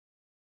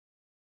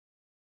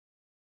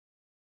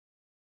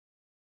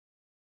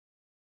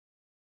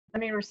Let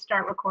me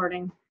restart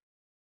recording.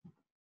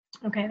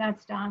 Okay,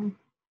 that's done.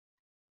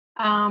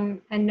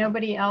 And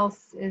nobody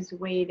else is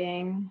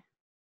waiting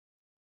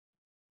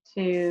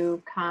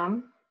to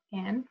come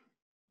in.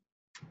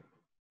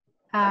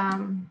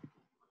 All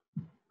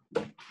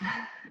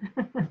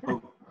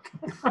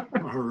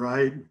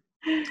right,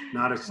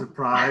 not a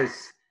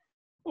surprise.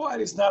 What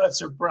is not a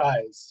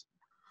surprise?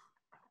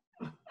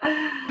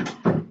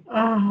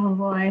 Oh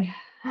boy.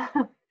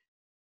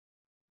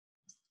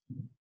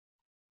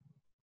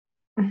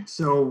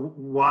 So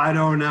why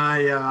don't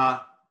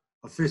I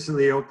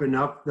officially open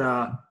up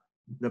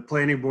the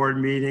planning board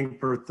meeting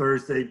for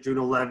Thursday, June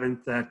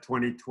 11th at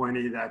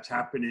 2020. That's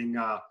happening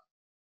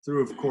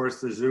through, of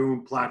course, the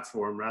Zoom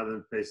platform rather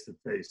than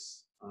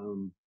face-to-face.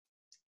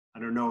 I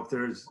don't know if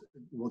there's,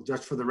 well,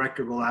 just for the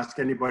record, we'll ask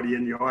anybody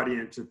in the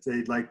audience if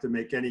they'd like to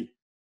make any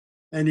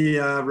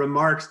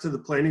remarks to the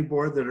planning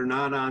board that are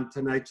not on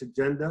tonight's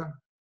agenda.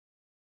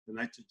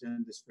 Tonight's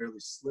agenda is fairly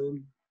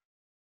slim.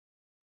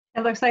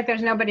 It looks like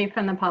there's nobody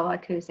from the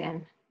public who's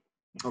in.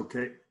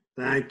 Okay,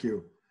 thank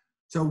you.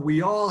 So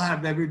we all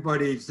have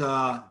everybody's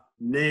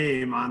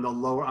name on the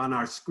lower on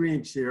our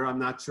screens here. I'm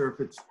not sure if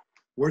it's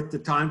worth the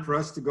time for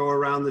us to go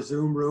around the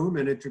Zoom room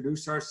and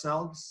introduce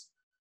ourselves.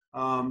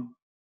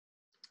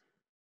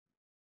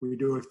 We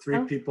do have three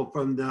people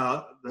from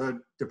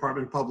the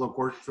Department of Public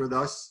Works with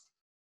us.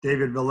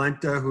 David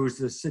Valenta, who's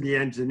the city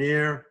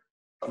engineer,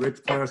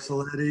 Rich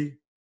Parasoletti,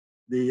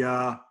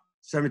 the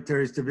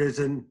Cemeteries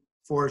Division,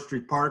 Forestry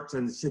Parks,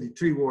 and the city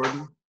tree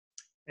warden,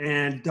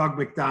 and Doug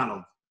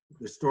McDonald,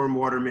 the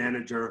stormwater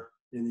manager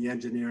in the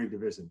engineering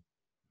division.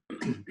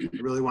 I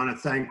really want to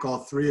thank all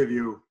three of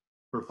you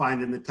for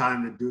finding the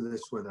time to do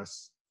this with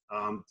us.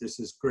 This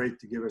is great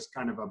to give us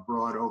kind of a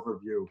broad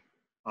overview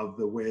of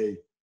the way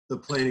the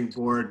planning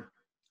board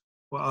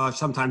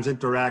sometimes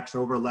interacts,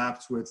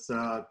 overlaps with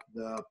the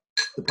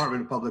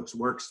Department of Public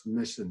Works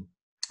mission.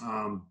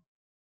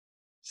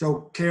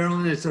 So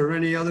Carolyn, is there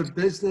any other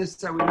business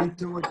that we need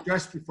to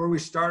address before we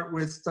start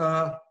with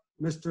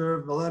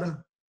Mr.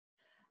 Valletta?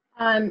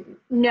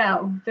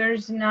 No,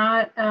 there's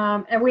not.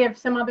 And we have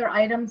some other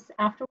items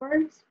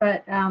afterwards,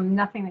 but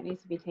nothing that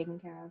needs to be taken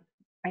care of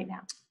right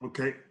now.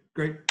 Okay,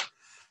 great.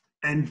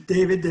 And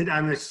David,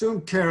 I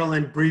assume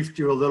Carolyn briefed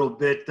you a little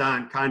bit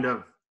on kind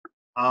of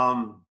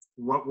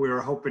what we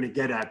were hoping to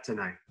get at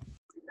tonight.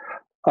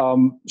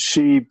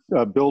 She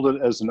billed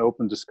it as an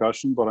open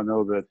discussion, but I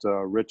know that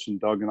Rich and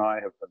Doug and I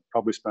have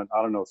probably spent,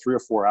 I don't know, 3 or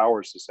 4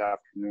 hours this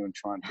afternoon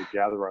trying to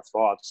gather our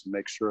thoughts and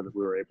make sure that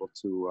we were able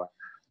to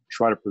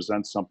try to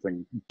present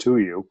something to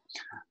you.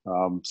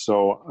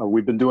 So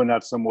we've been doing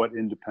that somewhat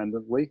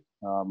independently.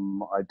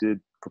 I did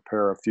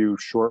prepare a few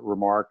short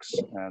remarks,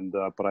 and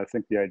but I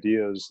think the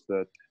idea is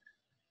that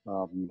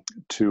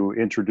to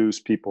introduce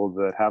people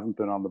that haven't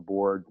been on the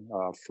board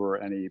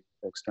for any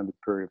extended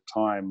period of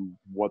time,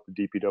 what the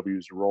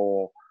DPW's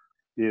role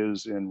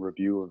is in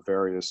review of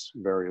various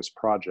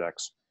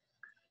projects.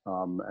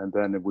 And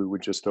then we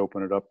would just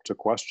open it up to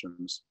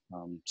questions.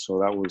 So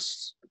that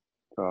was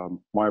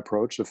my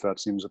approach, if that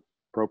seems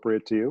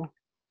appropriate to you.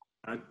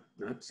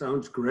 That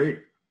sounds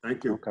great.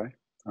 Thank you. Okay.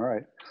 All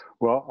right.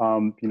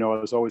 Well, you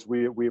know, as always,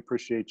 we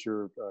appreciate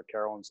your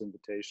Carolyn's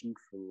invitation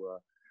to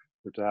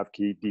have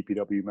key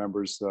DPW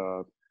members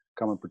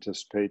come and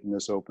participate in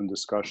this open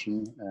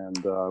discussion.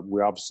 And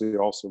we obviously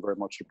also very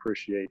much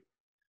appreciate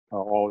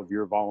all of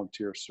your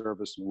volunteer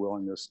service and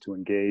willingness to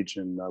engage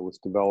in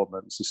with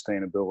development and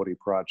sustainability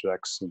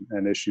projects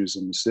and issues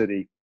in the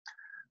city.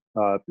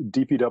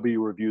 DPW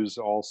reviews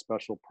all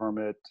special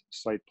permit,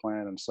 site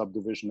plan, and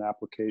subdivision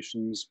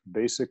applications,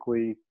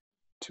 basically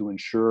to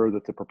ensure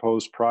that the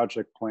proposed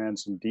project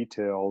plans and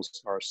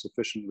details are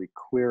sufficiently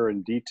clear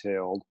and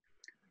detailed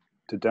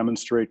to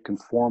demonstrate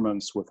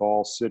conformance with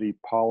all city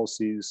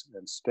policies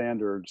and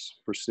standards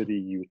for city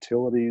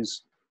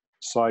utilities,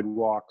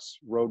 sidewalks,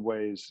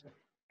 roadways,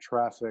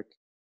 traffic,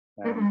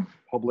 and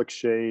public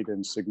shade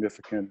and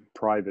significant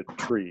private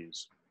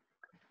trees.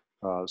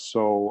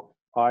 So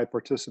I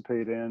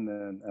participate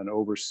in and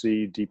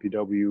oversee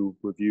DPW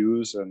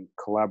reviews and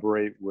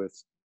collaborate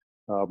with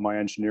my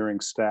engineering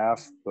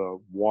staff, the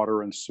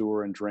water and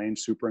sewer and drain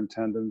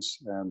superintendents,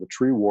 and the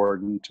tree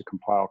warden to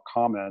compile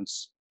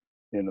comments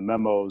in the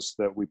memos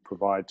that we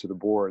provide to the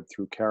board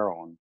through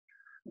Carolyn.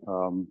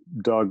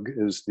 Doug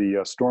is the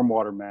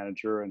stormwater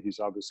manager, and he's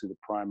obviously the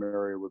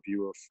primary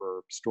reviewer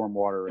for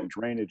stormwater and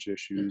drainage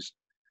issues,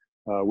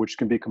 which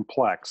can be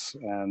complex,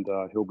 and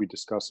he'll be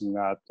discussing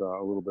that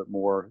a little bit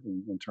more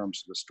in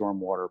terms of the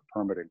stormwater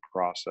permitting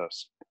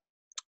process.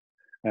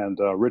 And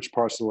Rich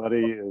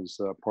Parasoletti is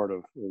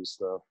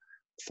the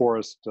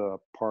Forest,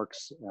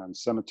 Parks, and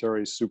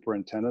Cemeteries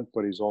Superintendent,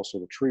 but he's also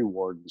the tree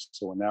warden.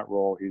 So in that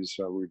role, he's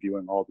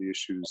reviewing all the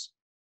issues,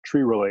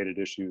 tree-related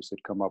issues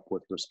that come up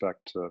with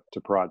respect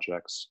to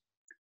projects.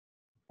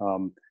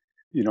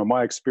 You know,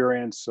 my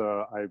experience,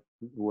 I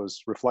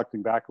was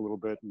reflecting back a little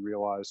bit and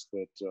realized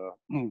that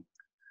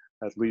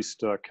at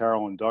least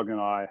Carol and Doug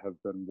and I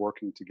have been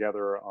working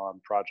together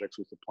on projects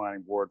with the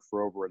planning board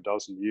for over a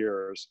dozen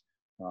years,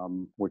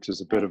 which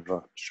is a bit of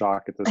a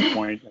shock at this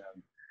point.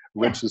 And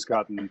Rich has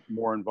gotten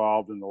more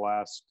involved in the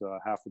last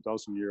half a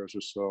dozen years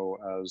or so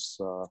as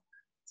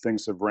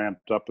things have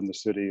ramped up in the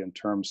city in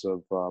terms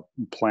of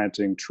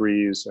planting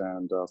trees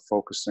and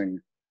focusing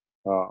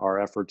our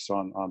efforts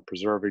on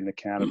preserving the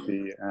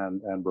canopy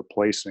and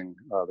replacing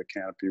the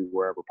canopy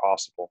wherever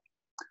possible.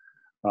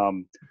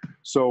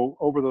 So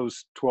over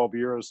those 12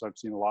 years, I've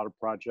seen a lot of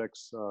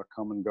projects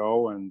come and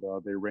go, and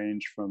they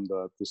range from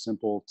the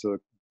simple to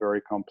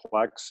very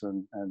complex.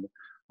 And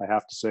I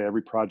have to say,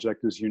 every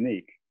project is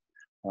unique.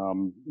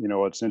 You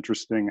know, it's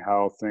interesting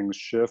how things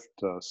shift.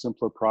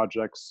 Simpler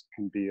projects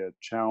can be a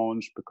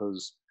challenge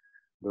because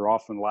they're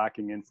often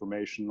lacking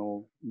information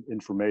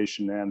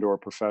and or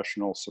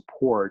professional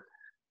support.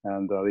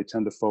 And they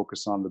tend to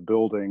focus on the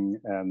building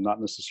and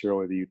not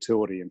necessarily the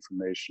utility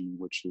information,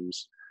 which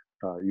is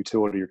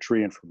utility or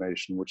tree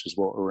information, which is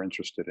what we're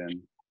interested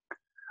in.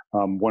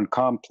 When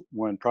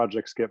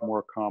projects get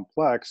more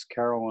complex,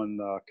 Carolyn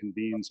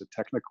convenes a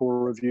technical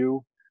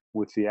review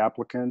with the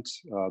applicant,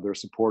 their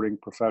supporting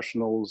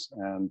professionals,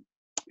 and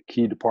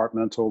key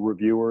departmental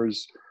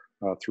reviewers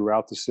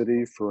throughout the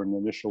city for an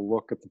initial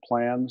look at the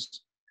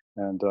plans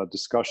and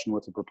discussion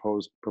with the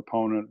proposed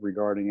proponent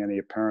regarding any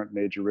apparent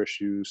major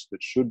issues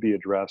that should be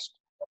addressed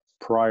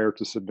prior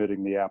to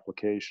submitting the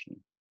application.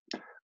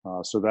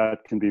 So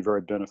that can be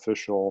very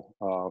beneficial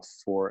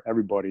for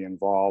everybody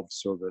involved,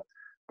 so that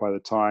by the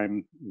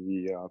time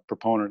the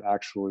proponent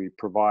actually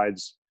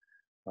provides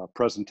a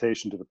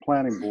presentation to the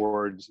planning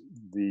board,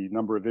 the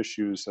number of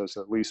issues has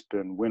at least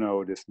been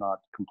winnowed, if not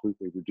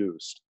completely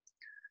reduced.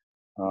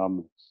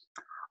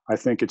 I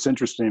think it's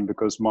interesting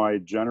because my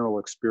general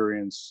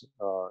experience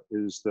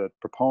is that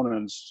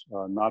proponents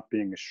not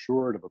being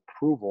assured of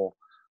approval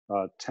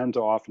tend to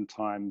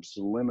oftentimes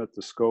limit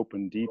the scope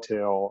and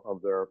detail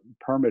of their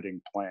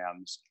permitting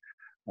plans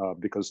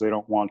because they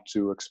don't want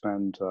to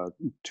expend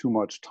too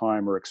much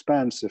time or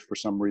expense if for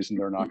some reason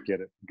they're not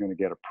going to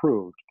get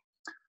approved.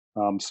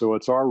 So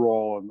it's our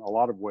role in a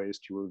lot of ways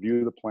to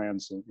review the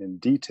plans in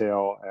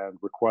detail and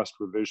request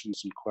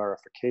revisions and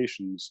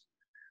clarifications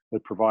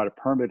that provide a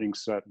permitting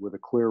set with a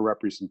clear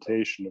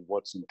representation of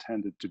what's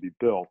intended to be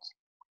built.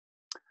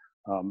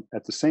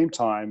 At the same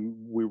time,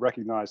 we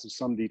recognize that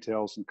some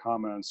details and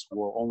comments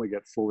will only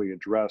get fully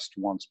addressed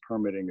once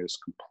permitting is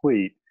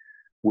complete,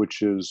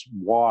 which is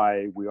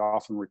why we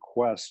often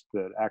request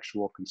that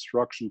actual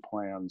construction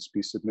plans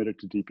be submitted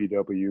to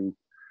DPW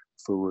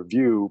for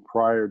review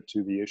prior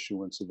to the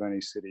issuance of any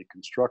city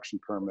construction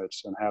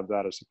permits and have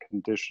that as a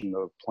condition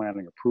of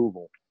planning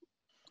approval.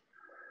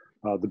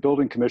 The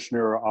building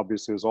commissioner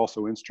obviously is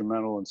also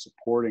instrumental in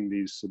supporting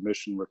these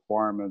submission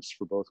requirements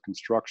for both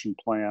construction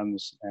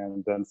plans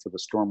and then for the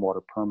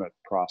stormwater permit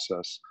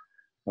process,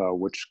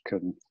 which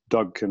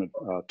Doug can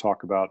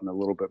talk about in a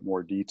little bit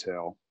more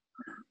detail.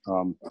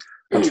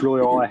 That's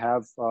really all I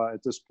have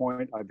at this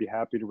point. I'd be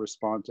happy to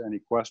respond to any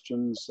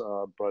questions,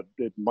 but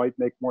it might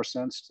make more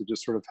sense to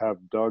just sort of have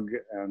Doug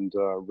and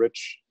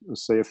Rich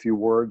say a few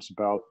words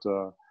about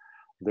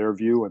their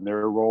view and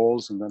their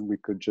roles, and then we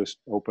could just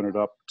open it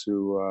up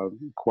to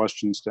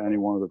questions to any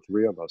one of the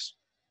three of us.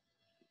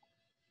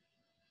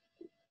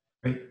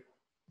 Great.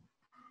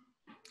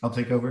 I'll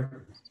take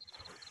over.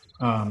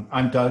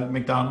 I'm Doug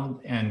McDonald,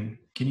 and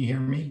can you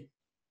hear me?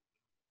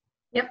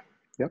 Yep.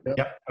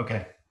 Yep.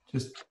 Okay.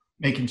 Just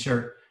making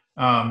sure.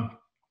 I'm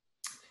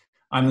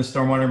the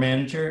stormwater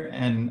manager,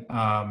 and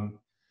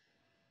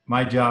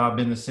my job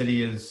in the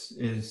city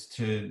is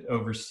to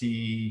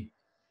oversee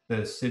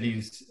the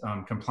city's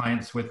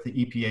compliance with the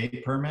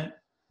EPA permit,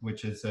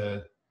 which is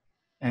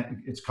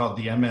it's called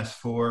the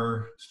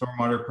MS4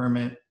 stormwater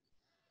permit.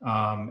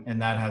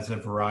 And that has a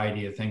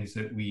variety of things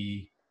that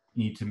we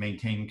need to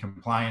maintain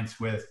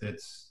compliance with.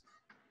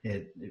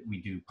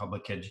 We do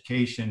public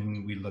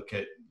education.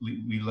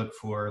 We look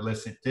for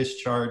illicit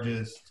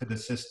discharges to the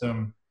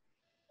system.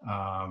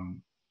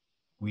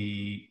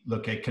 We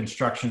look at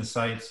construction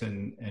sites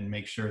and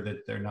make sure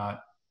that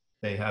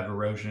they have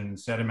erosion and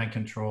sediment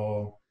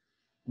control.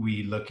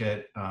 We look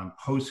at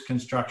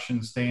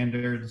post-construction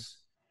standards,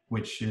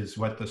 which is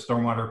what the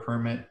stormwater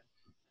permit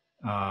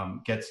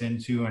gets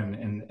into,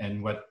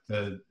 and what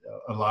a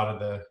lot of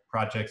the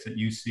projects that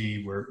you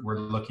see, we're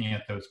looking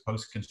at those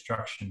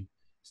post-construction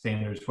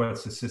standards.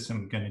 What's the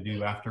system going to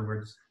do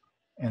afterwards?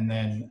 And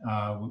then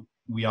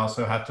we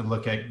also have to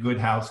look at good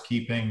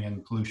housekeeping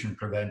and pollution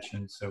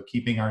prevention. So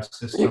keeping our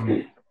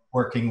system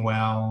working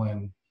well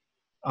and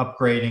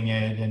upgrading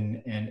it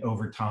and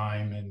over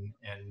time and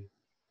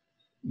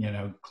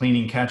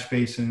cleaning catch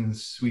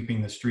basins,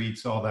 sweeping the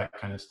streets, all that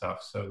kind of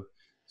stuff. So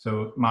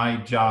my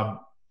job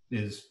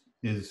is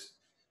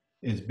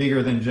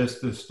bigger than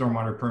just the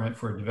stormwater permit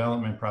for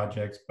development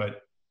projects,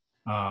 but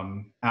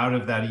out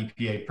of that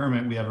EPA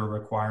permit, we have a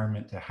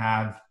requirement to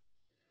have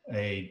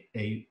a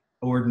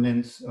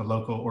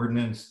local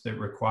ordinance that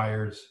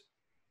requires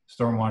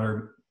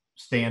stormwater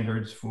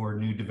standards for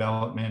new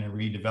development and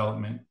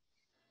redevelopment.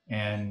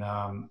 And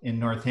in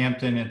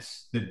Northampton,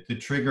 it's the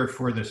trigger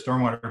for the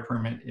stormwater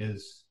permit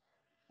is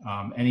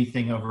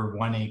anything over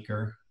 1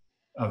 acre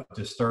of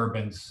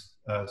disturbance,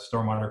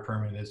 stormwater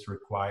permit is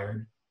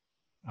required.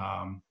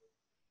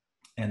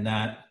 And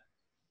that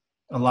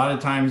a lot of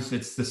times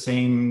it's the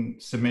same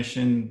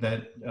submission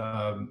that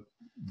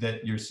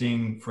that you're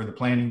seeing for the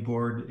planning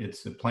board.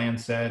 It's the plan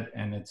set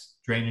and it's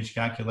drainage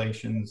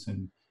calculations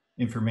and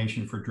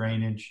information for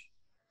drainage.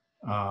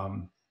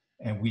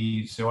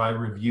 So I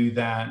review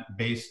that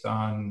based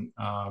on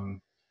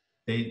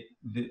the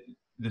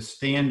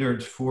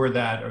standards for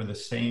that are the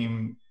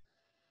same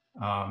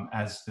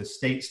as the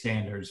state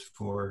standards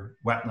for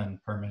wetland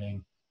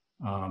permitting.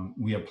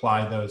 We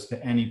apply those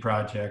to any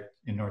project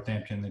in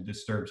Northampton that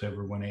disturbs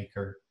over 1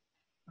 acre.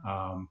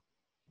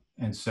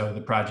 And so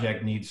the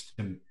project needs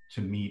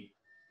to meet,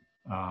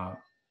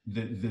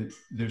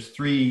 there's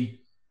 3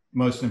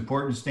 most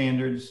important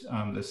standards.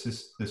 The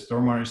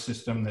stormwater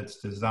system that's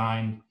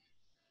designed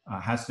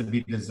has to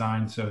be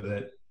designed so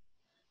that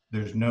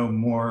there's no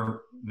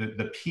more,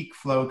 the peak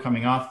flow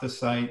coming off the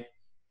site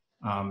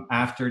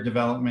after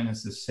development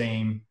is the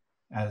same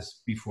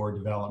as before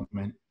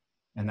development.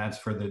 And that's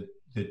for the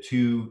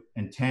 2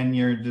 and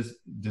 10-year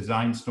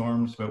design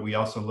storms, but we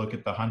also look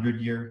at the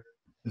 100-year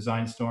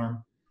design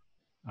storm.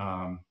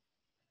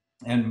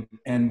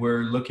 And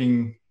we're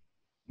looking,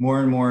 more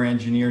and more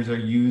engineers are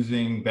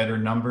using better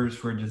numbers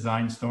for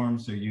design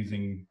storms. They're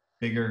using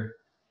bigger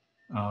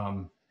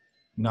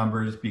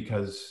numbers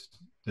because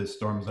the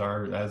storms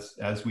are,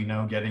 as we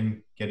know,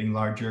 getting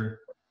larger.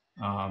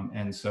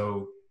 And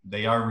so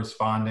they are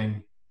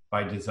responding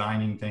by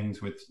designing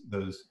things with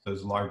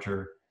those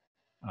larger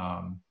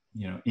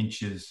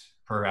inches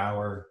per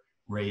hour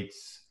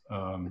rates.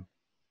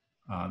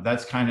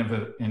 That's kind of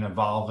an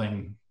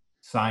evolving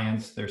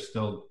science. They're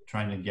still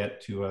trying to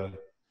get to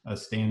a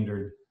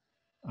standard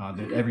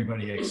that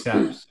everybody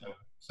accepts.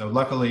 So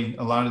luckily,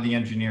 a lot of the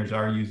engineers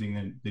are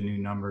using the new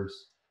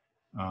numbers.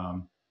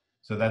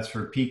 So that's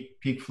for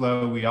peak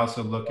flow. We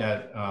also look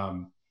at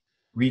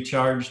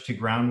recharge to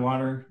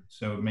groundwater.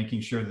 So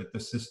making sure that the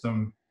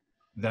system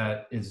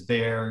that is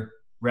there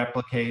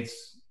replicates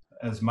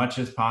as much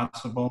as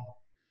possible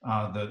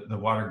the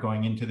water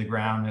going into the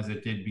ground as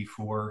it did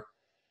before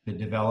the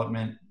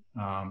development.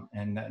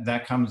 And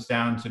that comes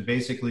down to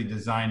basically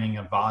designing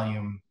a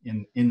volume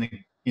in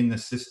the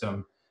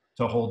system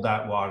to hold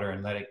that water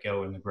and let it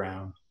go in the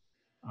ground.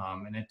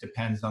 And it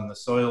depends on the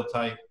soil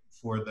type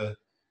for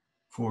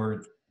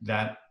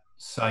that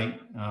site.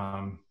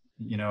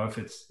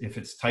 If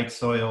it's tight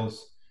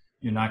soils,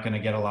 you're not going to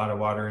get a lot of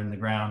water in the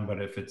ground.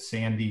 But if it's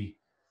sandy,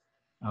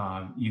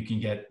 you can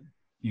get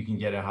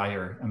a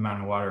higher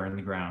amount of water in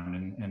the ground.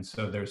 And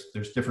so there's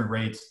different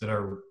rates that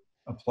are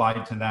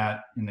applied to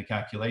that in the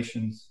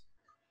calculations.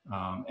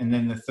 And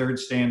then the third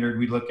standard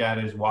we look at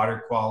is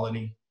water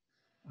quality.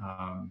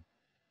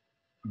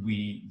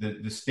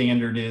 The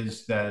standard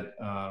is that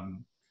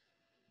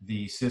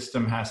the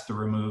system has to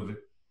remove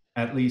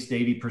at least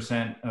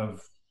 80%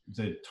 of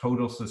the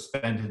total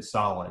suspended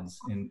solids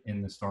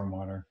in the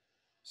stormwater.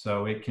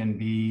 So it can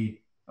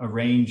be a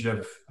range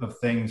of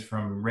things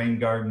from rain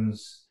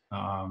gardens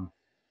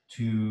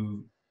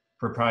to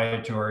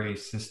proprietary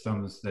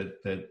systems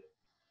that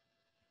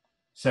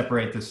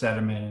separate the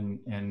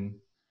sediment and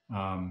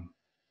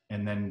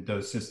then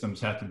those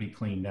systems have to be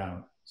cleaned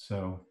out.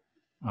 So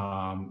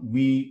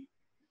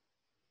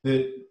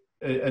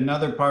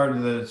another part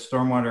of the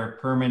stormwater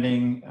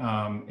permitting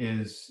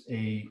is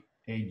a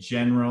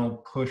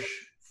general push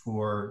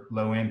for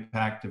low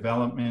impact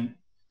development,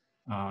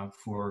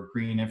 for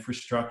green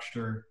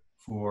infrastructure,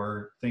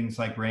 for things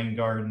like rain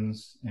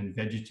gardens and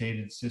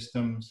vegetated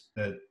systems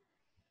that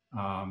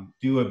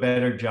do a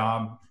better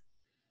job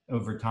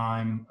over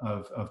time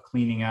of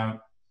cleaning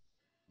out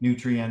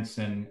nutrients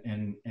and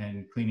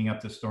cleaning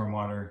up the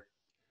stormwater.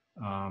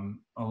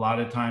 A lot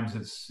of times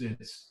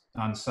it's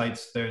on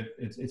sites there,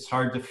 it's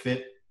hard to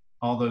fit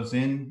all those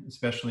in,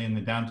 especially in the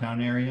downtown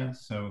area.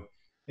 So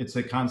it's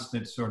a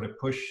constant sort of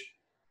push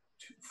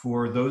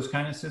for those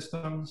kind of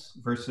systems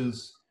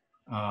versus,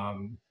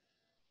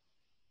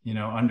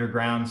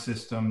 underground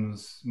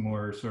systems,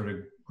 more sort of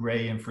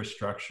gray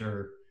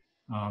infrastructure,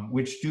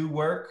 which do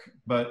work,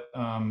 but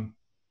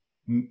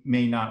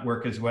may not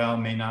work as well,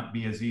 may not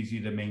be as easy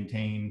to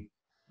maintain.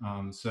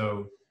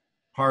 So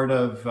part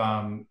of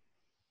the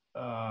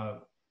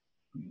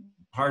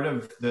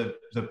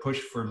push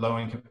for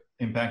low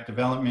impact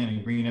development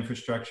and green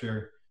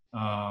infrastructure,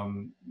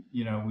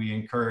 we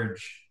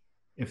encourage,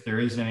 if there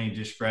is any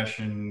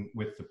discretion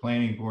with the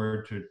planning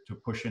board, to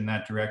push in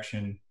that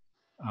direction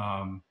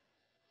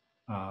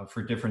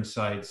for different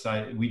sites.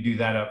 We do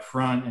that up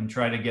front and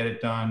try to get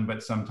it done,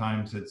 but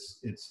sometimes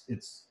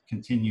it's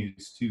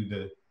continues to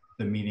the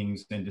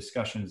meetings and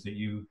discussions that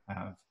you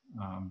have,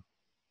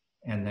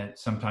 and that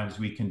sometimes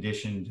we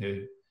condition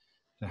to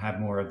have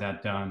more of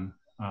that done.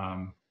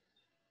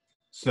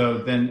 So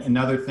then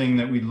another thing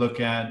that we look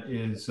at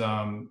is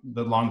the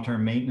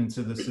long-term maintenance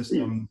of the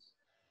system.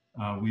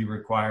 We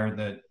require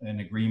that an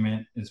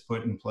agreement is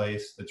put in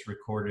place that's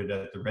recorded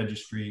at the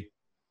registry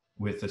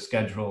with a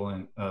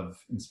schedule of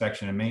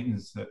inspection and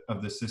maintenance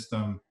of the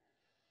system,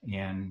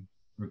 and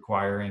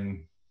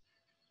requiring,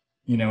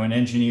 an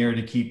engineer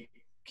to keep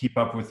keep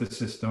up with the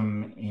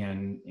system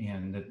and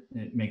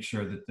make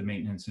sure that the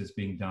maintenance is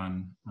being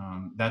done.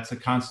 That's a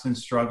constant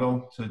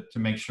struggle to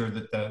make sure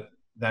that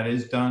that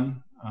is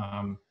done.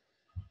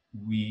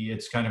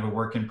 It's kind of a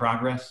work in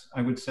progress,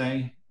 I would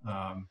say.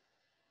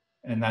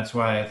 And that's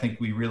why I think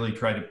we really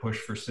try to push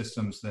for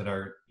systems that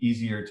are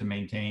easier to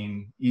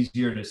maintain,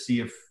 easier to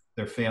see if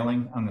they're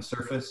failing on the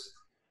surface,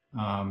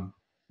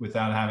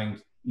 without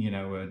having,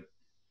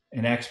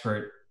 an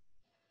expert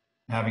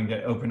having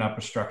to open up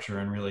a structure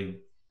and really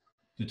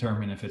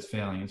determine if it's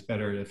failing. It's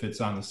better if it's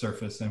on the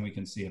surface, then we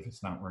can see if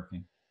it's not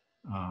working.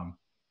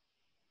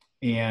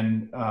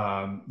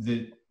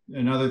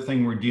 Another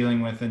thing we're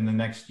dealing with in the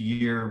next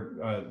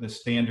year, the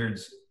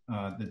standards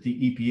that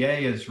the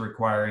EPA is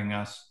requiring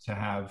us to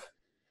have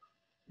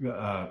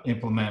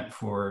implement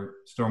for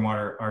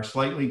stormwater are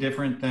slightly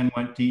different than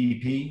what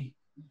DEP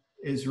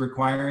is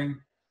requiring.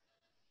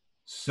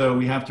 So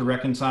we have to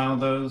reconcile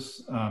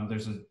those.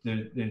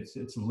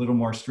 It's a little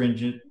more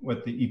stringent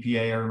what the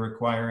EPA are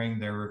requiring.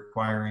 They're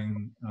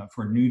requiring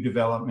for new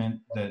development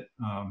that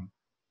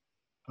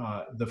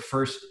the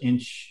first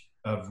inch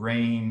of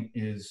rain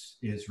is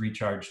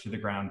recharged to the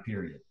ground,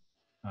 period,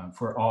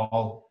 for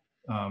all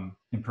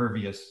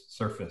impervious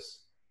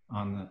surface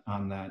on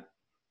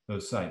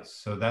those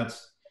sites. So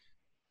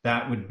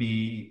that would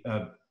be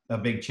a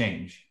big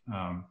change.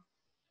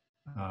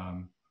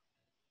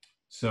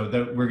 So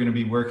that we're going to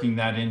be working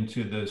that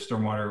into the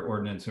stormwater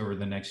ordinance over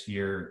the next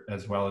year,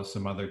 as well as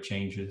some other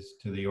changes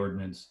to the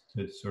ordinance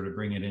to sort of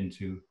bring it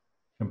into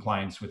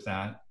compliance with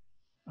that.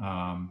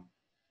 And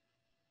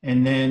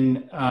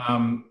then,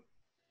 can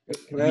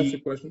I ask a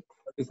question?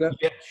 Is that,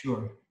 yeah,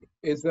 sure.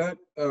 Is that,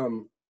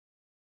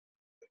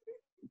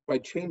 by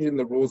changing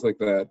the rules like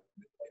that,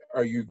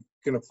 are you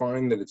going to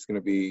find that it's going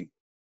to be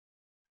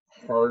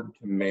hard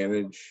to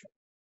manage,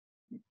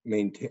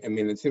 maintain? I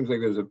mean, it seems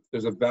like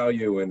there's a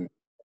value in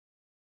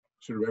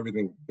sort of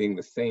everything being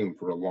the same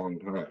for a long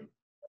time,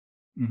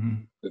 Mm-hmm.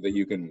 so that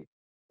you can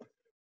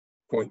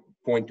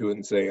point to it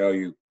and say, oh,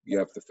 you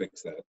have to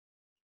fix that.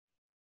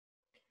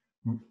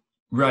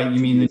 Right. You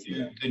mean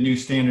the new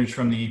standards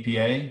from the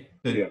EPA?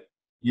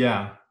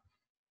 Yeah.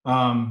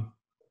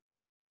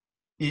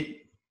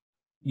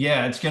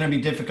 It's going to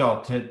be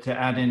difficult to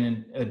add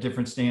in a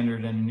different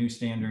standard and a new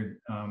standard,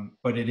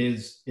 but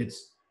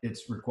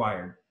it's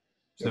required.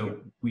 So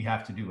we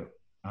have to do it.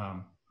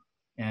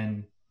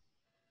 And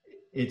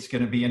it's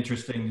going to be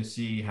interesting to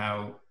see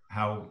how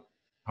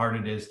hard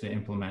it is to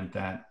implement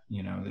that.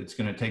 It's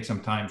going to take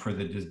some time for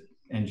the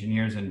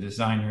engineers and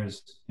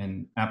designers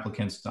and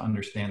applicants to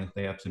understand that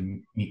they have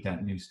to meet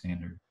that new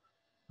standard.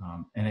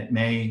 And it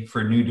may,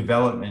 for new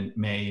development,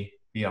 may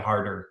be a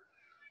harder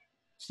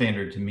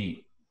standard to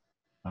meet.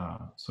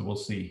 So we'll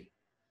see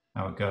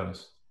how it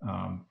goes.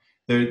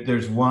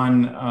 There's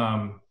one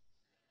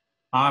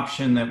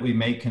option that we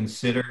may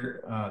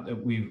consider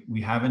that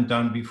we haven't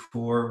done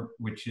before,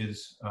 which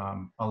is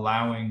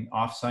allowing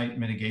offsite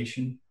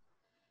mitigation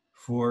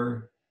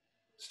for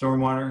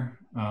stormwater.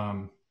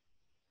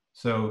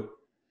 So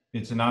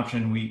it's an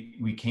option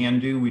we can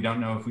do. We don't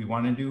know if we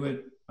want to do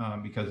it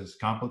because it's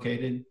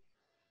complicated.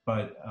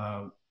 But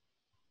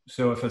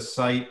so if a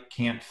site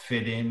can't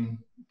fit in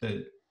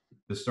the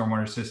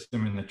stormwater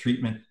system and the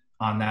treatment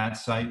on that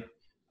site,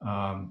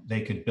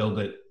 they could build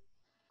it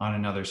on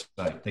another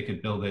site. They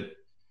could build it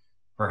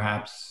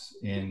perhaps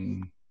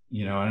on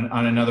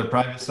another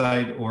private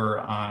site or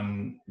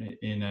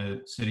in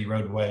a city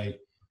roadway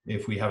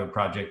if we have a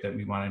project that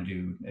we want to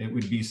do. It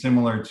would be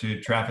similar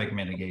to traffic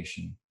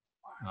mitigation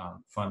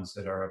funds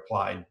that are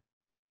applied,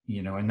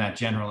 in that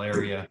general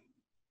area.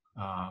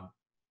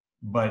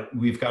 But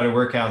we've got to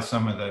work out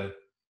some of the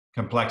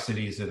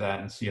complexities of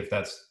that and see if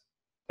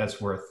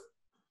that's worth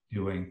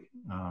doing.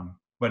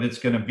 But it's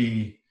going to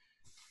be,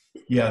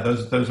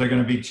 those are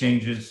going to be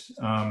changes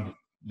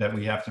that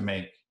we have to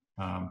make.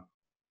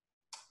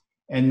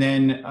 And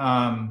then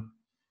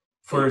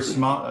for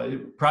small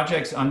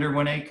projects under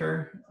 1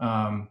 acre,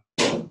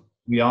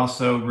 we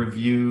also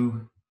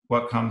review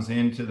what comes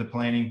into the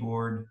planning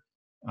board,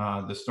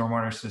 the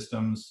stormwater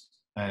systems,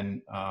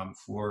 and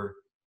for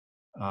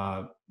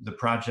the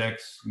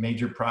projects,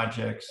 major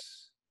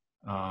projects,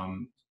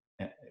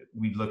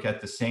 we look at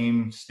the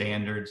same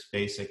standards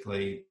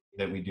basically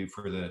that we do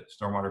for the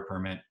stormwater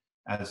permit.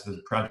 As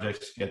the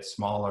projects get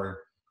smaller,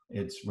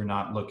 we're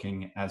not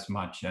looking as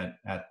much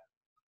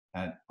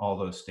at all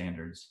those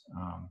standards.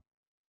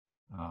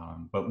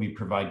 But we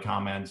provide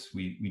comments.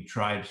 We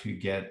try to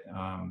get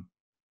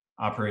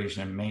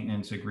operation and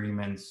maintenance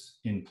agreements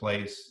in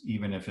place,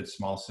 even if it's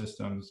small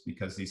systems,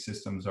 because these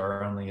systems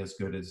are only as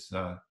good as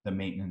the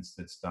maintenance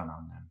that's done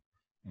on them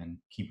and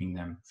keeping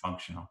them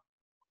functional.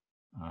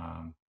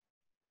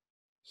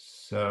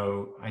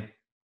 So I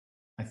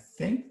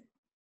think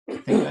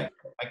I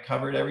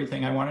covered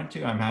everything I wanted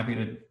to. I'm happy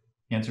to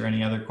answer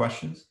any other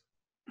questions.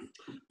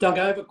 Doug,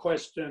 I have a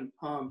question.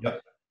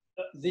 Yep.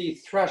 The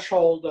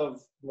threshold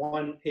of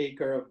 1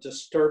 acre of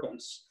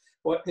disturbance,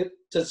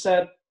 does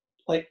that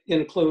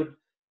include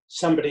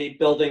somebody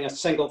building a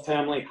single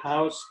family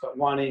house but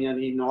wanting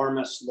an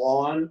enormous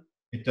lawn?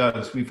 It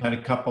does. We've had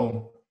a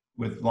couple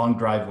with long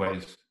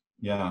driveways.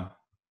 Yeah,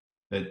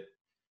 that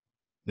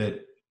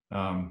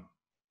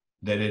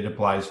that it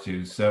applies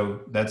to.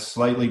 So that's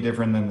slightly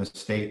different than the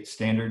state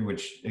standard,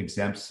 which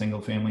exempts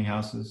single-family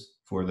houses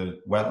for the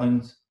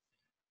wetlands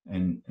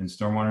and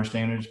stormwater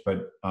standards.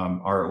 But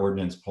our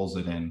ordinance pulls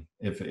it in.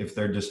 If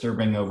they're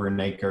disturbing over an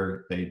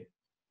acre,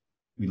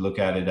 we look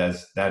at it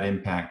as that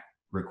impact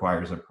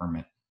requires a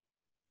permit.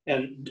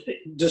 And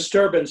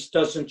disturbance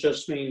doesn't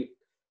just mean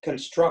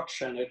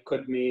construction, it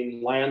could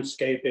mean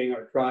landscaping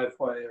or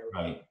driveway or.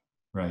 Right,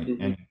 right.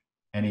 Mhm. And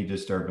any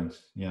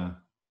disturbance, yeah.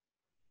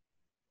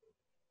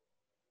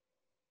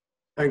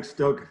 Thanks,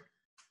 Doug.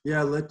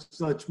 Yeah,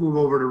 let's move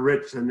over to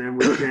Rich, and then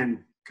we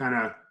can kind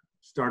of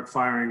start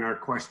firing our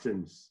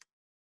questions.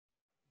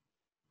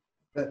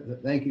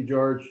 Thank you,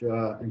 George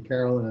and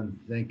Carolyn, and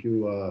thank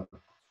you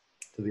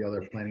to the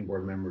other planning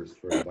board members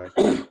for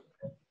inviting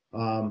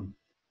me.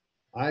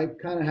 I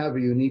kind of have a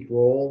unique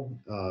role.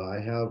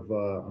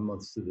 I'm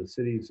the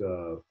city's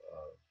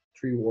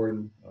tree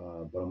warden,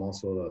 but I'm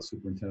also the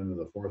superintendent of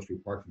the Forestry,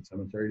 Parks, and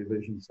Cemetery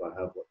Division, so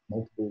I have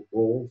multiple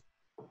roles.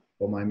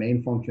 But my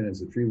main function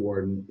as a tree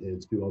warden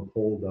is to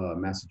uphold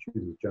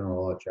Massachusetts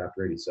General Law,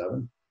 Chapter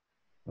 87,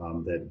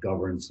 that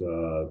governs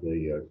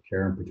the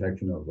care and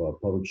protection of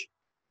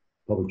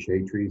public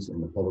shade trees in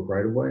the public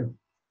right-of-way.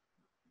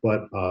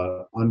 But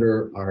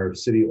under our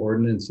city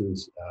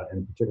ordinances,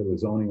 in particular the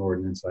zoning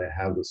ordinance, I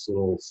have this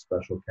little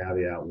special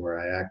caveat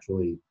where I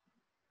actually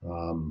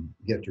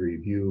get to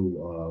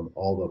review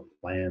all the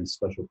plans,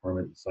 special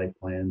permit site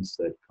plans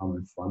that come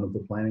in front of the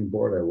planning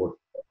board. I work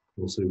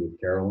closely with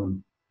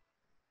Carolyn.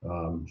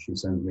 She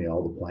sends me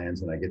all the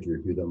plans and I get to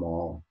review them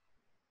all.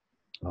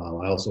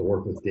 I also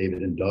work with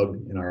David and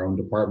Doug in our own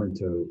department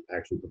to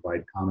actually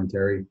provide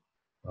commentary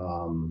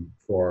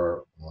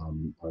for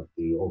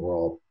the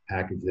overall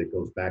package that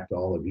goes back to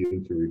all of you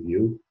to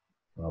review.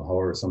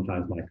 However,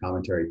 sometimes my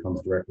commentary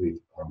comes directly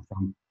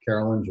from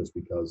Carolyn, just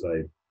because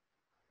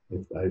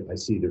if I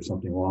see there's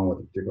something wrong with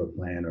a particular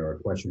plan or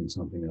questioning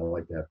something, I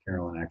like to have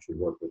Carolyn actually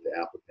work with the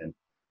applicant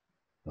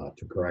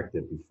to correct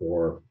it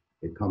before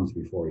it comes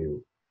before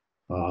you.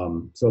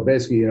 So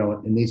basically,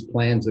 in these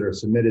plans that are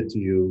submitted to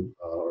you,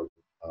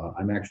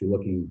 I'm actually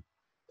looking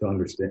to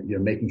understand,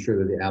 making sure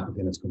that the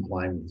applicant is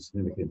complying with the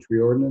significant tree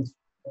ordinance,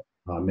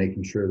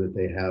 making sure that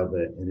they have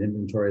an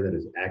inventory that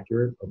is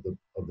accurate of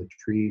the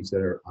trees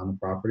that are on the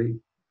property,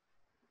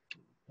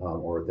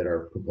 or that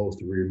are proposed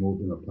to be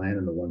removed in the plan,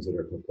 and the ones that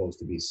are proposed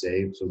to be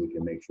saved, so we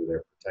can make sure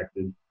they're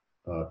protected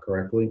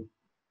correctly.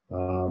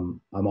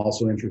 I'm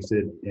also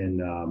interested in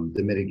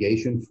the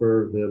mitigation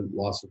for the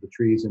loss of the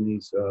trees in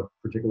these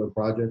particular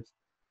projects,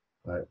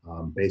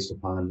 based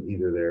upon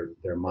either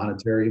their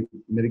monetary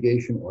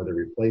mitigation or the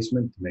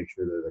replacement, to make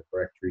sure they're the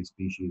correct tree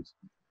species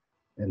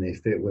and they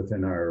fit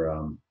within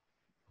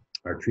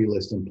our tree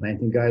list and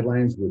planting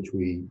guidelines, which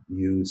we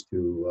use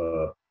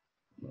to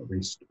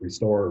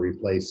restore or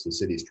replace the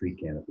city's tree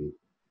canopy.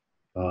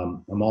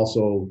 I'm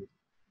also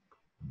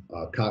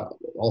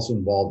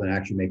involved in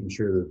actually making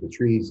sure that the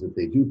trees that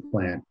they do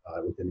plant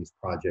within these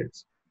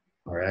projects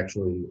are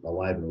actually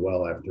alive and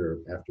well after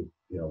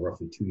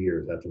roughly 2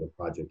 years after the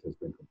project has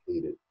been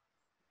completed.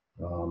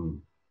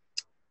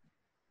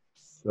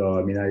 So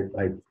I mean,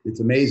 it's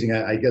amazing.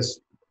 I guess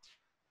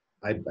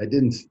I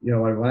didn't,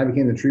 when I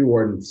became the tree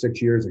warden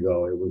 6 years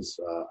ago, it was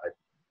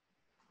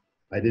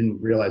I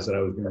didn't realize that I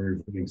was going to be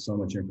reviewing so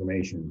much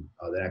information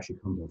that actually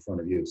comes in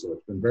front of you. So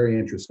it's been very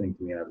interesting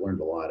to me, and I've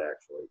learned a lot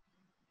actually.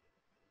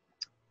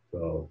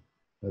 So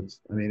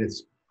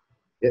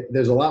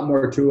there's a lot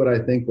more to it, I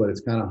think, but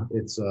it's I don't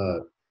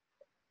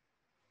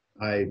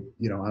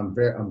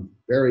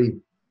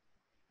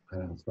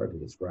know, it's hard to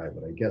describe,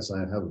 but I guess I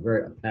have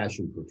a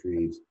passion for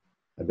trees.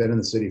 I've been in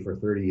the city for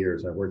 30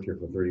 years. I've worked here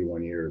for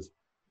 31 years.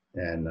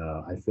 And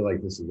I feel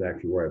like this is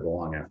actually where I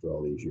belong after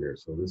all these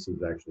years. So this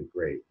is actually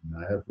great. And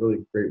I have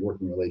really great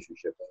working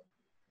relationships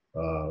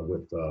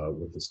with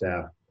the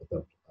staff, with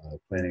the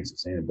planning,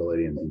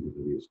 sustainability, and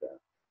DPW staff.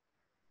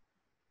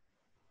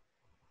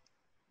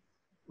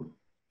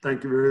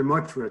 Thank you very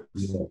much, Rich.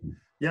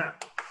 Yeah,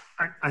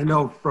 I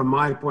know from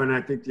my point,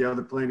 I think the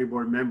other planning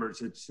board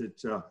members, it's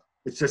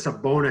just a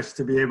bonus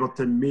to be able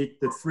to meet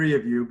the three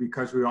of you,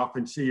 because we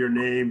often see your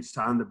names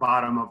on the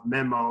bottom of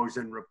memos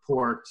and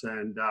reports,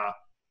 and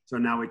so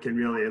now we can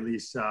really at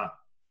least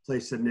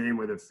place a name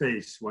with a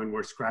face when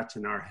we're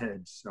scratching our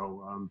heads.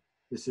 So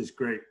this is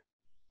great.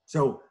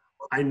 So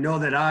I know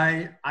that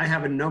I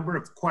have a number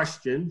of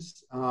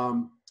questions,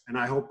 and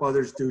I hope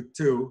others do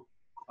too.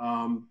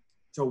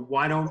 So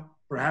why don't,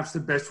 perhaps the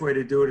best way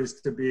to do it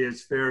is to be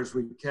as fair as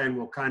we can.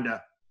 We'll kind of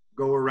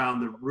go around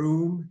the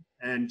room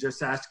and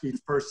just ask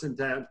each person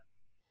to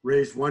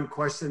raise one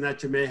question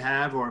that you may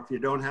have, or if you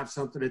don't have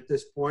something at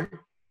this point,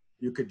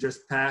 you could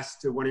just pass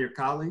to one of your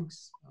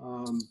colleagues,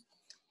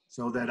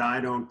 so that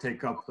I don't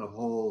take up the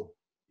whole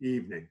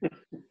evening.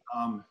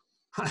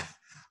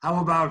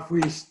 How about if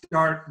we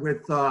start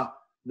with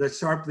the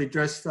sharply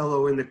dressed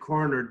fellow in the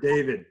corner,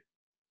 David?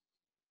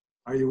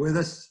 Are you with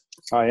us?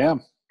 I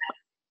am.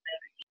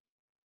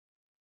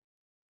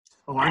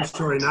 Oh, I'm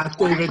sorry, not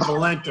David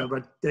Valenta,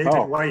 but David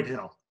Oh.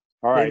 Whitehill.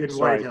 All right, David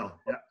sorry. Whitehill.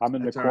 Yeah, I'm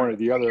in the that's all corner. right.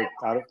 The other,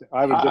 I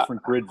have a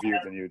different grid view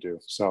than you do.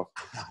 So,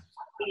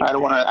 I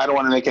don't want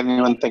to make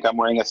anyone think I'm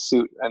wearing a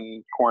suit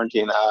and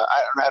quarantine.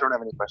 I don't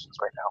have any questions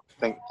right now.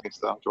 Thanks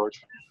though,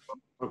 George.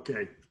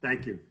 Okay,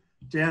 thank you.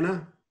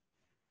 Jana?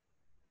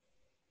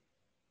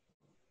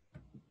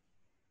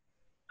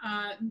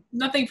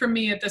 Nothing from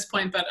me at this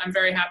point, but I'm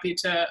very happy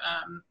to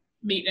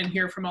meet and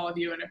hear from all of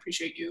you and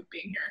appreciate you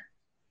being here.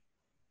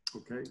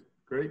 Okay,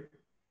 great.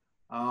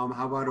 How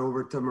about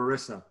over to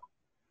Marissa?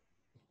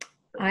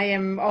 I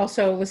am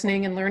also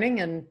listening and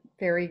learning and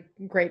very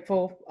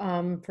grateful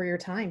for your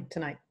time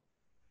tonight.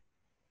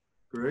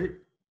 Great,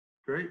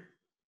 great.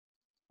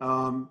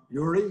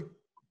 Yuri?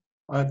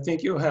 I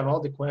think you have all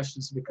the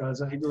questions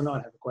because I do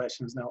not have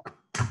questions now.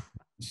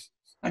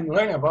 I'm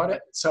learning about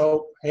it,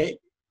 so hey,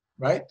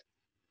 right?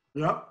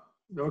 Yep,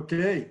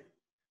 okay.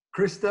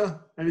 Krista,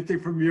 anything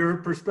from your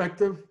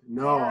perspective?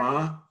 No,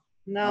 huh?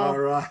 No. All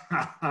right,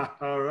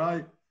 all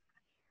right.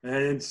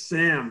 And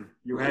Sam,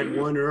 you had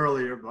one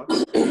earlier, but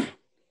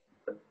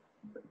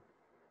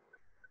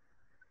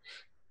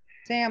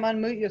Sam,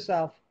 unmute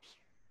yourself.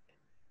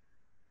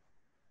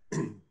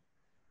 It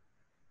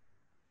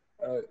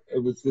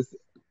was this,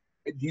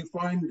 do you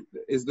find,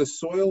 is the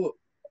soil,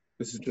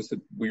 this is just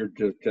a weird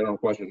general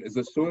question, is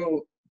the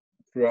soil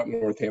throughout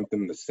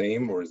Northampton the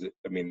same, or is it,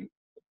 I mean,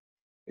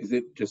 is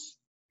it just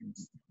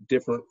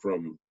different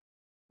from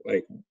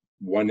like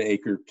 1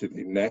 acre to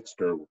the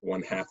next or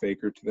 1/2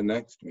 acre to the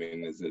next? I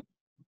mean, is it,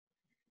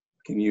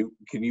 can you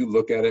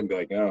look at it and be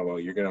like, oh, well,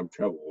 you're gonna have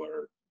trouble,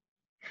 or?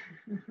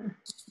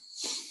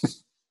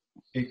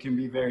 It can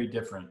be very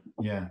different.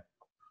 Yeah.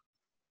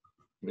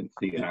 I mean,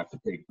 so you have to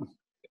take,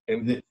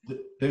 and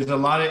There's a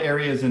lot of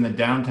areas in the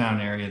downtown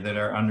area that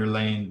are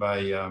underlain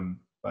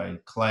by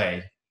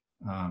clay.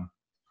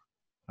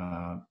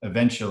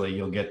 Eventually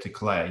you'll get to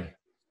clay.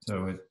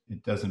 So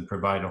it doesn't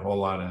provide a whole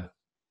lot of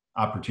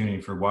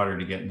opportunity for water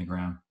to get in the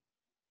ground.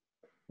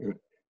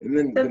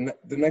 And then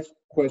the next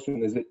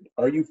question is,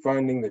 are you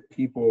finding that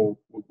people,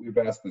 we've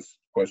asked this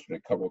question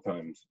a couple of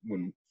times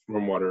when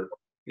stormwater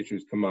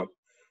issues come up,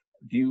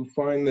 do you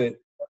find that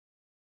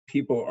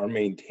people are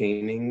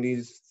maintaining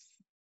these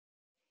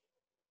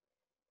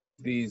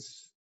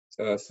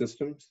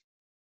systems?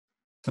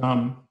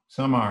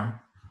 Some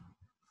are,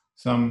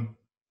 some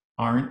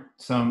aren't,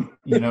 some,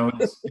 you know,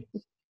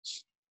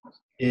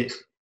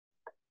 it's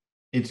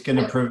going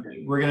to,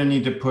 we're going to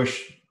need to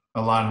push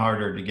a lot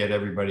harder to get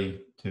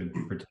everybody to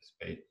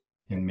participate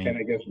in me. And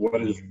I guess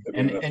what is,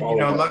 and you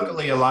know,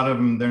 luckily a lot of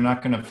them, they're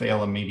not going to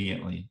fail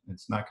immediately.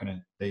 It's not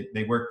going to,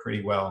 they work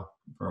pretty well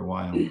for a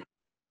while.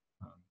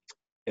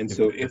 And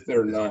so if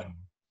they're not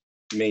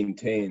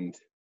maintained,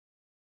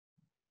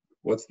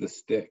 what's the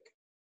stick?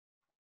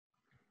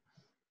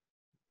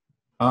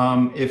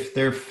 If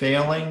they're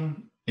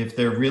failing, if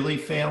they're really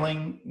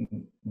failing,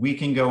 we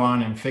can go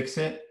on and fix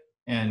it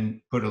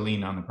and put a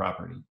lien on the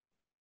property.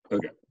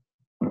 Okay.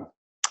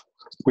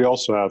 we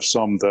also have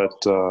some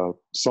that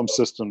some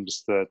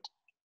systems that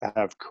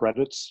have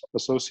credits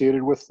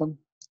associated with them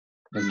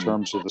in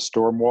terms of the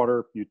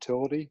stormwater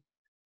utility.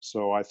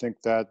 So I think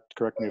that,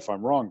 correct me if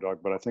I'm wrong, Doug,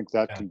 but I think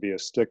that can be a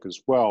stick as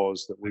well,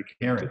 is that we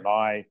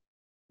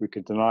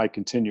can deny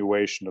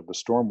continuation of the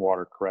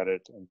stormwater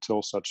credit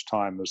until such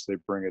time as they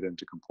bring it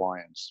into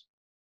compliance.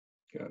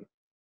 Got it.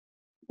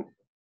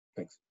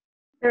 Thanks.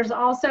 There's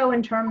also,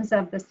 in terms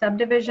of the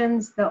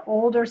subdivisions, the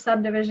older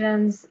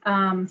subdivisions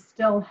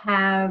still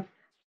have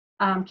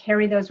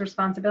carry those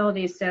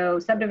responsibilities. So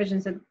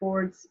subdivisions that the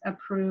boards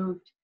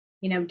approved,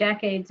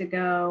 decades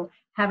ago,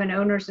 have an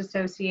owners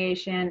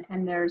association,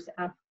 and there's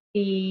a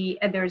fee,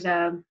 there's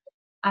a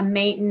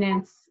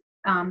maintenance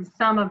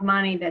sum of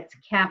money that's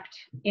kept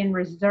in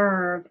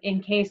reserve in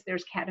case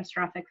there's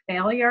catastrophic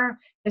failure.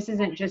 This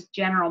isn't just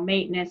general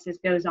maintenance. This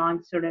goes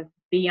on sort of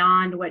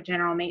beyond what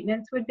general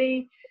maintenance would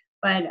be.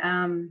 But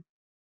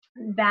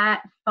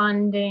that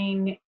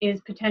funding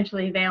is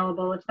potentially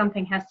available if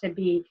something has to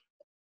be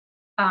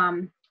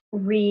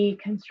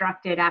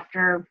reconstructed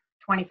after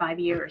 25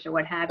 years or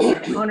what have you.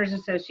 The owners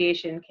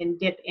association can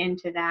dip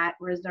into that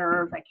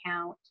reserve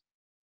account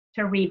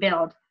to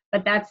rebuild.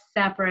 But that's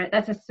separate.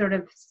 That's a sort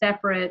of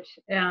separate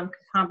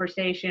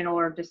conversation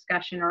or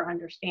discussion or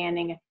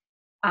understanding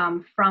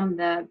from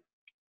the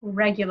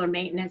regular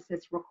maintenance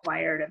that's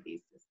required of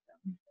these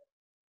systems.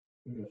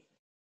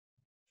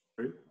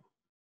 Great.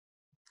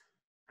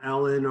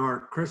 Alan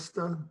or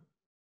Krista?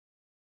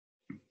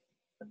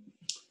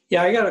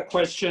 Yeah, I got a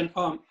question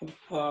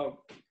about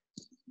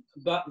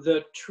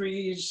the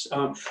trees,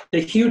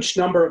 the huge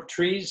number of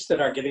trees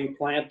that are getting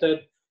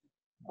planted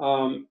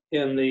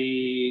in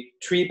the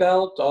tree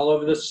belt all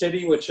over the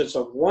city, which is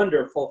a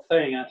wonderful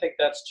thing. I think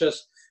that's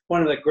just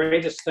one of the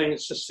greatest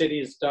things the city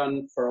has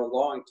done for a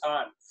long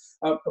time.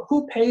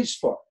 Who pays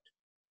for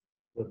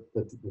it?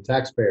 The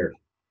taxpayers.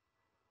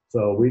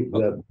 So we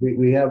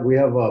have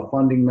a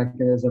funding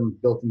mechanism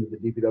built into the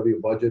DPW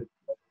budget.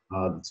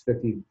 It's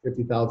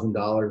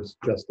 $50,000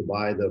 just to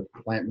buy the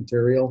plant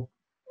material.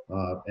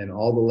 And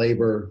all the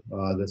labor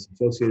that's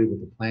associated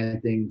with the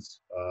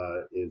plantings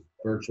is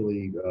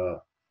virtually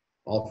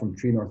all from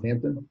Tree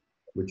Northampton,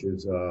 which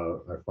is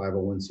our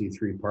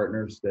 501c3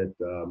 partners that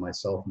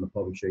myself and the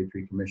Public Shade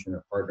Tree Commission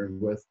have partnered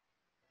with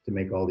to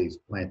make all these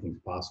plantings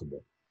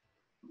possible.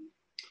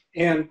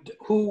 And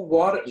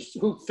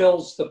who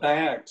fills the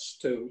bags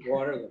to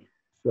water them?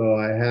 So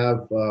I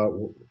have,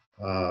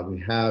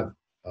 we have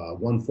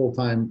one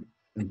full-time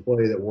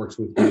employee that works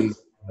with me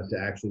to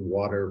actually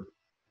water.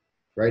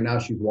 Right now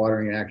she's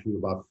watering actually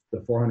about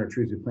the 400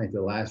 trees we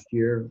planted last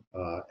year.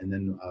 And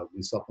then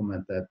we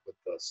supplement that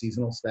with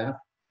seasonal staff.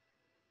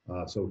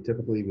 So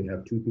typically we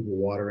have 2 people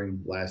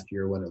watering. Last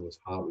year when it was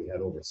hot, we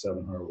had over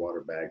 700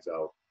 water bags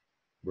out.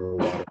 We were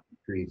watering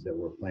trees that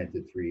were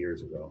planted 3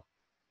 years ago.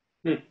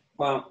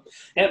 Wow.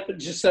 And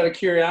just out of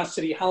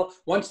curiosity,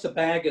 once the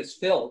bag is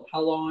filled,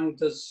 how long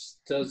does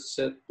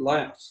it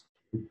last?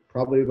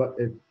 Probably about,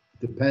 it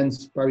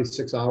depends, probably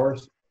 6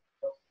 hours.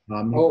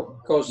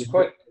 Goes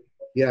quick.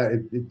 Yeah,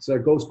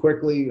 it goes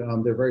quickly.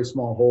 They're very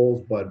small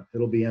holes, but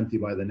it'll be empty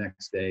by the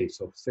next day.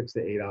 So 6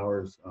 to 8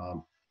 hours.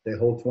 They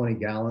hold 20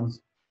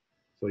 gallons.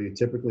 So you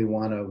typically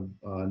want to,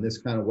 in this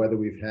kind of weather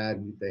we've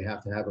had, they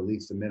have to have at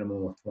least a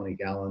minimum of 20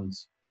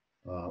 gallons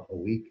a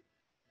week.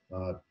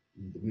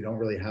 We don't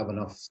really have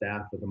enough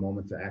staff at the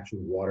moment to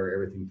actually water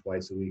everything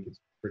twice a week. It's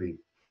pretty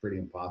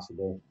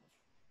impossible.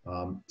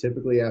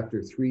 Typically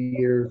after 3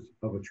 years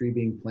of a tree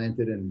being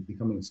planted and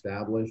becoming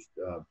established,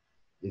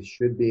 it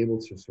should be able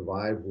to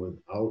survive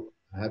without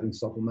having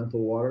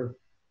supplemental water.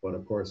 But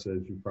of course,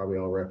 as you probably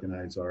all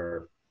recognize,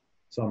 our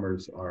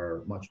summers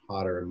are much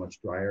hotter and much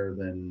drier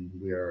than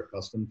we are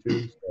accustomed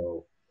to.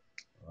 So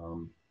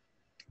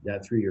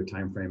that 3-year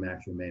time frame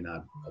actually may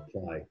not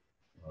apply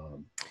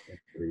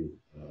in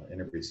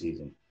every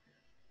season.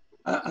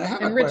 I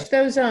have And a Rich,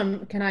 question. those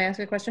can I ask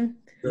a question?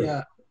 Sure.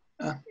 Yeah.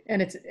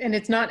 And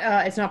it's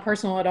not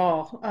personal at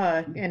all,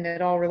 and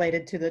at all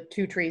related to the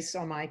 2 trees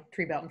on my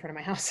tree belt in front of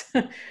my house.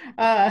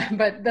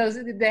 But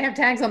they have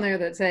tags on there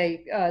that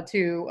say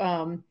to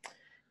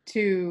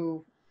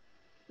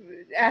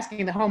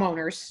asking the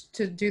homeowners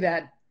to do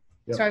that.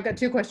 Yep. So I've got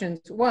 2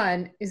 questions.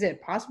 One, is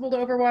it possible to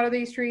overwater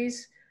these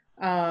trees?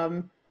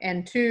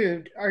 And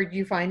 2, are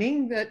you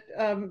finding that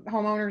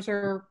homeowners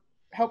are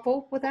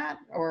helpful with that,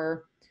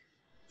 or?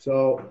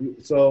 So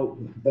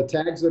the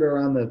tags that are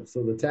on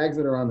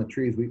the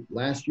trees,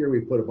 last year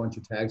we put a bunch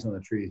of tags on the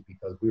trees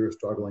because we were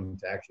struggling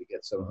to actually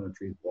get 700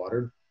 trees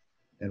watered,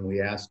 and we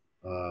asked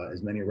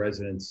as many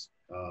residents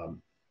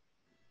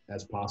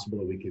as possible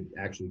that we could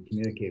actually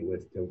communicate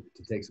with to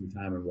take some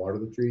time and water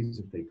the trees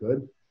if they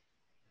could.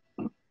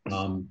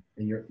 And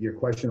your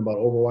question about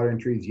overwatering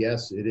trees,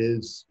 yes, it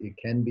is. It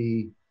can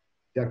be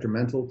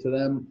detrimental to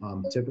them.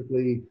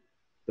 Typically,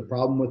 the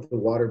problem with the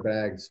water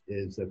bags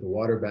is that the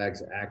water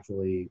bags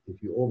actually,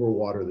 if you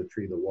overwater the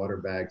tree, the water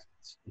bags,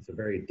 it's a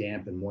very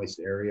damp and moist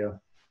area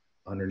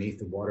underneath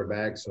the water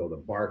bag. So the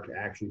bark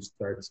actually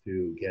starts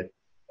to get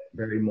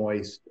very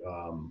moist,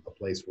 a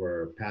place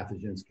where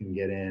pathogens can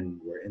get in,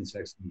 where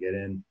insects can get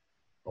in.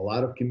 A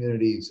lot of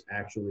communities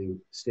actually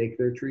stake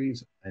their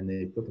trees and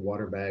they put the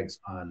water bags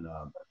on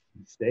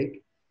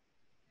stake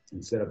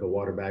instead of the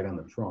water bag on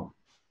the trunk.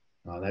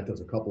 That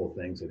does a couple of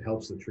things. It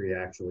helps the tree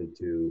actually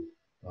to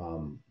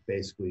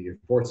basically, it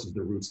forces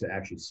the roots to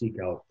actually seek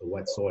out the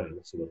wet soil,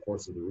 so it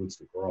forces the roots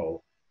to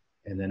grow,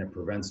 and then it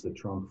prevents the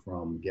trunk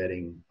from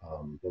getting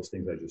those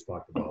things I just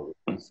talked about,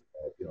 which is,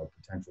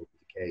 potential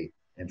decay,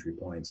 entry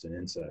points, and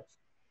insects.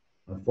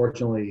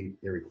 Unfortunately,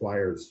 it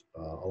requires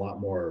a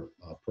lot more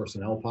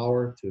personnel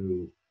power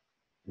to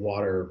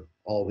water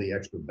all the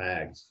extra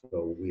bags.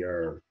 So we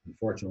are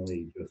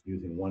unfortunately just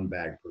using 1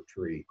 bag per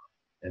tree.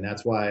 And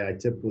that's why I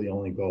typically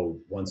only go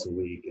once a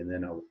week. And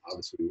then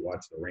obviously we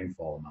watch the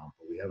rainfall amount,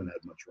 but we haven't had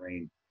much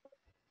rain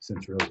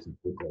since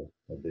April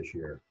of this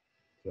year.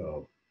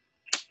 So.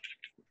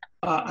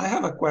 I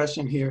have a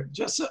question here,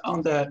 just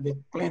on the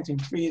planting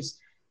trees.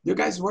 Do you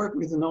guys work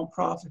with the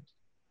nonprofit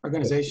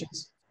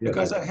organizations? Yes.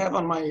 Because I have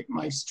on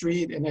my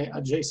street and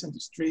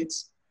adjacent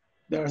streets,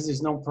 there's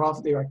this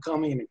nonprofit. They are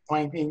coming and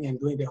planting and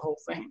doing the whole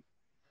thing.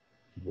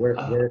 Where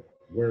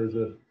is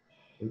it?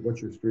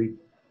 What's your street?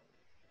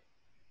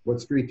 What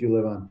street do you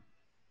live on?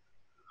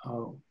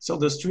 Oh, so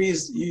the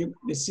streets, the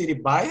city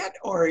buy it,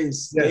 or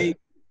is Yes. they?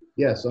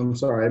 Yes, I'm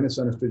sorry, I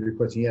misunderstood your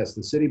question. Yes,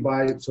 the city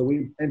buys it. So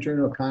we enter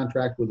into a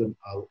contract with a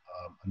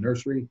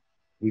nursery.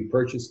 We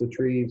purchase the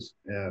trees.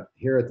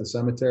 Here at the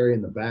cemetery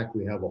in the back,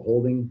 we have a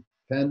holding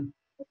pen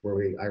where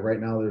right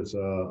now there's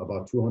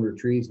about 200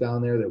 trees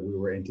down there that we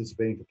were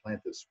anticipating to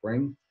plant this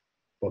spring,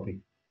 but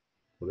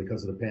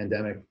because of the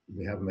pandemic,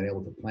 we haven't been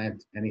able to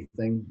plant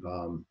anything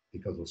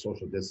because of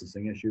social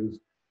distancing issues.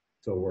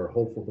 So we're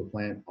hopeful to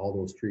plant all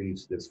those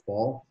trees this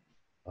fall.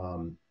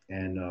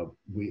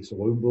 We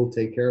will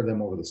take care of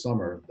them over the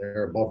summer.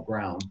 They're above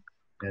ground.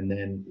 And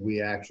then we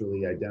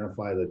actually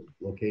identify the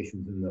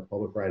locations in the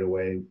public right of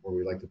way where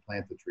we like to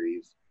plant the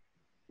trees.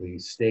 We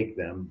stake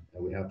them,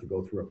 and we have to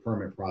go through a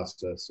permit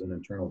process, an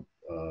internal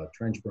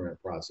trench permit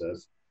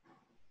process.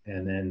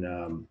 And then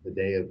the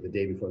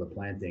day before the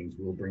plantings,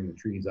 we'll bring the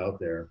trees out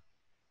there,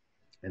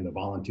 and the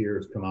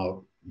volunteers come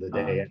out the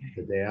day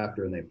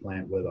after, and they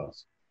plant with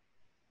us.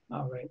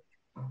 All right.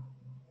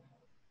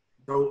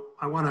 So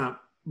I want to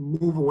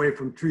move away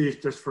from trees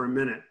just for a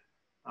minute.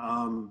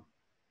 And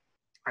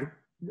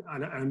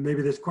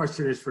maybe this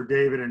question is for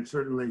David, and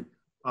certainly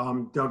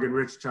Doug and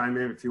Rich chime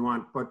in if you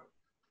want, but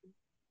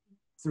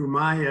through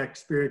my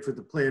experience with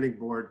the planning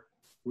board,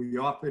 we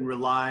often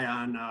rely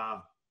on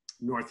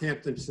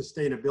Northampton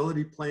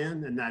Sustainability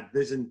Plan and that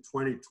Vision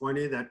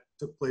 2020 that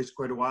took place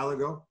quite a while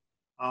ago.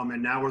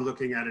 And now we're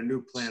looking at a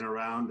new plan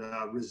around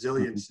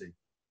resiliency.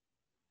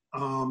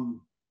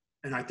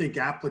 And I think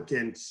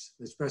applicants,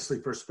 especially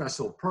for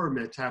special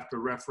permits, have to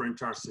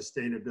reference our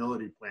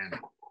sustainability plan.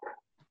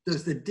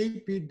 Does the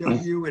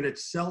DPW in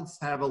itself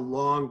have a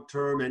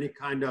long-term, any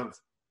kind of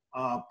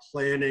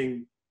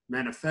planning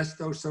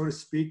manifesto, so to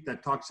speak,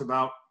 that talks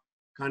about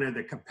kind of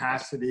the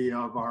capacity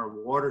of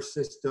our water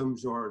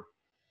systems or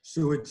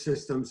sewage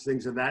systems,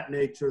 things of that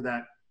nature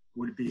that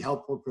would be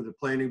helpful for the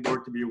planning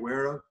board to be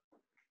aware of?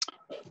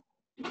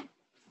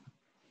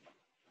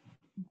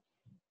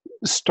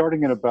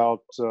 Starting in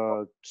about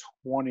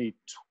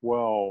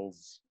 2012,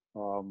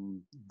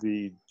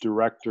 the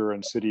director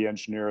and city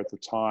engineer at the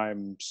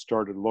time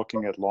started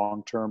looking at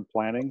long-term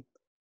planning.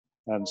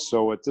 And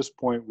so at this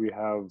point, we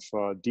have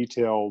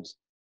detailed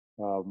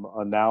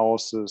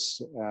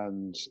analysis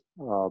and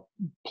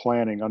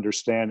planning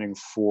understanding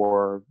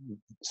for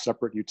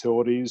separate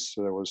utilities.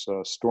 So there was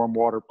a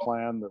stormwater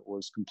plan that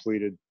was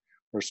completed,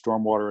 or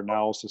stormwater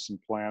analysis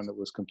and plan that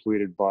was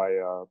completed by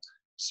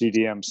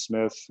CDM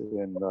Smith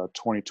in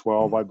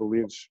 2012, I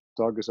believe.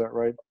 Doug, is that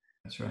right?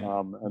 That's right.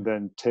 And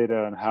then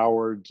Tata and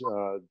Howard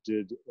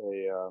did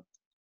a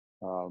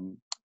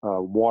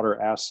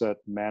water asset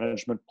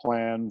management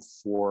plan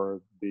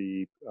for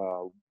the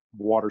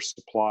water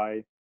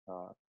supply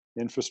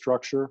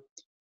infrastructure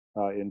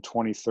in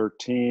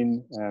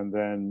 2013. And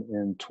then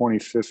in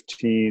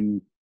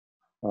 2015,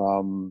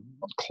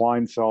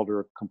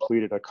 Kleinfelder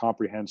completed a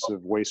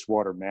comprehensive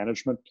wastewater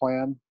management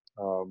plan,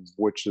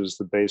 which is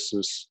the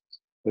basis,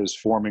 is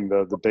forming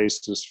the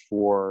basis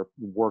for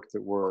work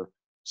that we're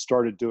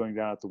started doing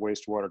down at the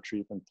wastewater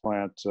treatment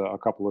plant a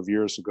couple of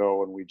years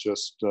ago. And we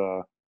just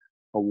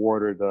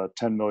awarded a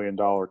 $10 million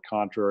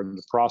contract, in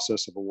the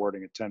process of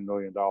awarding a $10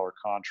 million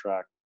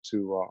contract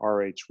to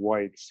RH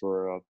White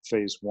for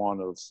phase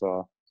one of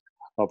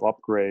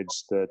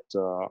upgrades that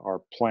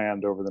are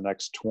planned over the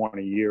next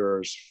 20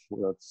 years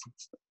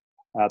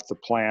at the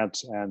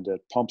plant and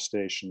at pump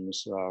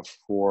stations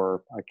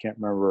for, I can't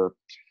remember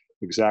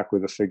exactly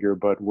the figure,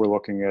 but we're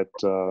looking at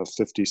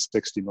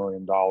 $50–60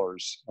 million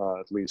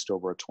at least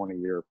over a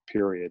 20-year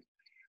period.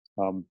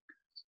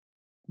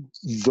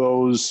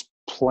 Those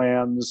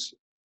plans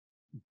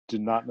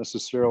did not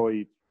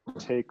necessarily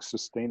take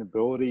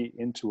sustainability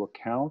into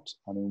account.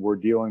 I mean, we're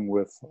dealing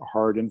with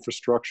hard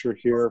infrastructure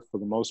here for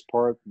the most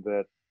part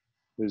that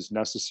is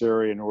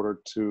necessary in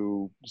order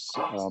to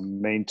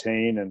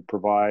maintain and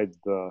provide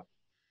the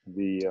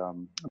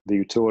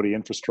utility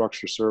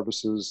infrastructure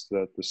services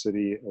that the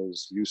city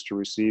is used to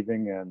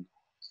receiving and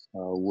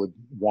would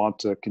want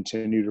to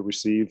continue to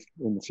receive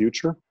in the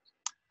future.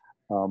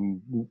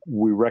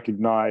 We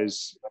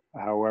recognize,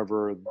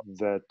 however,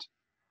 that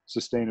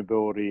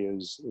sustainability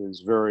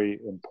is very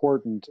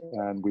important,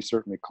 and we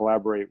certainly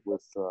collaborate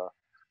with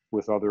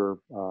other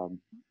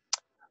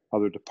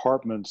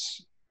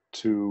departments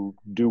to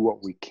do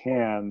what we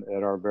can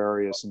at our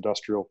various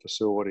industrial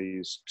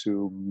facilities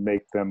to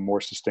make them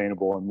more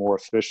sustainable and more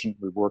efficient.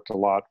 We've worked a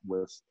lot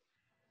with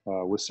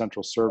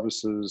Central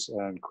Services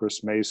and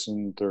Chris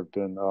Mason. There have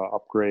been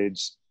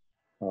upgrades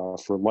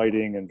for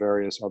lighting and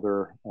various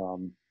other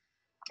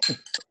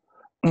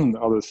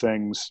other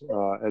things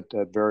at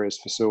various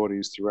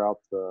facilities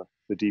throughout the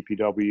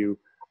DPW.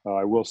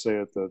 I will say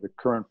that the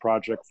current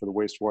project for the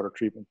wastewater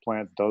treatment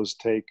plant does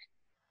take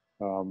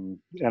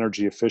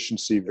energy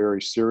efficiency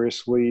very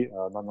seriously.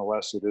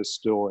 Nonetheless, it is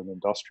still an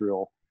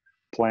industrial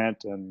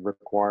plant and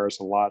requires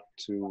a lot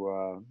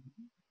to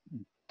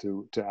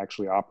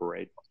actually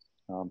operate.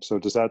 So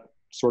does that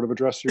sort of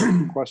address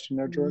your question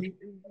there, George?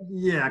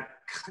 Yeah,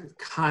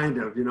 kind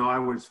of. You know, I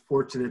was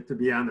fortunate to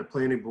be on the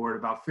planning board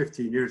about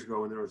 15 years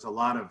ago when there was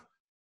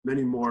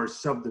many more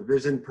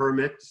subdivision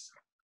permits,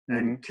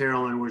 and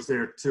Carolyn was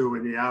there too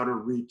in the outer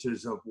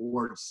reaches of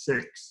Ward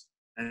 6.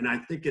 And I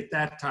think at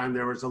that time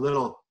there was a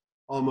little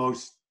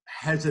almost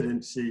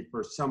hesitancy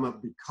for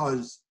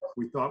because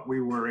we thought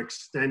we were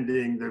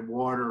extending the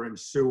water and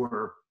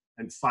sewer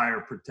and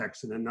fire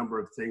protection, a number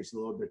of things a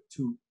little bit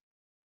too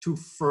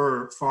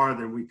far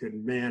than we could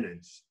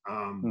manage.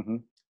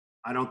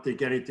 I don't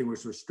think anything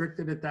was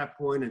restricted at that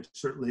point, and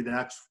certainly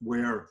that's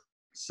where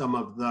some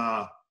of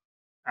the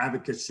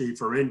advocacy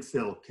for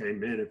infill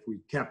came in. If we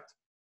kept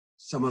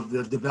some of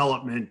the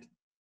development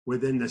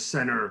within the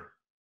center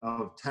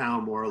of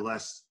town, more or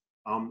less,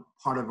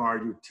 part of our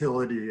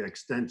utility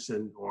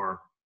extension or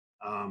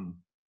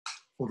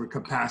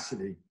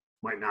overcapacity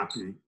might not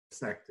be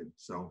affected.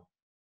 So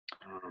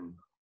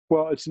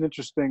Well, it's an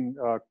interesting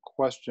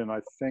question. I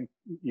think,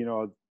 you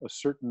know, a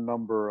certain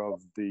number of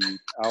the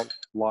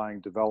outlying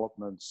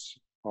developments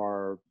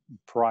are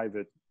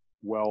private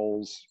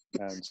wells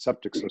and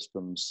septic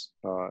systems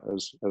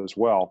as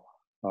well.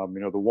 You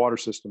know, the water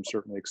system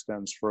certainly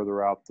extends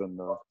further out than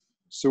the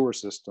sewer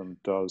system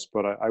does,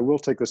 but I will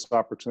take this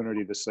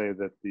opportunity to say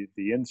that the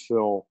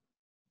infill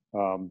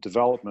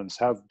developments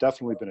have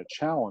definitely been a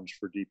challenge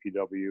for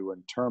DPW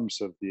in terms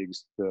of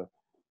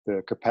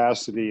the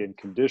capacity and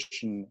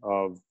condition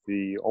of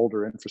the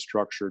older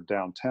infrastructure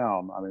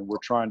downtown. I mean, we're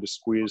trying to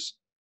squeeze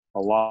a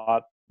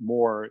lot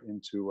more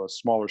into a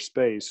smaller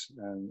space,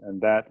 and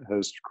that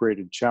has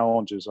created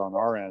challenges on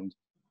our end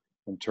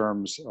in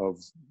terms of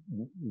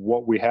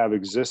what we have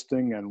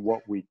existing and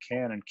what we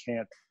can and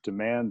can't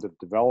demand of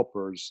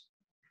developers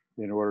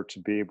in order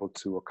to be able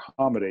to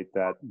accommodate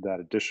that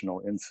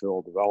additional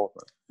infill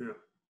development. Yeah,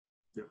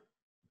 yeah.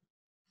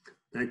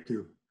 Thank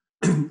you.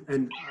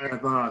 And I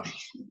have a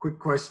quick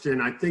question.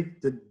 I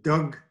think that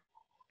Doug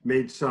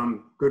made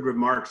some good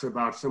remarks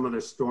about some of the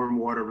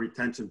stormwater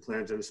retention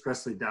plans, and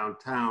especially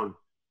downtown,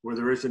 where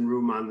there isn't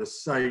room on the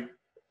site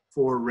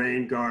for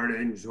rain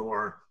gardens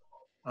or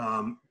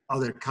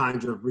other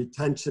kinds of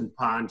retention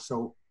ponds.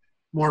 So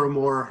more and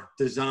more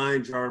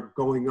designs are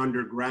going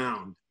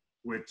underground,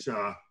 which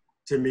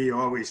to me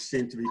always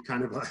seem to be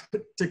kind of a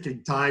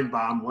ticking time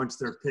bomb once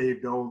they're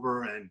paved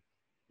over and,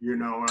 you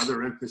know,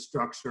 other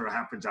infrastructure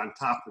happens on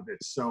top of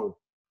it. So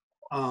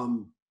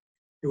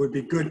it would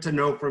be good to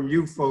know from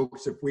you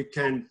folks if we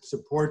can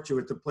support you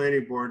at the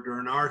planning board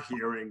during our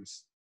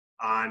hearings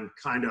on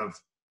kind of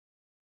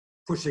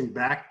pushing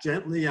back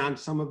gently on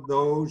some of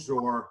those,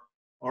 or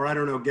I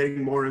don't know,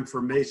 getting more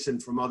information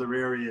from other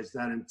areas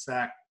that in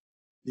fact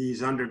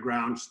these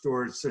underground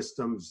storage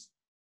systems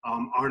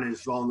aren't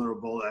as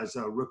vulnerable as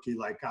a rookie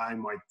like I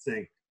might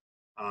think.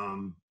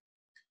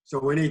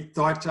 So any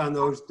thoughts on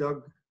those,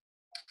 Doug?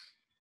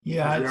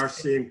 Yeah, we are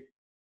seeing.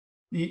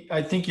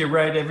 I think you're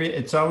right.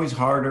 It's always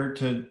harder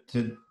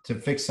to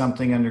fix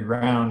something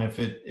underground if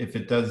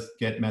it does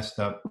get messed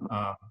up.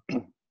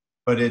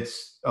 But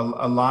it's a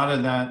lot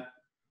of that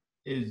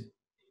is,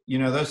 you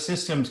know, those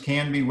systems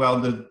can be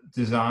well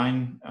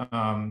designed.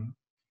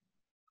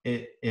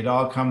 It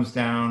all comes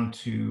down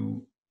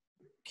to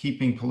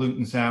keeping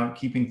pollutants out,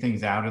 keeping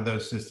things out of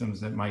those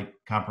systems that might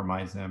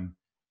compromise them,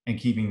 and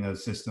keeping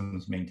those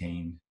systems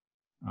maintained.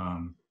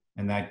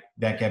 And that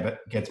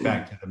gets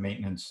back to the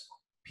maintenance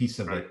piece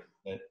of it.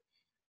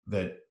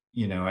 That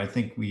you know, I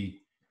think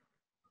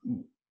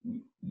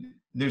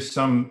there's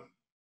some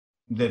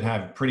that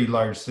have pretty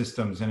large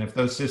systems, and if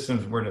those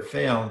systems were to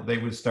fail, they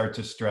would start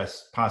to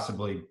stress,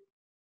 possibly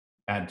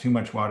add too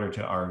much water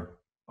to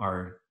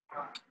our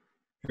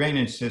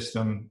drainage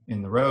system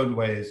in the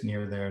roadways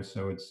near there.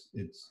 So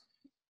it's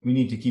we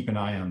need to keep an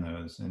eye on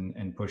those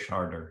and push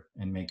harder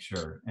and make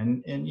sure.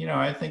 And you know,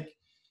 I think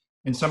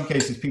in some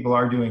cases people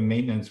are doing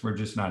maintenance, we're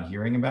just not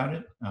hearing about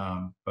it.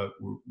 But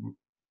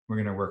we're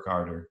going to work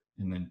harder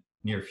in the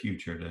near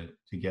future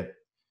to get,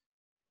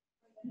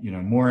 you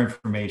know, more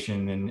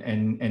information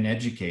and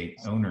educate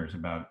owners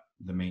about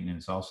the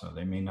maintenance also.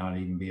 They may not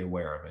even be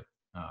aware of it.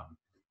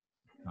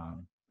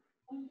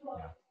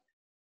 Yeah.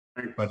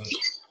 But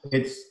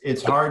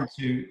it's hard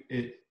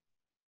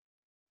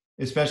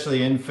especially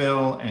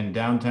infill and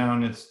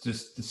downtown. It's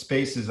just the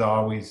space is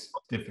always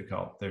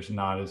difficult. There's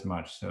not as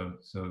much, so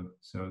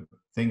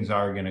things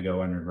are going to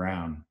go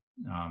underground.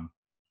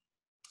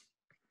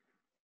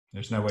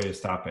 There's no way to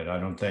stop it,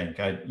 I don't think.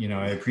 I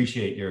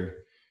appreciate your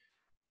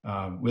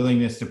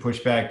willingness to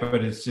push back,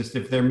 but it's just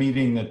if they're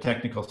meeting the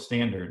technical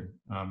standard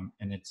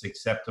and it's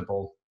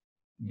acceptable,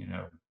 you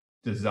know,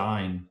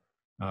 design,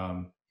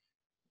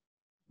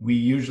 we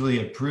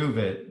usually approve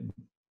it,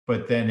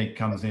 but then it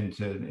comes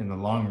into, in the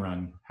long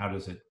run, how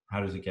does it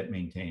get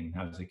maintained?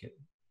 How does it get,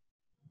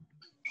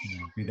 you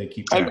know, do they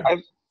keep track?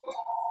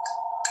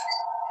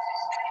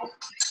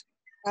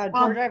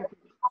 George,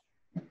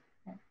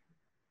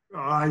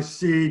 I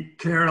see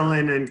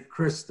Carolyn and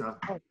Krista.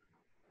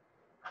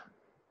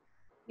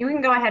 You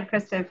can go ahead,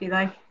 Krista, if you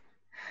like.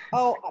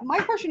 Oh, my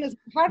question is,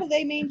 how do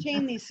they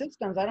maintain these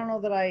systems? I don't know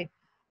that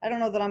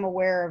I'm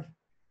aware of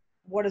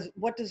what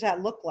does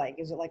that look like?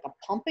 Is it like a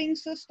pumping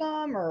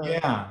system or?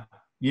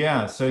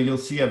 Yeah. So you'll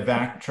see a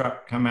vac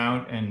truck come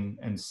out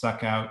and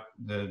suck out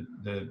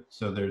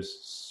so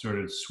there's sort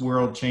of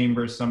swirl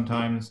chambers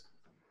sometimes.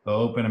 They'll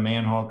open a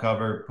manhole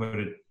cover,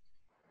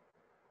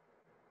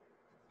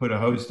 put a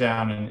hose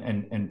down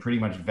and pretty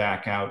much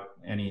vac out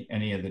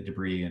any of the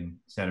debris and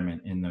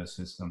sediment in those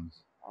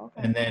systems.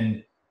 Okay. And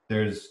then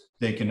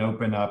they can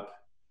open up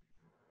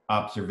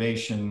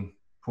observation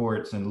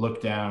ports and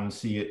look down and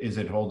see, is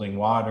it holding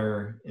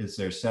water? Is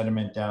there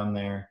sediment down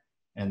there?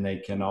 And they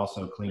can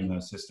also clean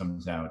those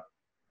systems out.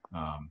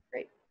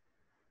 Great.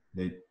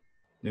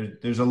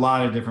 There's a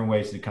lot of different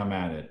ways to come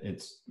at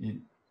it.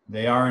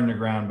 They are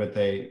underground, but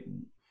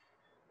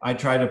I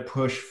try to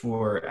push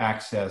for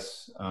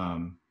access,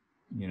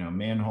 you know,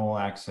 manhole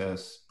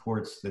access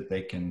ports that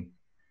they can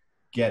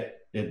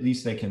at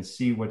least they can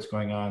see what's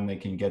going on. They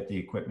can get the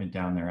equipment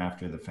down there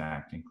after the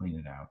fact and clean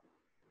it out.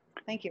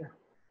 Thank you.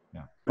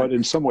 Yeah. But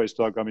in some ways,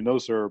 Doug, I mean,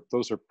 those are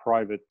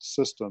private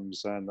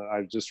systems, and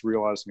I'm just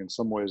realizing in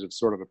some ways it's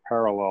sort of a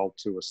parallel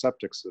to a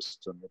septic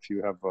system. If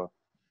you have a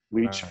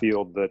leach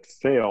field that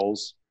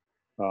fails,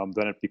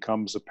 then it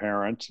becomes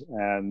apparent,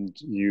 and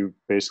you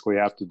basically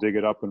have to dig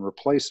it up and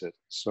replace it.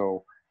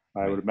 So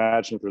I would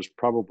imagine that there's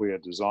probably a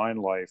design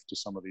life to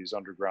some of these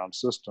underground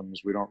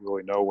systems. We don't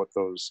really know what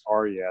those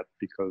are yet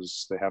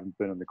because they haven't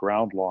been in the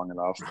ground long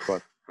enough.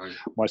 But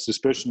my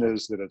suspicion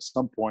is that at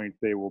some point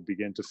they will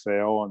begin to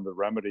fail, and the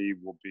remedy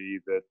will be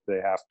that they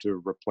have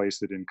to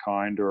replace it in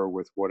kind or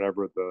with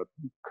whatever the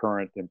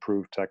current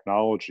improved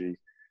technology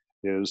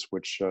is,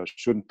 which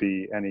shouldn't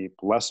be any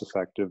less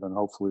effective and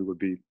hopefully would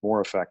be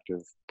more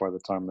effective by the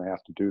time they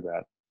have to do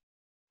that.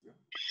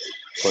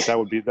 But that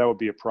would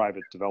be a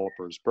private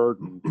developer's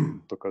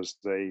burden because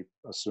they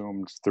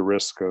assumed the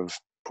risk of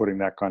putting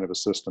that kind of a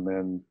system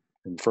in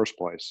the first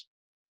place.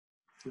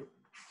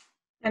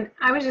 And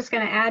I was just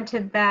going to add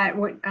to that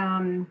what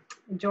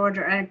George,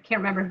 or I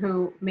can't remember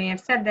who may have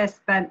said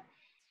this, but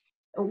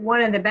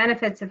one of the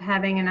benefits of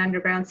having an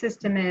underground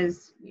system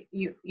is,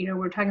 you know,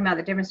 we're talking about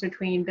the difference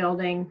between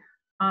building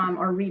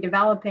or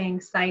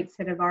redeveloping sites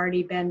that have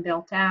already been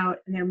built out,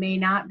 and there may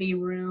not be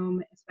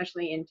room,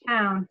 especially in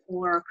town,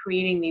 for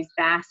creating these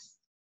vast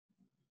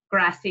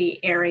grassy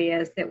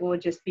areas that will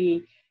just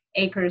be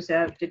acres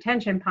of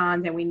detention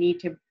ponds, and we need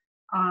to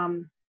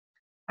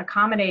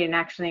accommodate and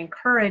actually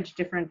encourage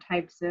different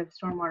types of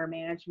stormwater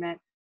management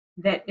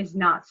that is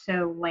not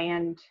so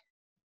land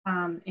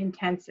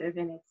intensive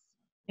in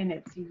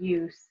its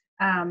use.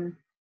 And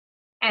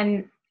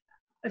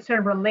sort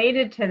of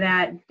related to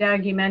that,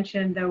 Doug, you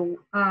mentioned the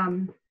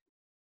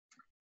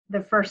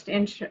first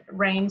inch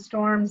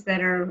rainstorms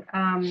that are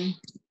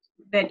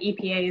that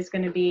EPA is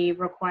going to be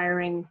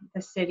requiring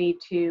the city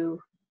to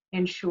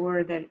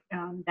ensure that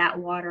that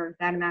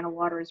amount of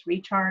water is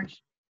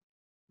recharged.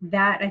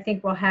 That I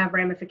think will have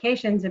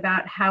ramifications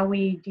about how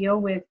we deal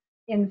with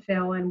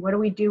infill and what do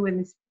we do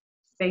in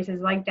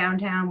spaces like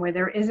downtown where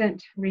there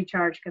isn't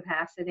recharge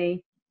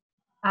capacity,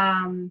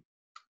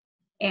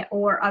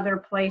 or other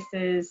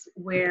places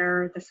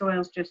where the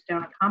soils just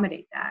don't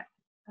accommodate that.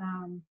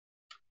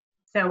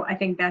 So I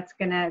think that's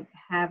going to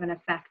have an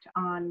effect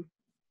on,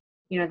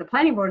 you know, the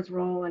planning board's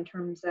role in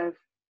terms of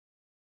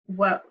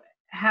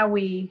how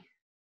we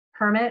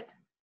permit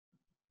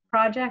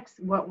projects,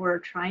 what we're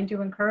trying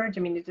to encourage.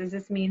 I mean, does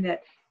this mean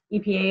that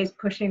EPA is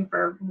pushing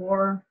for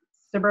more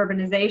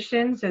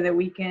suburbanization so that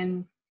we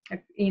can,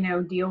 you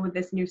know, deal with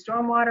this new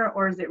stormwater,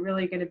 or is it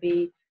really going to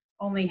be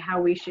only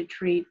how we should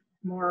treat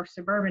more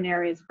suburban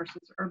areas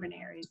versus urban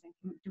areas? And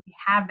do we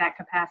have that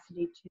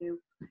capacity to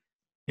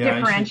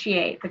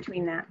differentiate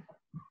between that?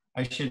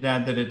 I should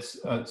add that it's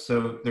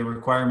so the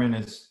requirement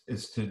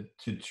is to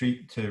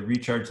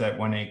recharge that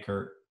 1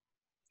 acre,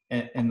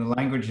 and the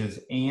language is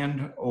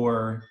and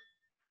or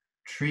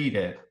treat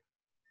it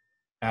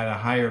at a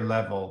higher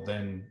level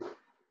than,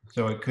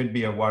 so it could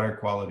be a water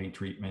quality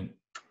treatment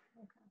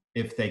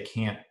if they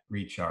can't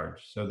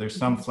recharge. So there's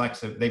some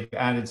they've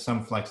added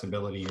some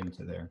flexibility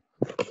into there.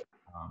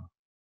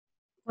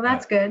 Well,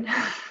 that's good.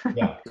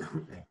 Yeah.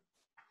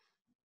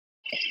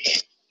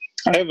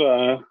 I have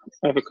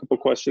a couple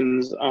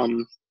questions.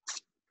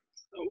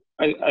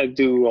 I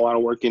do a lot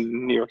of work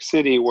in New York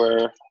City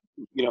where,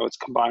 you know, it's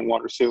combined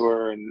water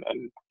sewer and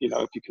you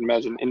know, if you can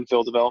imagine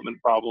infill development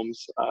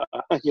problems,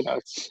 you know,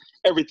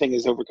 everything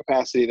is over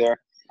capacity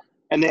there,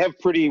 and they have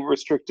pretty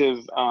restrictive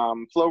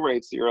flow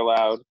rates that you're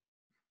allowed.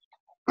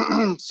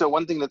 So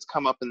one thing that's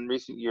come up in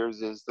recent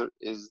years is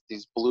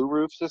these blue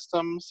roof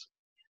systems,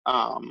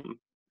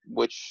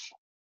 which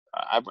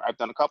I've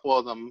done a couple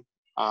of them,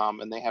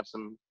 and they have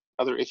some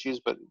other issues,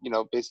 but you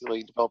know,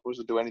 basically developers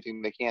will do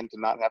anything they can to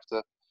not have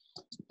to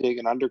dig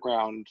an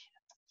underground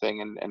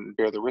thing and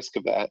bear the risk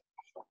of that.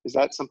 Is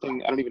that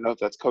something, I don't even know if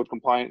that's code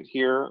compliant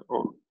here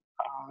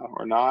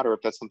or not, or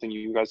if that's something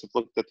you guys have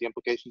looked at the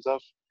implications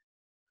of?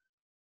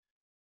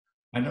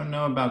 I don't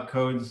know about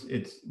codes.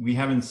 We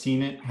haven't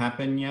seen it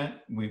happen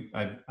yet.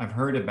 I've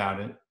heard about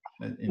it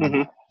in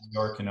New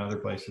York and other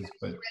places,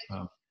 but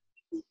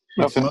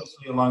it's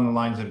mostly along the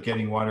lines of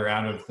getting water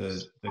out of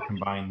the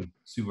combined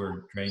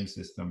sewer drain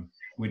system,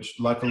 which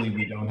luckily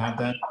we don't have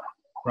that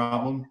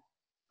problem.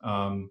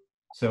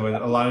 So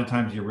a lot of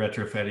times you're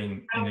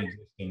retrofitting an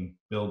existing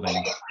building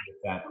with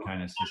that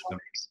kind of system.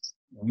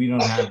 We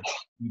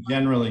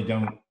generally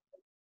don't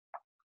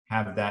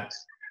have that.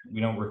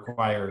 We don't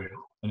require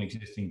an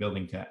existing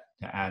building to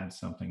add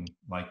something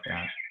like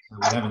that. So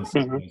we haven't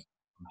seen those.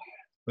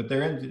 But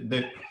there's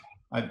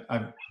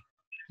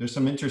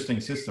some interesting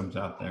systems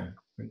out there.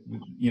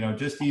 You know,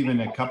 just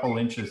even a couple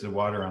inches of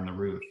water on the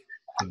roof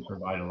can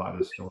provide a lot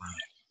of storage.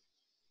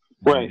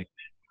 Right.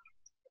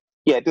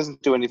 Yeah, it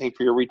doesn't do anything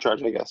for your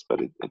recharge, I guess,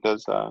 but it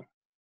does.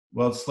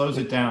 Well, it slows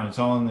it down. It's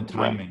all in the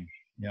timing.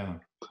 Right.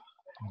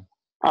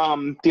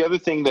 Yeah. The other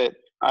thing that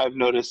I've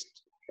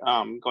noticed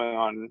going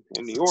on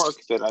in New York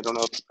that I don't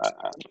know if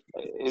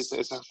is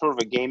a sort of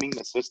a gaming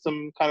the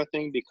system kind of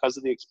thing because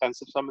of the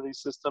expense of some of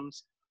these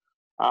systems.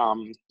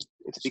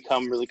 It's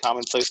become really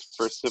commonplace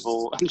for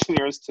civil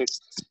engineers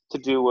to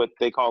do what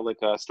they call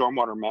like a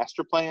stormwater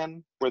master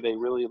plan, where they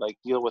really like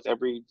deal with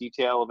every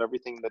detail of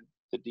everything that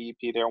the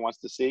DEP there wants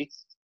to see.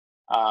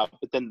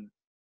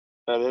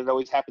 But it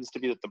always happens to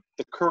be that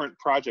the current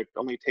project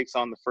only takes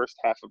on the first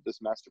half of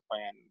this master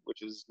plan,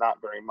 which is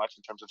not very much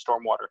in terms of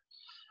stormwater.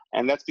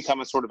 And that's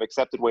become a sort of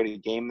accepted way to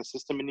game the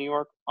system in New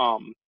York,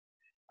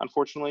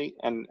 unfortunately.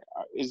 And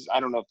I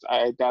don't know if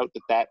I doubt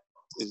that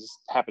is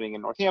happening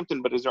in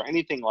Northampton, but is there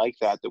anything like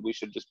that we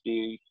should just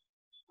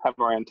have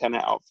our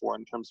antenna out for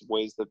in terms of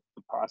ways that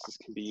the process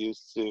can be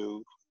used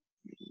to,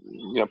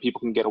 people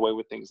can get away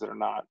with things that are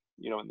not,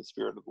 in the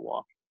spirit of the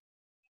law?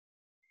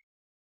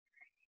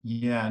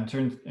 Yeah, in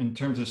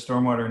terms of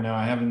stormwater, no,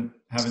 I haven't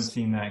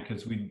seen that,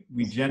 because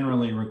we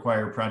generally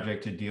require a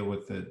project to deal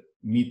with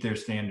meet their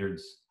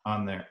standards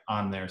on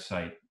their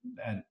site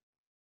and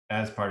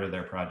as part of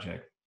their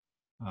project.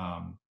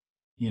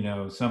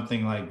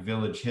 Something like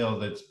Village Hill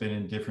that's been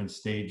in different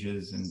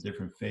stages and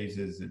different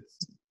phases,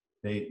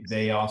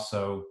 they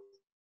also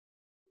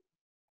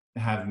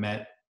have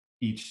met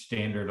each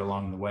standard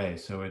along the way.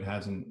 So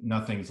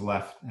nothing's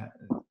left that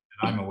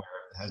I'm aware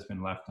of has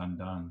been left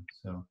undone.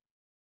 So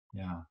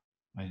yeah,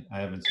 I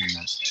haven't seen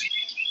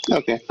that.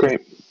 Okay,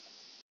 great.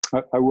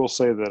 I will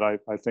say that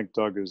I think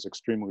Doug is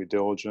extremely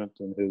diligent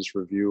in his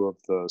review of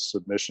the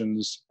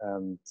submissions,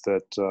 and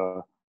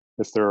that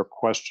if there are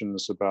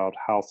questions about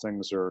how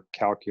things are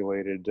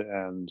calculated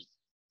and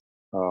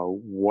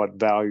what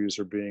values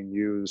are being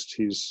used,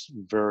 he's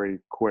very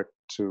quick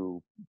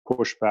to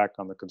push back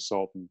on the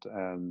consultant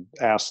and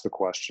ask the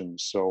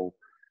questions. So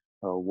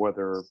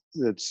whether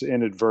it's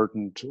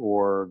inadvertent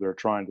or they're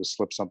trying to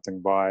slip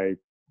something by,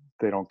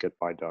 they don't get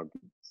by Doug.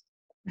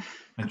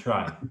 I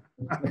try.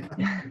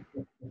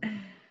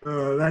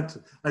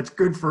 That's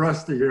good for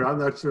us to hear. I'm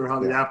not sure how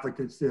the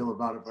applicants feel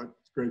about it, but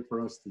it's great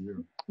for us to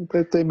hear.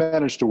 They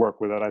manage to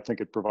work with it. I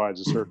think it provides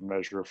a certain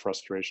measure of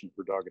frustration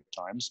for Doug at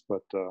times,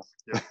 but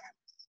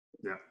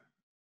yeah.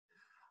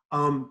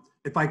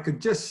 If I could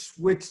just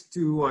switch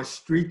to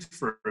streets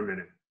for a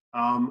minute.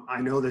 I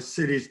know the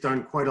city's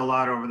done quite a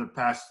lot over the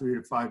past 3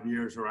 to 5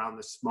 years around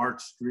the smart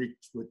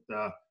streets with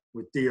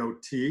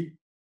DOT,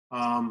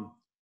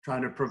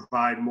 trying to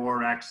provide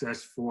more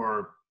access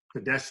for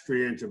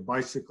pedestrians and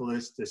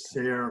bicyclists to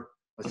share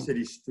a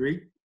city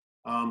street.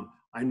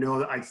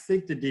 I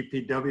think the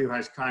DPW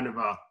has kind of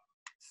a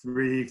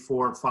 3,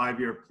 4,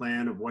 5-year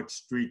plan of what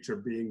streets are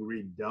being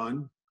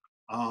redone.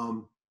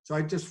 So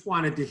I just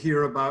wanted to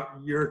hear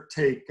about your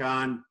take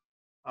on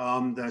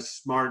the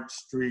smart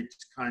streets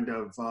kind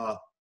of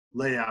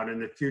layout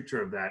and the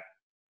future of that.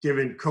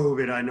 Given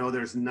COVID, I know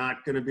there's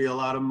not going to be a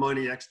lot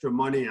of extra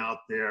money out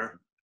there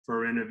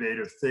for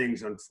innovative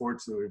things.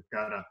 Unfortunately, we've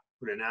got to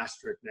put an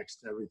asterisk next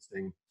to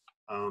everything.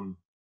 And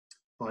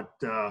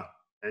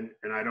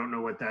I don't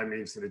know what that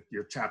means to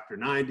your Chapter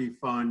 90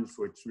 funds,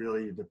 which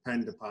really you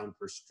depend upon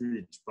for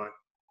streets. But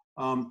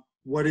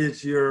what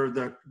is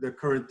the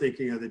current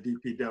thinking of the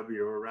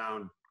DPW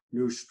around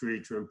new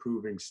streets or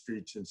improving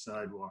streets and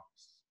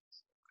sidewalks?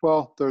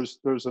 well,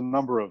 there's a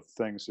number of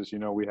things. As you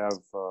know, we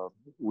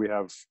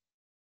have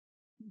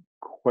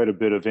quite a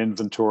bit of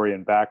inventory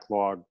and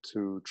backlog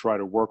to try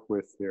to work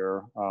with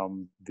here.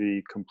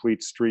 The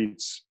complete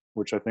streets,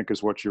 which I think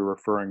is what you're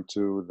referring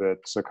to,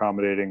 that's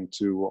accommodating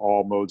to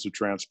all modes of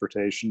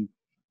transportation,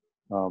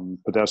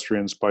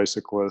 pedestrians,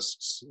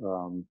 bicyclists,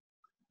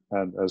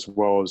 and as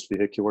well as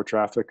vehicular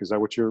traffic. Is that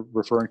what you're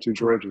referring to,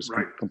 George? Is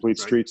right, complete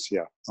right. streets?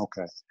 Yeah,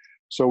 okay.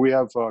 So we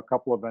have a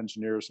couple of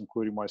engineers,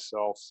 including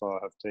myself,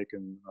 have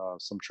taken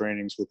some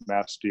trainings with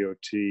Mass DOT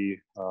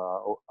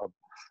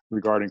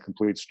regarding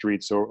complete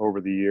streets over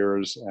the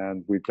years,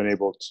 and we've been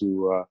able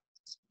to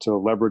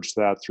leverage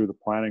that through the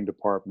planning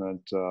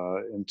department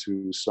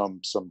into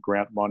some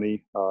grant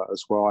money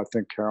as well. I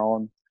think,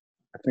 Carolyn,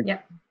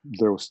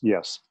 there was,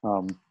 yes.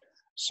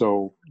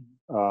 So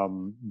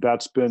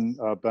that's been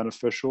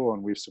beneficial,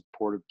 and we've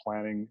supported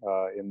planning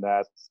in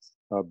that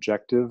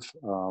objective.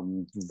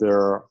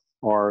 There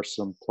are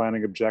some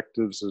planning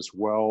objectives as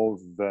well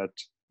that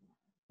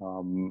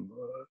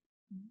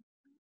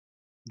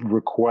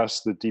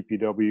request that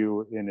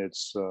DPW in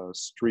its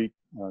street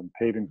and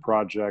paving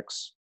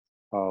projects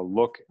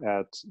look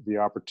at the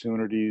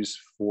opportunities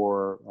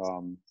for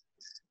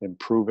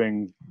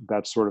improving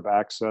that sort of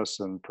access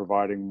and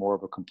providing more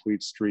of a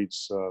complete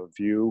streets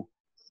view.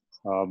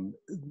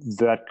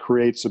 That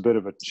creates a bit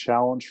of a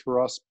challenge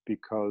for us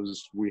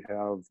because we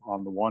have,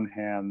 on the one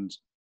hand,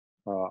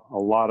 a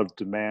lot of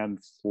demand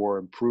for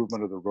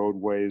improvement of the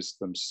roadways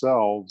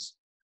themselves,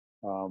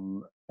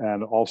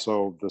 and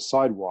also the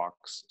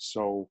sidewalks.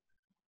 So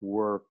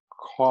we're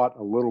caught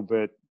a little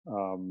bit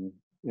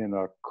in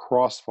a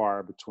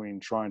crossfire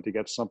between trying to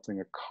get something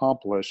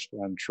accomplished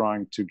and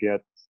trying to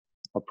get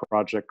a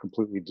project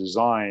completely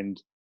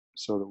designed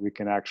so that we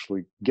can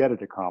actually get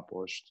it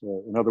accomplished.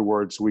 In other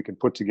words, we can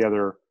put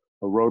together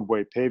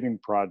roadway paving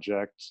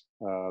project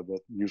that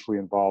usually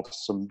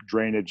involves some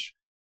drainage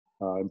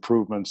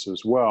improvements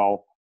as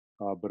well.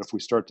 But if we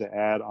start to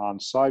add on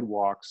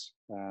sidewalks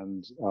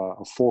and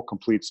a full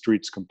complete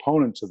streets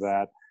component to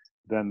that,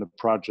 then the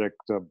project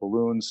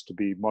balloons to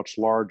be much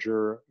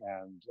larger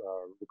and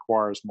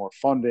requires more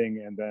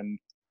funding, and then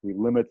we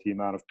limit the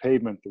amount of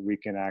pavement that we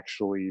can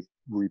actually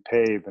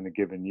repave in a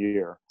given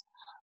year.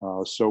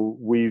 So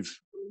we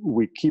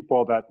keep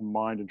all that in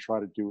mind and try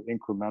to do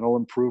incremental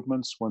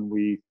improvements when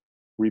we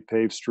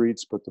repave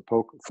streets, but the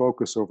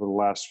focus over the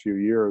last few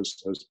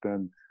years has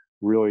been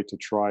really to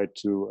try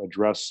to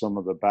address some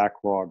of the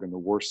backlog in the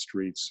worst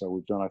streets. So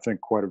we've done, I think,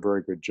 quite a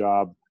very good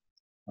job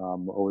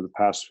over the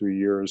past few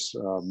years.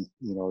 You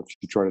know, if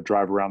you try to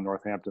drive around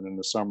Northampton in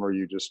the summer,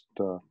 you just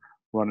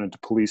run into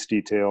police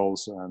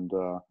details and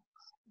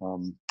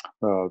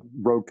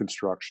road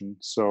construction.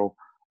 So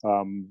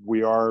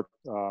we are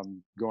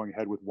going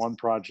ahead with one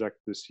project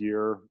this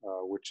year,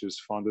 which is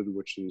funded,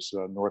 which is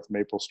North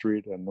Maple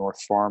Street and North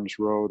Farms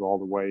Road all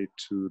the way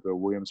to the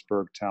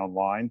Williamsburg town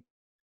line.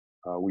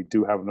 We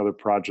do have another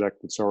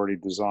project that's already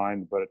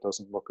designed, but it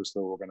doesn't look as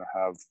though we're going to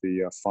have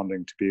the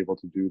funding to be able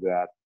to do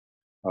that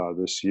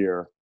this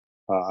year.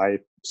 I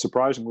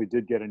surprisingly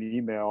did get an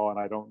email, and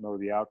I don't know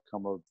the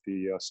outcome of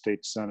the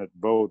state Senate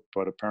vote,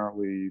 but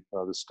apparently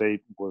the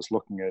state was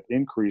looking at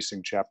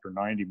increasing Chapter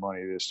 90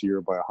 money this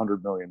year by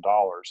 $100 million.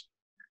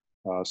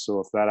 So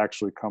if that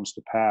actually comes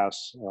to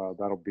pass,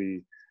 that'll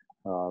be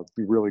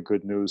really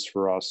good news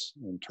for us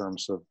in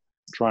terms of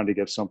trying to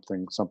get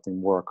something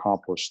more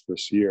accomplished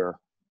this year.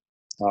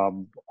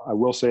 I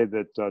will say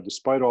that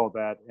despite all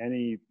that,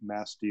 any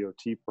Mass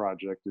DOT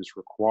project is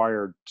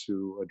required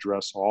to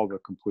address all the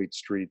complete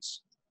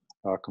streets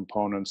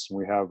components. And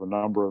we have a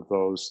number of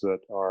those that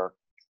are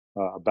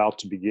about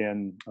to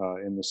begin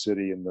in the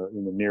city in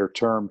the near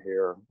term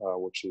here,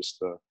 which is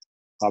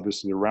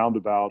obviously the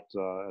roundabout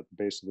at the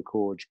base of the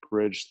Coolidge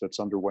Bridge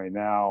that's underway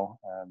now,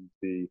 and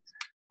the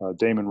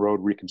Damon Road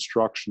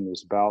reconstruction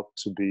is about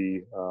to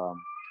be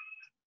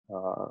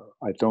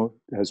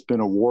has been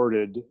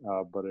awarded,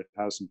 but it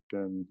hasn't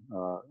been,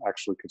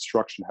 actually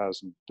construction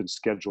hasn't been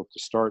scheduled to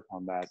start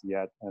on that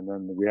yet. And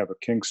then we have a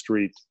King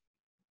Street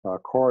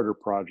corridor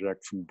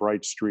project from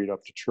Bright Street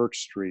up to Church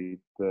Street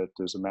that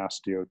is a Mass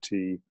DOT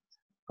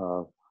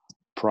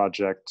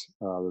project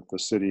that the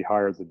city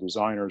hired the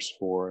designers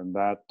for, and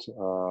that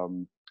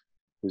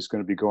is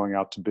going to be going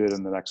out to bid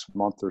in the next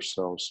month or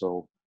so.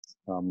 So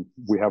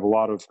we have a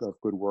lot of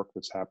good work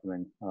that's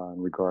happening in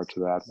regard to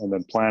that. And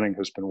then planning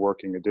has been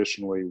working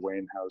additionally.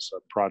 Wayne has a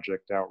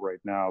project out right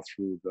now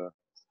through the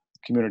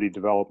Community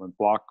Development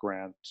Block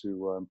Grant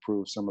to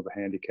improve some of the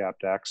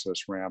handicapped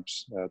access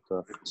ramps at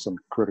some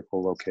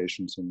critical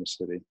locations in the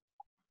city.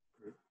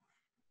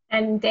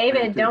 And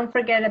David, don't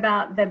forget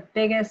about the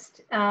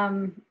biggest...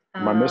 Am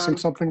I missing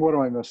something? What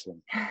am I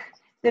missing?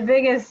 The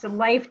biggest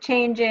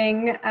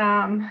life-changing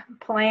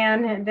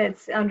plan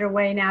that's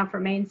underway now for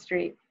Main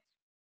Street.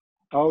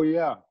 Oh,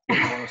 yeah. You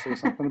want to say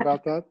something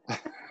about that?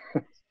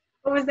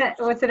 What was that?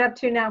 What's it up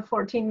to now?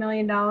 $14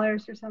 million or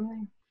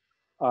something?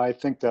 I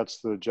think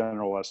that's the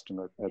general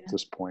estimate at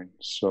this point.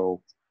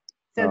 So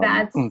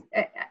that's, you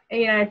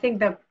know, I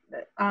think I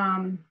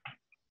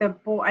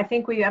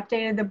think we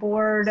updated the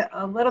board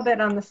a little bit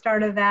on the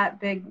start of that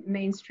big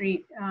Main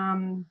Street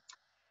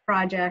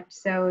project.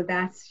 So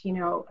that's, you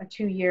know,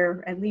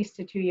 at least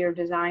a two-year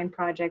design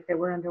project that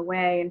we're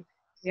underway. And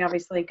we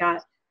obviously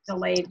got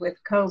delayed with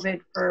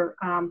COVID for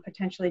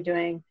potentially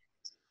doing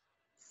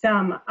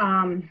some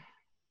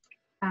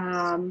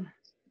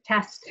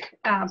test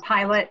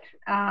pilot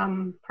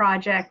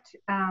project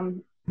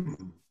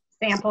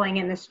sampling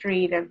in the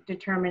street of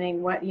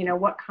determining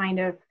what kind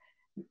of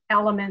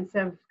elements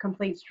of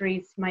complete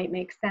streets might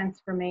make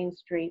sense for Main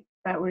Street.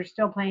 But we're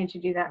still planning to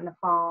do that in the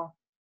fall.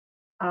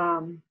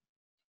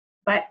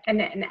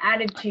 And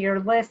added to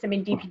your list, I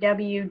mean,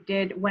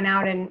 DPW went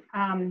out and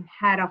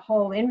had a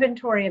whole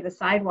inventory of the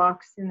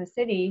sidewalks in the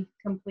city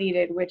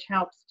completed, which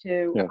helps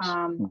to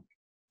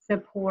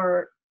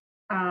support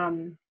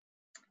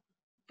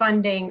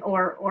funding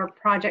or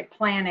project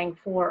planning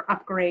for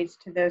upgrades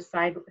to those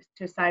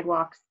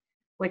sidewalks,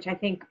 which I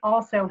think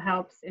also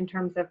helps in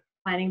terms of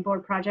planning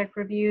board project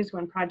reviews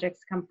when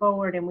projects come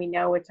forward and we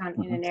know it's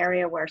in an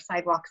area where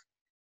sidewalks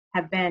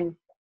have been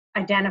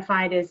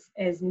identified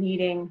as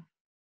needing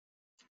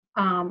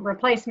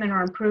replacement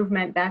or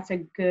improvement. That's a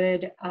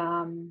good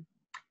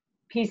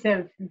piece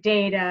of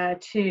data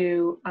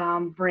to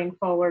bring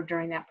forward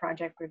during that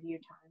project review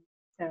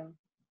time.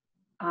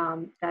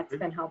 So that's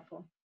been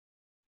helpful.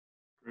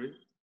 Great.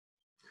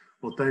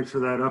 Well, thanks for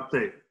that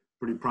update.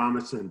 Pretty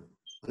promising.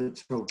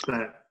 Let's hope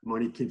that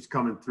money keeps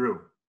coming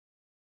through.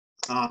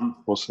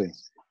 We'll see.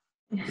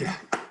 Yeah.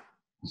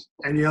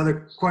 Any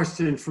other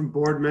questions from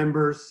board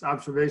members,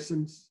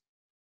 observations?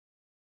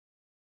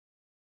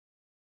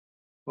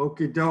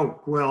 Okie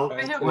doke. Well,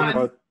 I have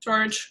one,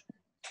 George.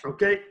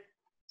 Okay.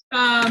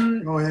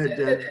 Go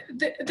ahead,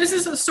 Deb. This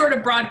is a sort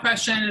of broad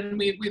question, and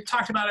we've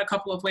talked about a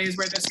couple of ways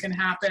where this can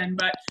happen.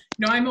 But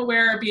I'm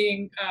aware,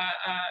 being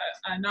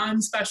a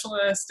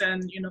non-specialist,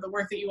 and the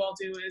work that you all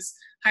do is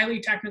highly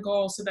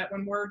technical, so that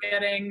when we're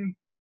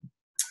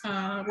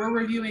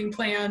reviewing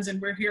plans and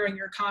we're hearing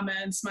your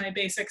comments, my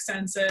basic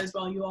sense is,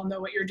 well, you all know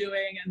what you're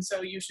doing, and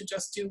so you should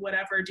just do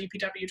whatever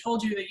DPW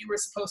told you that you were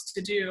supposed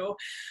to do,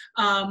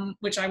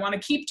 which I want to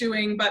keep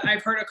doing. But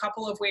I've heard a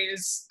couple of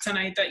ways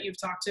tonight that you've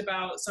talked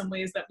about, some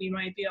ways that we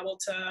might be able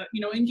to,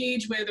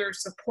 engage with or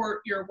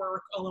support your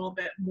work a little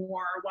bit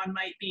more. One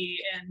might be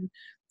in,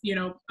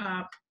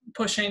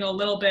 pushing a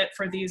little bit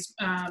for these,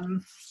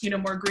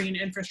 more green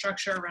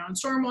infrastructure around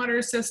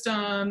stormwater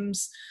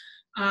systems,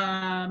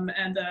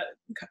 and the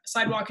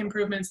sidewalk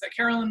improvements that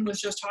Carolyn was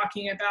just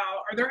talking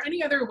about. Are there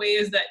any other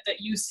ways that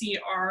you see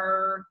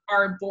our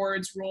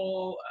board's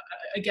role,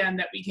 again,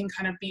 that we can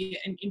kind of be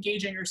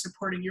engaging or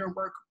supporting your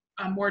work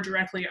more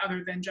directly,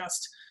 other than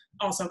just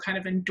also kind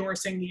of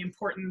endorsing the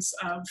importance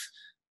of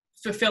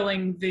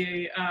fulfilling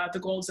the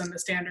goals and the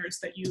standards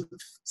that you've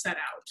set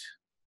out?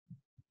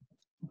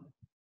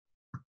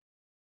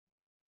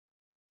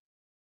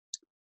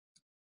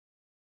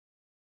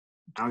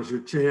 Now's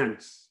your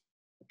chance.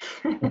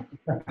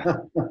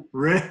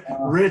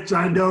 Rich,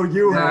 I know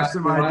you have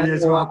some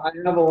ideas. I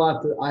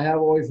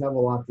always have a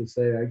lot to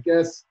say. I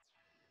guess,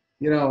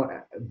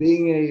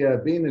 being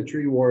a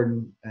tree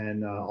warden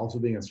and also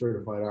being a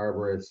certified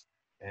arborist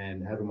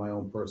and having my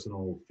own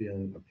personal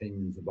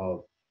opinions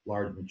about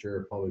large,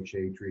 mature public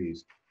shade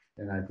trees,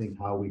 and I think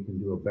how we can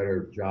do a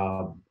better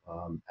job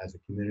as a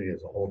community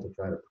as a whole to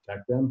try to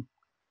protect them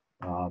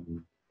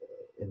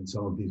in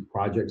some of these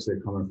projects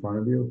that come in front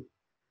of you.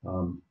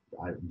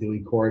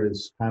 Dewey Court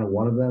is kind of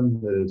one of them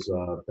that has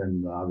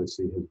been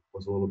obviously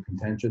was a little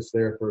contentious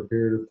there for a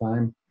period of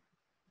time,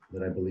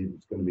 that I believe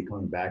is going to be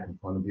coming back in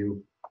front of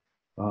you.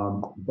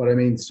 But I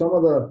mean, some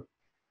of the,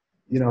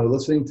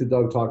 listening to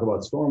Doug talk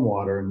about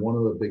stormwater, and one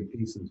of the big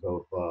pieces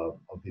of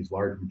these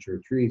large mature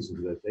trees is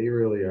that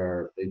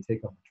they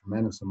take up a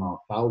tremendous amount,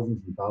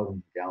 thousands and thousands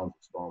of gallons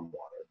of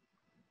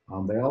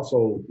stormwater. They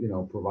also,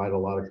 provide a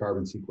lot of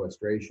carbon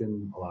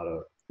sequestration, a lot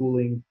of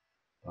cooling,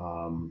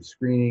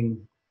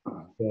 screening.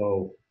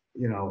 So,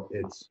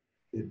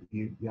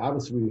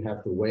 obviously we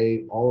have to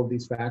weigh all of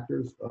these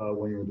factors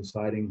when you're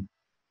deciding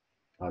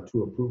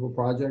to approve a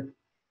project.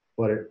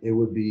 But it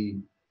would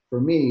be,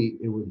 for me,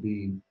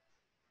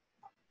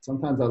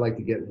 sometimes I like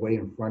to get way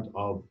in front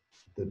of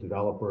the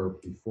developer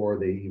before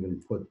they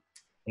even put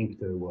ink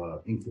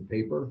to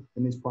paper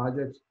in these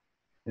projects,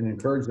 and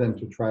encourage them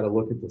to try to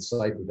look at the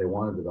site that they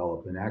want to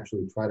develop and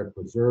actually try to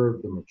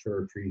preserve the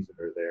mature trees that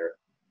are there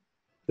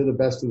to the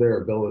best of their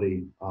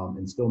ability,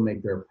 and still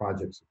make their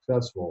project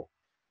successful,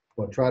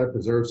 but try to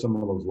preserve some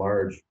of those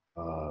large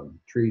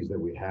trees that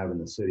we have in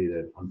the city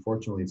that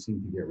unfortunately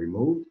seem to get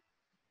removed.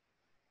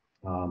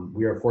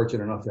 We are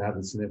fortunate enough to have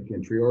the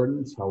significant tree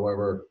ordinance.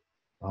 However,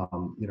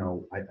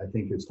 I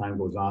think as time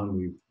goes on,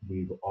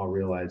 we've all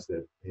realized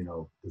that,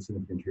 the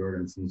significant tree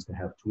ordinance needs to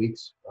have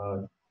tweaks,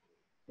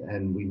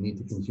 and we need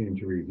to continue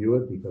to review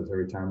it, because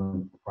every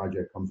time a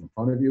project comes in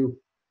front of you,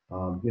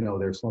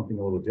 there's something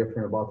a little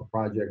different about the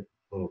project,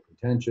 a little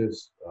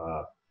contentious.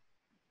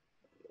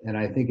 And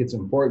I think it's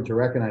important to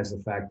recognize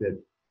the fact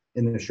that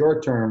in the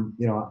short term,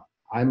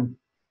 I'm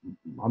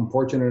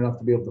fortunate enough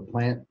to be able to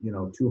plant,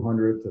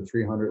 200 to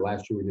 300.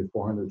 Last year we did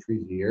 400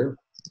 trees a year.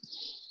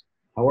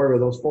 However,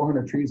 those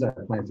 400 trees I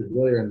planted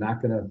really are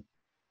not going to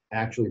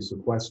actually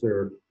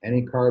sequester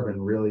any carbon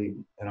really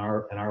in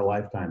our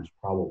lifetimes,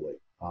 probably.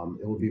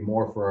 It will be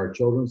more for our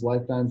children's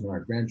lifetimes and our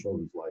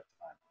grandchildren's lifetimes.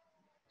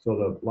 So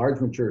the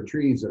large mature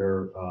trees that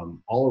are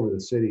all over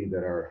the city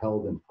that are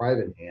held in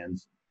private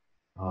hands,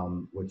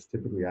 which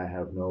typically I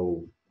have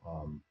no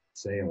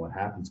say in what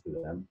happens to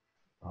them,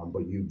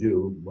 but you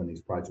do when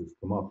these projects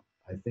come up.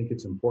 I think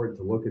it's important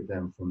to look at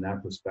them from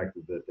that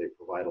perspective, that they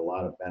provide a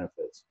lot of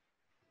benefits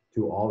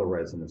to all the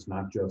residents,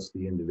 not just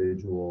the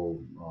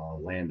individual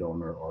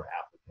landowner or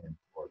applicant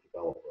or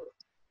developer,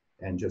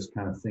 and just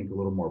kind of think a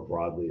little more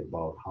broadly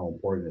about how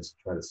important it is to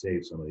try to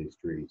save some of these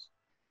trees.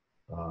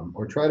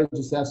 Or try to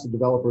just ask the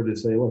developer to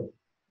say, look,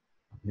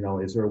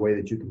 is there a way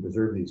that you can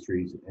preserve these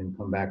trees, and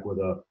come back with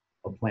a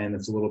plan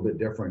that's a little bit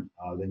different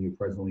than you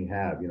presently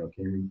have?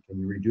 Can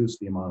you reduce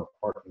the amount of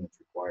parking that's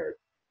required?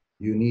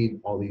 You need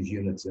all these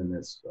units in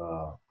this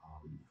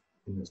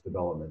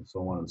development,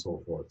 so on and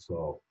so forth.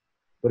 So,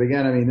 but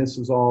again, I mean, this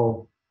is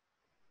all,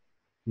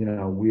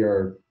 we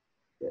are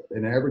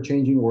in an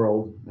ever-changing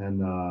world,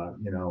 and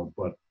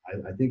but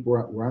I think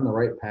we're on the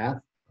right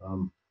path.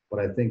 But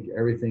I think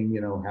everything,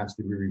 has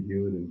to be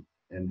reviewed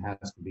and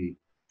has to be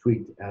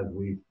tweaked as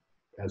we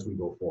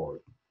go forward.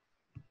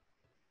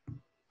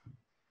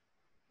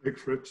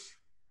 Thanks, Rich.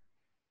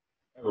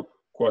 I have a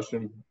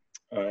question.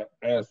 I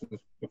asked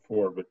this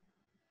before, but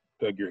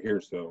Doug, you're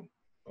here, so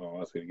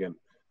I'll ask it again.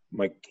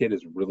 My kid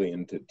is really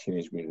into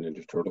Teenage Mutant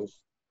Ninja Turtles,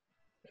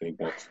 and he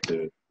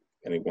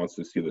wants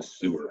to see the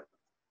sewer.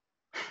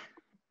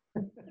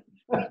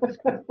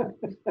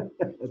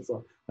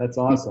 That's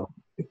awesome.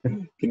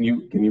 Can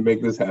you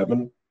make this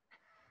happen?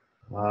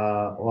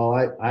 Well,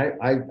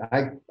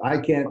 I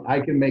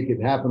can make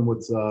it happen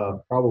with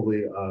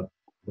probably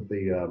with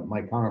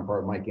my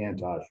counterpart, Mike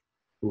Antosh,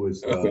 who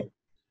is Okay.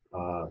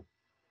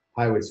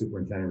 highway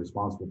superintendent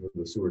responsible for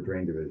the sewer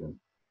drain division.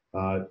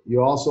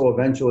 You also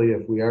eventually,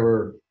 if we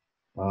ever,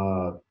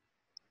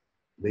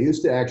 they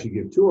used to actually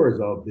give tours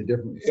of the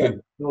different city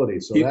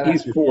facilities. So that He's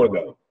actually- 4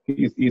 though.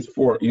 He's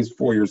 4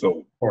 years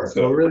old.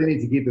 So we really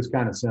need to keep this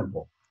kind of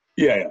simple.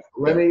 Yeah.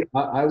 Let me,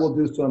 I will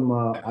do some,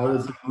 I will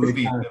do some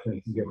Movie.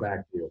 reconnaissance and get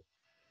back to you.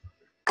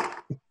 All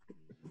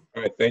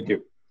right. Thank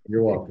you.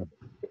 You're welcome.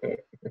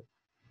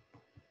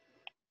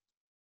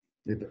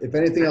 If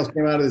anything else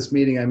came out of this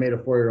meeting, I made a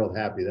 4-year-old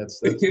happy.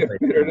 That's Yeah, great.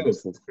 there it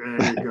is.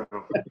 There you go.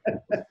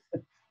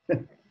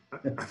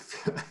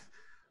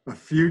 A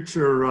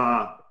future,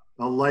 a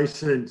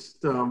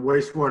licensed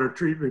wastewater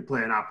treatment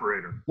plant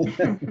operator.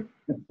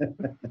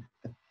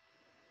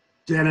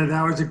 Janet,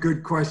 that was a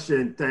good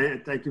question.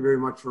 Thank you very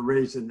much for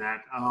raising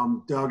that.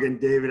 Doug and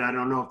David, I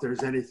don't know if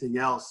there's anything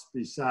else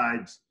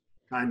besides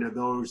kind of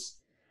those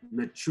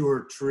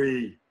mature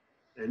tree.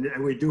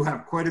 And we do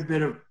have quite a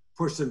bit of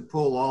push and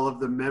pull. All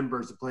of the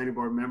members, the planning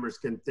board members,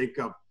 can think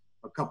of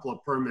a couple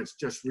of permits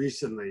just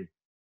recently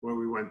where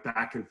we went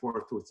back and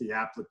forth with the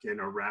applicant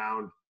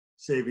around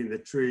saving the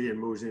tree and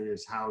moving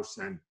his house.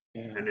 And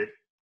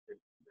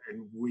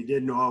we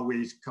didn't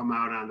always come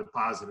out on the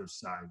positive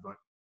side, but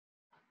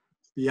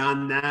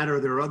beyond that, are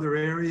there other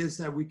areas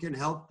that we can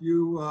help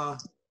you?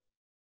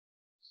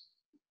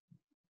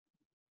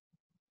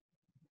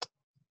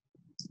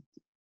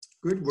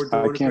 Good, we're doing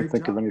I a great can't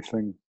think job. of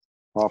anything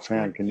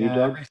offhand. Can you, Yeah,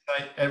 Doug? every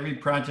site, every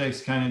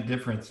project's kind of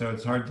different, so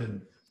it's hard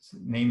to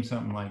name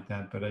something like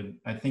that. But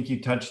I think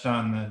you touched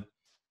on the,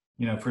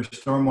 you know, for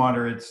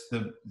stormwater, it's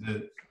the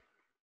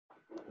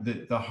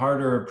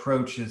harder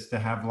approach is to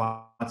have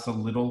lots of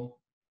little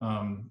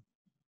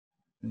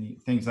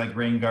things like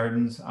rain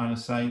gardens on a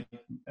site.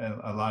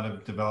 A lot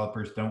of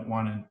developers don't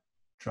want to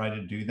try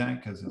to do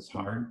that because it's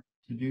hard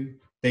to do.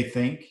 They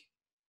think,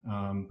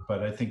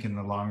 but I think in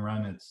the long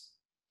run,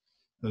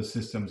 those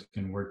systems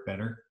can work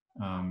better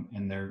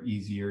and they're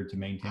easier to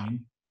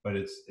maintain. But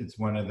it's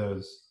one of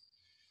those,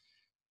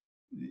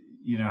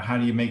 you know, how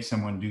do you make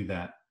someone do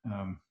that?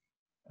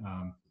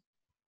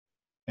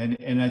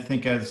 And I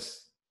think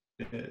as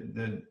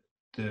the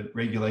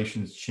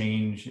regulations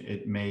change,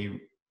 it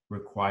may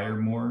require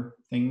more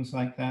things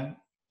like that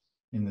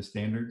in the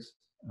standards.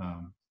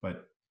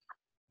 But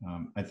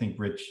I think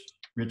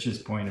Rich's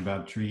point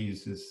about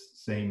trees is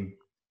same,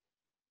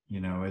 you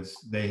know, as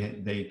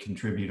they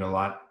contribute a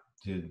lot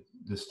to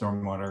the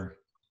stormwater,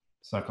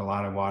 suck a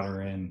lot of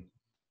water in.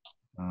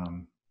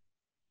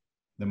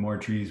 The more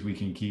trees we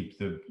can keep,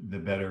 the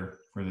better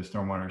for the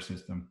stormwater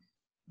system.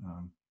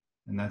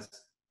 And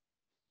that's,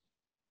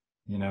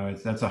 you know,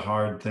 that's a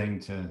hard thing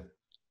to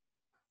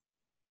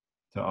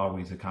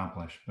always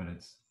accomplish, but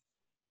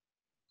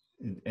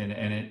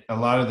a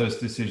lot of those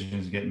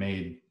decisions get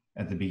made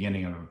at the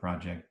beginning of a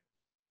project.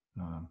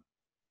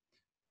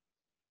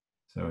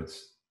 So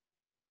it's,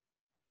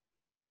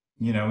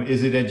 you know,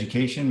 is it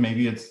education?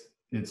 Maybe it's,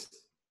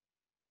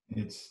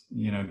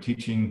 you know,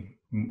 teaching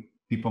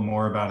people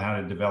more about how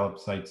to develop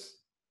sites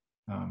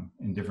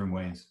in different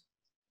ways.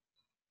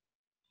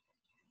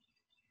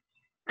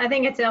 I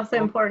think it's also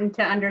important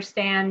to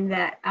understand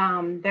that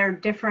there are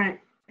different,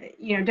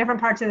 you know,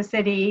 different parts of the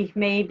city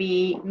may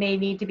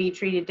need to be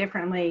treated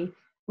differently.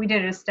 We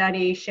did a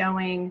study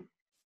showing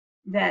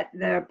that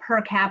the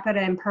per capita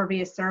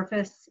impervious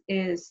surface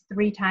is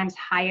 3 times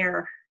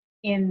higher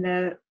in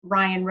the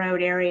Ryan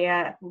Road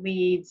area,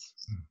 Leeds,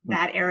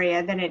 that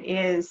area, than it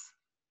is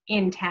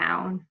in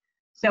town.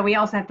 So we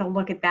also have to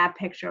look at that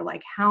picture,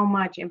 like how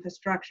much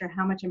infrastructure,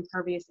 how much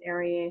impervious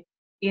area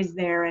is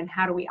there, and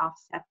how do we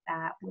offset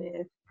that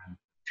with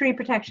tree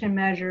protection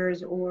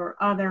measures or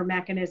other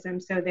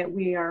mechanisms so that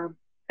we are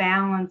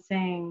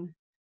balancing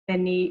the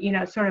need, you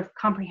know, sort of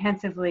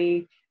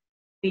comprehensively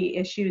the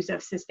issues of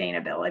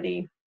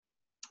sustainability,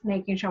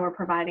 making sure we're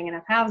providing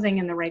enough housing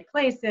in the right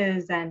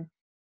places and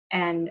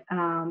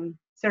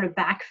sort of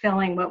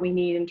backfilling what we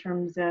need in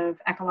terms of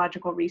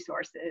ecological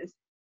resources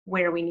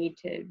where we need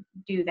to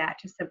do that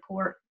to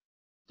support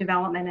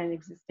development in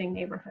existing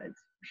neighborhoods,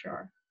 for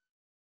sure.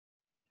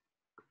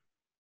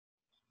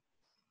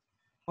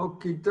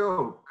 Okie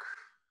doke.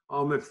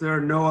 If there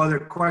are no other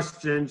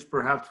questions,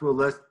 perhaps we'll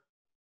let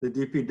the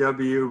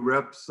DPW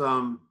reps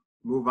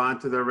move on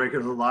to their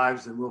regular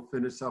lives and we'll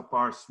finish up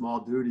our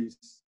small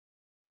duties.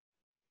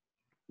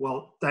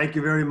 Well, thank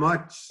you very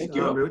much. Thank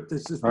you.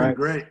 This has All been right.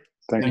 great.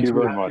 Thank Thanks you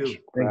for very much for Thank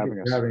you having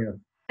for us. having us.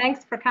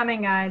 Thanks for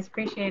coming, guys.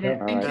 Appreciate it.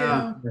 All Thank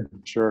right. you.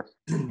 Sure.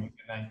 Good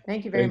night.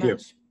 Thank you very Thank you.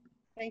 much.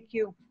 Thank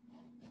you.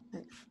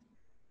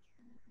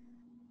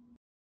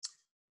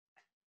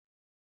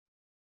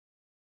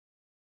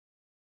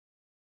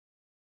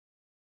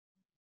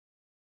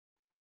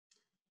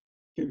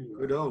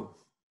 Good-o.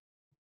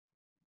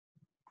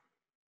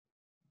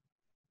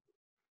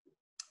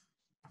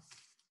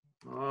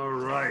 All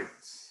right.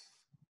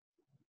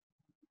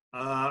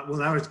 Well,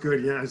 that was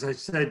good. Yeah, as I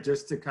said,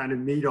 just to kind of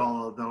meet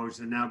all of those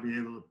and now be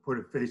able to put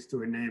a face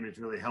to a name is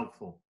really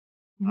helpful.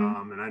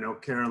 Mhm. And I know,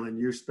 Carolyn,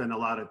 you spend a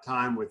lot of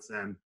time with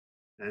them.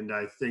 And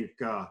I think,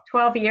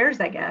 12 years,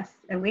 I guess,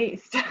 at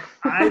least.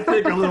 I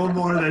think a little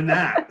more than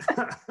that.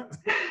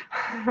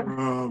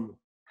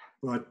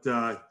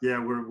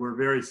 Yeah, we're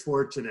very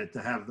fortunate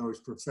to have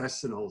those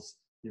professionals,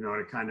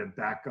 to kind of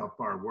back up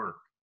our work.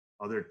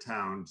 Other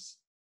towns,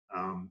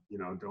 don't,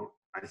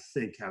 I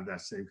think, have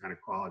that same kind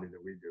of quality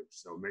that we do.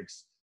 So it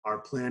makes our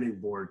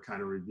planning board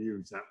kind of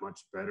reviews that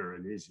much better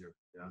and easier.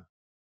 Yeah.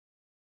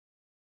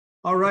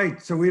 All right,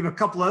 so we have a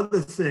couple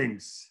other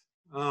things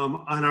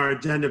on our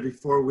agenda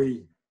before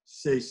we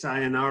say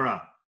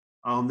sayonara.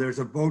 There's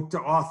a vote to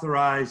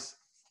authorize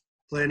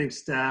planning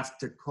staff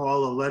to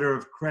call a letter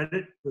of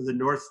credit for the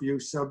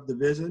Northview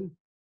subdivision.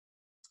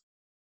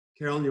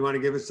 Carolyn, you want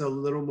to give us a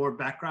little more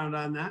background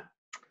on that?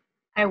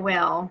 I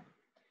will.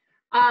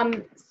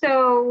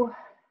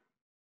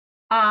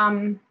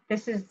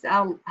 This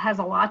has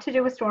a lot to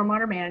do with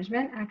stormwater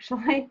management,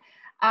 actually.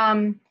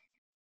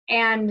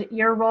 And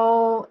your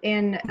role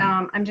in,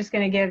 I'm just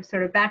going to give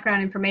sort of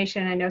background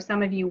information. I know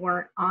some of you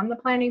weren't on the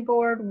planning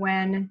board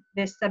when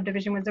this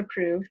subdivision was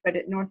approved, but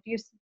at Northview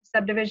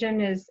subdivision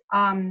is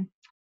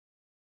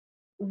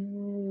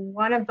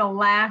one of the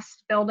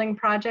last building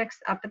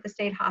projects up at the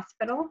state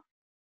hospital.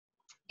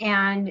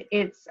 And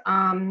it's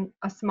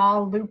a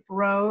small loop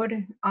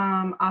road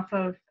off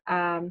of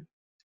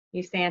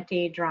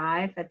Usanti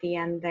Drive at the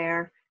end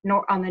there,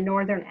 on the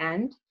northern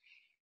end.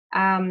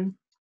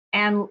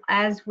 And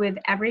as with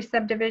every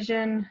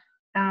subdivision,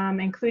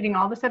 including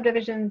all the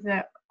subdivisions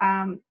that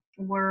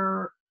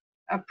were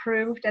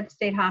approved at the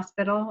state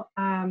hospital,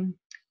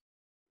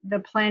 the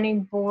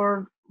planning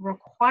board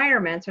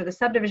requirements or the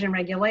subdivision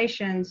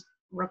regulations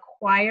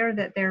require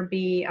that there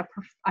be a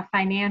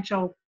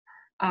financial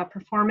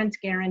performance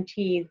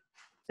guarantee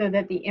so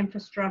that the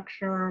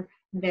infrastructure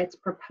that's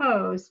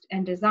proposed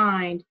and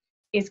designed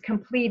is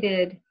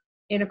completed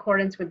in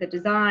accordance with the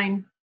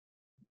design,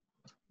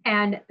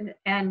 and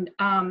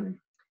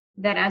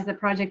that as the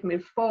project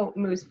moves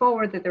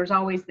forward, that there's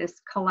always this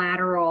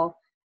collateral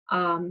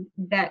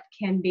that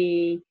can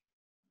be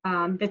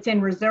that's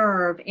in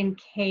reserve in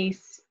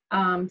case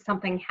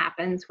something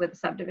happens with the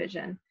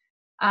subdivision.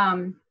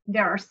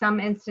 There are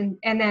some instances,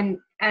 and then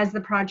as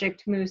the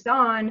project moves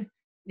on,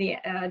 the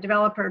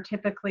developer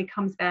typically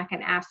comes back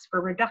and asks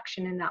for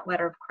reduction in that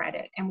letter of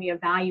credit, and we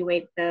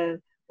evaluate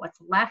what's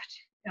left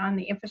on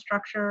the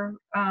infrastructure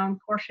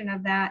portion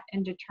of that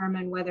and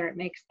determine whether it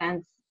makes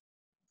sense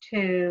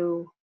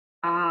to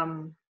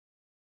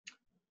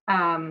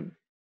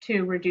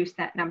reduce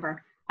that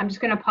number. I'm just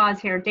going to pause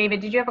here.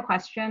 David, did you have a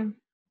question?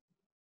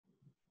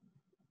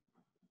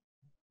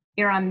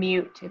 You're on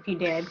mute if you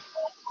did.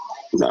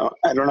 No,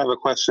 I don't have a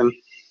question.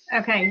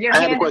 Okay. I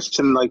had a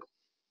question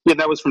yeah,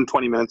 that was from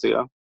 20 minutes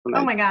ago.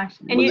 Oh my gosh.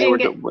 And you didn't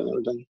get... When they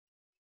were done.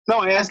 No,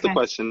 I asked the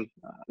question.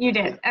 You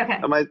did. Okay.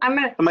 Am I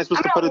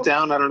supposed to put it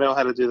down? I don't know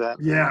how to do that.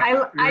 Yeah.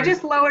 I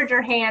just lowered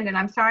your hand, and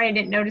I'm sorry I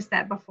didn't notice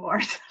that before.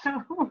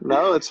 So.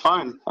 No, it's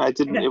fine. I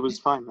didn't. It was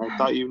fine. I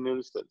thought you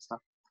noticed it. So.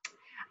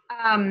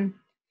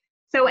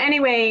 So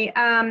anyway,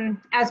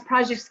 as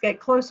projects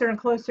get closer and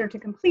closer to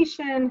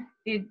completion,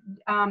 the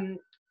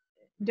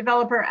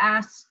developer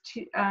asks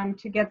to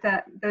get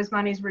those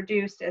monies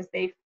reduced as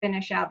they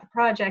finish out the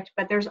project,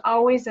 but there's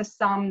always a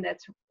sum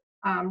that's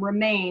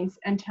remains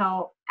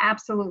until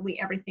absolutely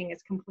everything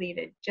is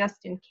completed,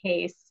 just in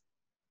case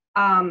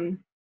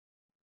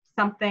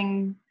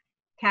something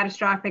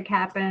catastrophic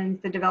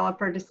happens, the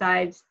developer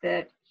decides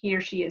that he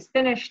or she is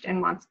finished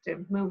and wants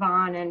to move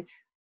on and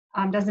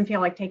doesn't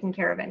feel like taking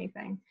care of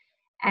anything.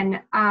 And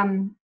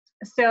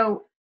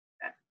so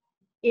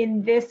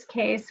in this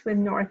case with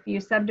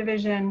Northview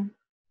subdivision,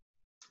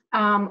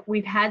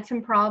 we've had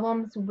some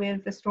problems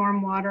with the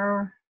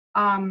stormwater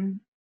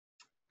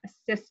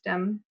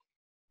system.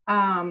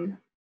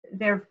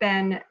 There have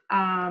been,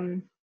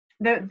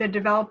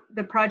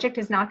 the project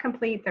is not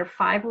complete. There are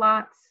 5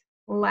 lots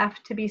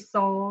left to be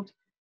sold.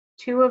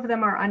 2 of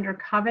them are under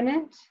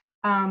covenant,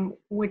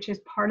 which is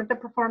part of the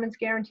performance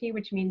guarantee,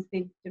 which means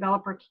the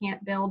developer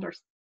can't build or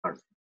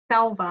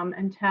sell them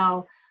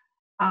until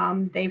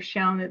they've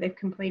shown that they've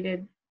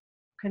completed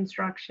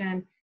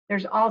construction.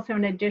 There's also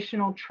an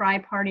additional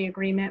tri-party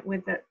agreement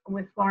with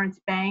Florence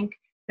Bank.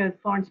 So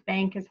Florence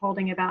Bank is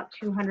holding about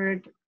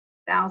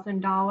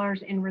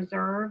 $200,000 in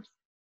reserves.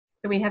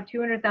 So we have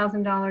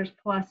 $200,000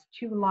 plus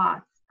 2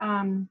 lots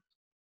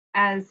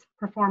as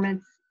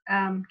performance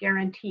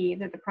guarantee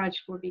that the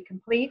project will be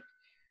complete.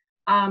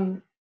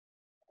 There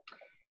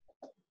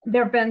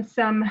have been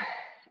some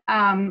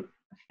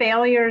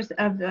failures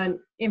of the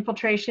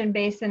infiltration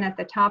basin at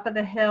the top of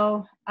the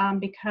hill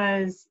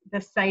because the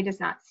site is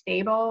not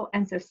stable,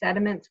 and so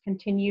sediments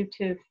continue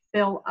to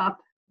fill up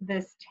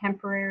this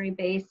temporary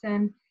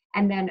basin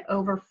and then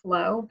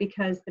overflow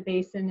because the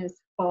basin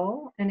is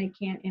full and it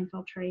can't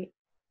infiltrate.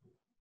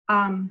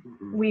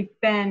 We've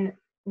been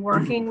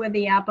working with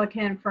the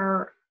applicant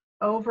for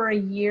over a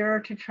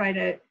year to try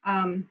to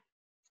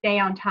stay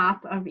on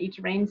top of each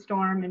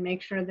rainstorm and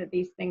make sure that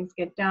these things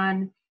get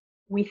done.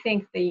 We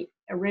think the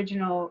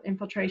original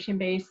infiltration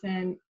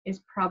basin is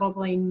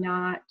probably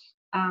not,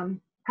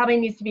 probably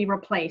needs to be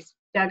replaced,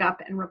 dug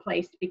up and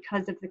replaced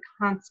because of the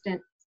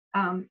constant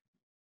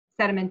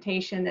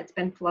sedimentation that's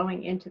been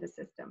flowing into the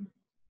system.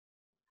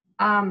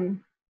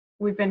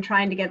 We've been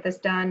trying to get this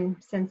done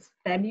since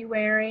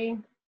February.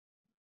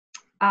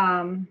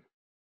 And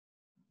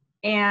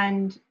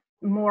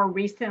more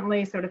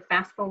recently, sort of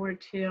fast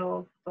forward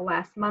to the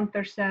last month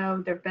or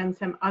so, there have been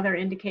some other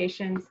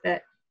indications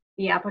that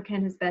the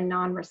applicant has been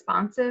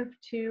non-responsive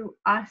to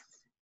us.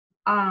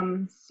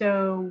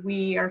 So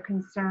we are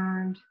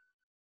concerned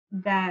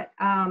that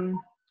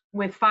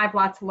with 5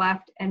 lots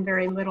left and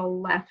very little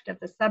left of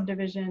the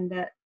subdivision,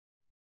 that,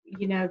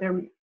 you know,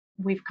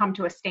 we've come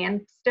to a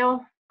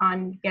standstill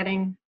on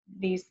getting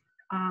these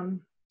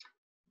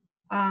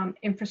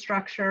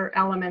infrastructure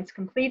elements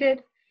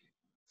completed.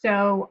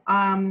 So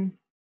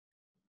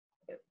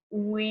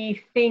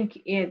we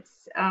think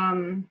it's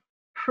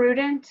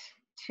prudent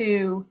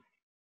to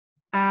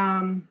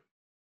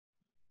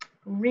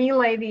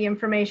relay the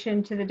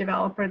information to the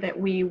developer that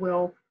we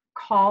will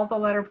call the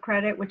letter of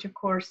credit, which of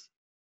course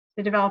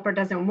the developer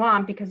doesn't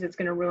want because it's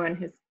going to ruin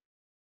his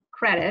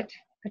credit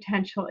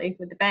potentially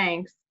with the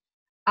banks.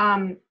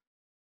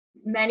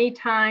 Many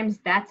times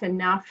that's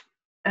enough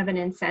of an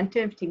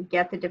incentive to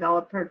get the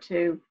developer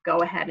to go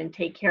ahead and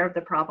take care of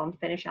the problem,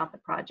 finish out the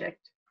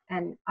project,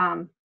 and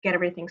get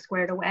everything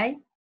squared away.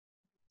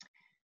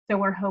 So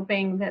we're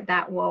hoping that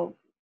that will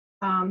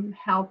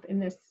help in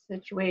this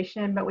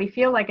situation, but we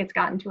feel like it's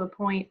gotten to a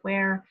point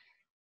where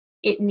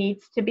it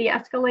needs to be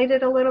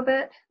escalated a little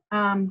bit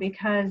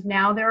because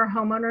now there are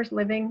homeowners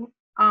living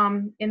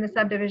in the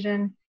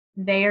subdivision.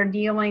 They are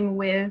dealing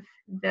with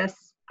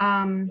this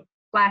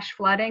flash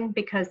flooding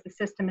because the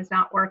system is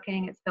not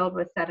working. It's filled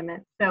with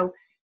sediment. So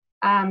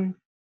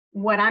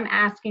what I'm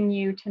asking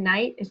you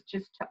tonight is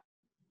just to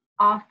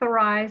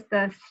authorize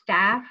the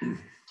staff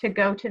to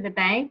go to the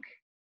bank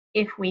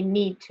if we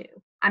need to.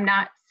 I'm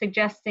not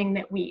suggesting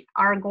that we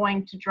are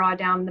going to draw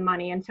down the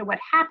money. And so what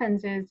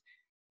happens is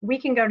we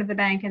can go to the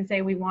bank and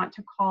say, we want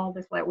to call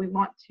this letter. We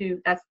want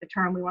to, that's the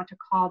term, we want to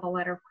call the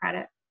letter of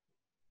credit.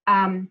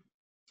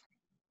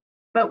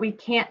 But we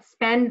can't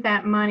spend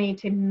that money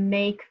to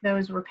make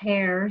those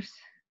repairs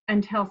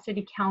until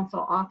City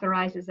Council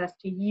authorizes us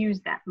to use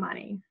that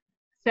money.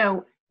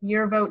 So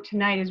your vote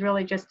tonight is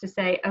really just to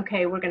say,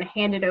 okay, we're going to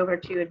hand it over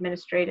to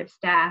administrative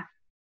staff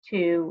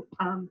to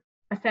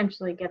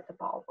essentially get the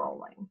ball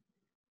rolling.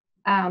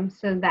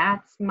 So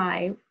that's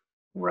my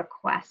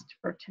request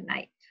for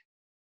tonight.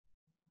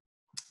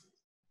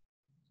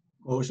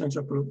 Motion to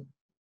approve.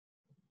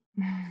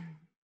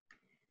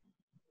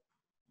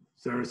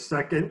 Is there a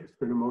second? It's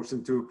been a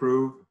motion to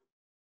approve.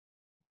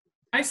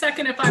 I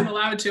second if I'm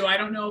allowed to. I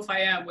don't know if I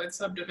am with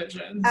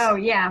subdivisions. Oh,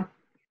 yeah.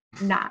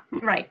 Not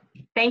right.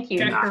 Thank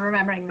you Okay. for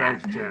remembering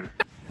that. Thanks, Jen.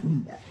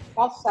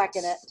 I'll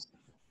second it.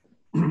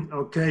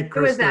 Okay,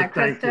 Who is Krista, that,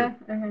 thank you.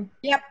 Krista?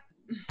 Yep.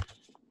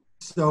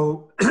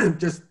 So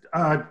just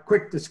a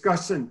quick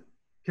discussion.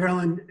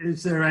 Carolyn,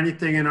 is there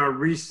anything in our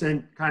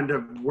recent kind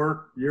of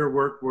work, your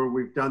work, where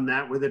we've done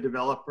that with a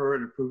developer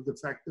and approved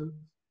effective?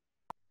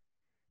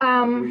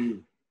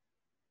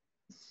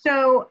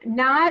 So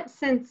not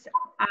since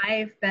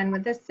I've been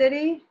with the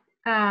city.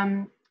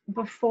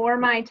 Before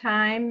my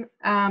time,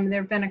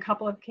 there have been a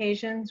couple of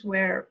occasions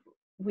where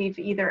we've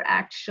either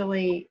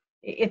actually,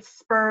 it's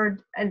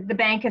spurred, the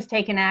bank has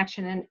taken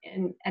action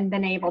and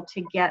been able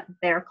to get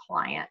their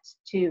client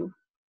to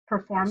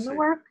perform the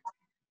work.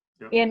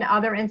 Yep. In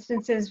other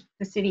instances,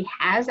 the city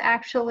has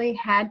actually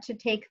had to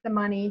take the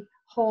money,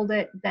 hold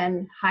it,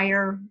 then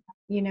hire,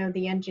 you know,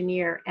 the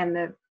engineer and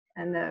the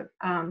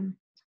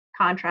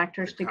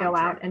contractors to go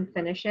out and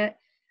finish it.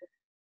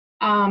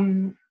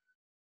 And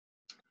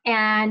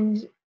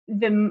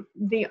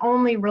the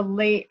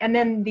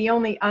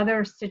only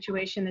other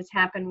situation that's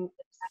happened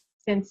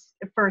since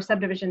for a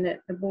subdivision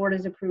that the board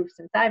has approved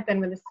since I've been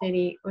with the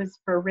city was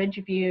for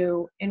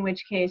Ridgeview, in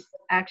which case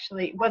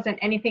actually wasn't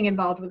anything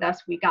involved with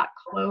us. We got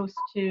close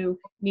to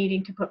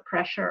needing to put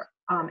pressure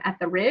at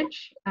the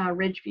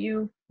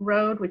Ridgeview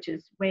Road, which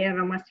is way out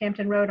on West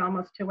Hampton Road,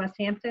 almost to West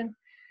Hampton.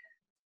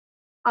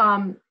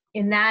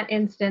 In that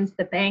instance,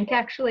 the bank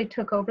actually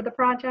took over the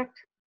project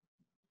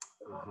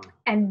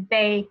and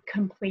they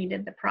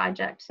completed the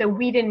project. So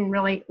we didn't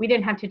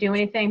have to do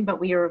anything,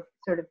 but we were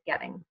sort of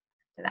getting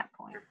to that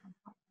point.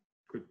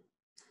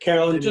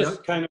 Carolyn,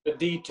 just kind of a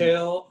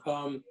detail.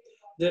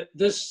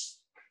 This,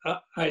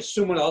 I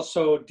assume, would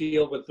also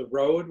deal with the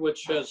road,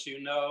 which, as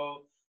you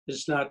know,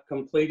 is not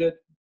completed.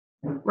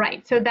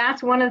 Right. So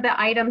that's one of the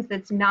items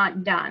that's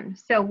not done.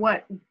 So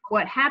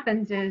what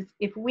happens is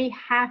if we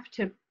have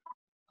to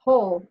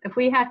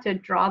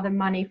draw the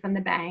money from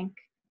the bank,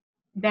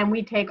 then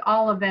we take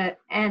all of it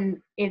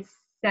and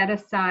it's set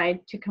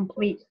aside to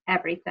complete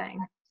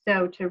everything.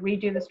 So to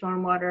redo the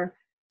stormwater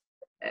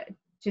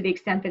to the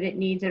extent that it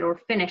needs it, or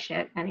finish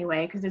it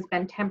anyway, because there's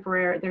been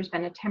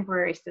a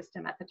temporary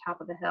system at the top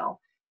of the hill.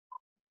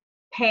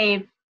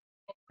 Pave,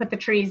 put the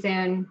trees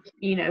in,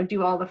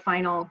 do all the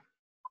final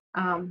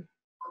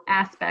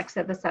aspects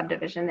of the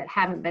subdivision that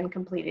haven't been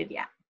completed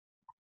yet.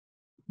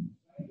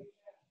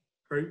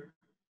 Great.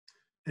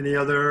 Any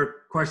other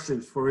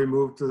questions before we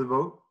move to the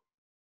vote?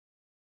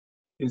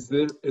 Is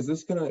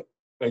this gonna,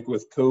 like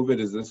with COVID,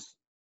 is this,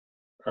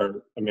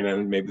 or, I mean,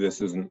 and maybe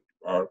this isn't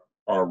our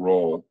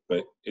role,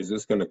 but is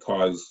this gonna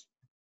cause,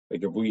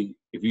 like,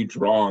 if you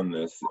draw on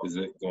this, is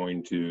it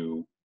going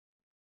to,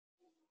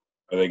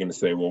 are they gonna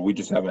say, well, we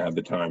just haven't had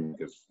the time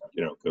because,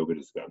 COVID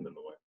has gotten in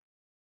the way?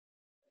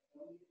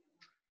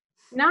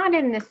 Not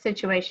in this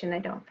situation, I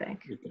don't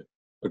think.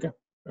 Okay,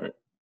 all right.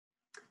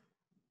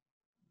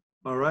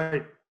 All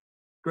right,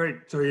 great.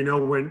 So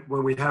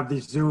when we have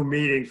these Zoom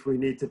meetings, we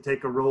need to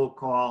take a roll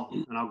call,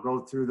 and I'll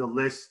go through the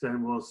list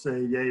and we'll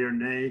say yay or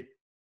nay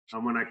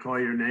when I call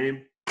your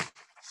name.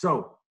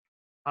 So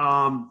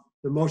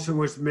the motion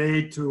was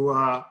made to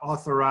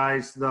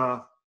authorize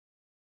the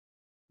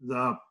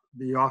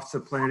Office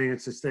of Planning and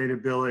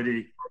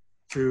Sustainability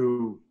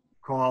to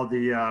call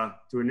to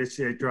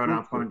initiate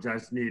drawdown funds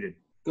as needed.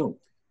 Go.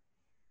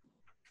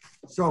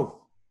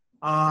 So,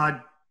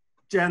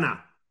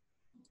 Jenna.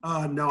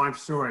 No, I'm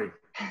sorry.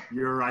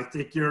 I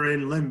think you're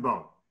in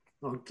limbo.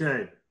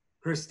 Okay.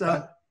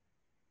 Krista?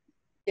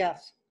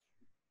 Yes.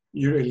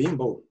 You're in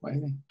limbo. What do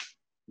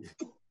you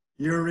think?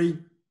 Yuri?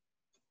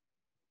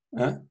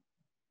 Huh?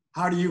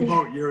 How do you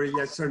vote, Yuri?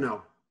 Yes or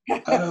no?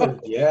 Oh,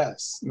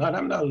 yes. No,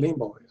 I'm not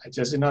limbo. I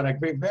just did not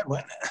agree with that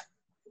one.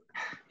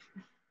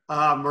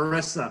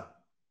 Marissa?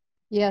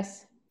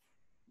 Yes.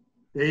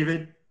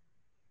 David?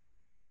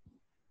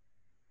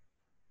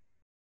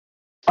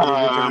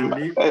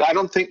 I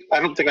don't think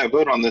I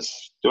vote on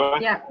this, do I?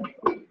 Yeah,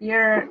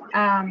 you're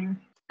an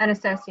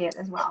associate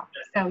as well.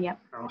 So, yeah.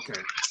 Okay,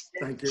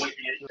 thank you.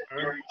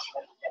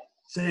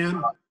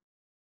 Sam?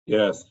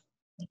 Yes.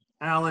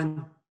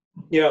 Alan?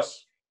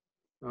 Yes.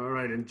 All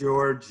right, and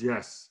George,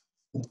 yes.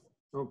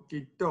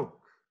 Okie doke.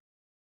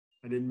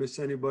 I didn't miss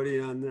anybody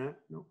on that?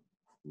 No.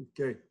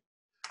 Okay.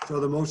 So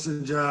the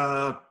motion's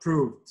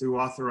approved to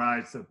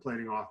authorize the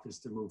planning office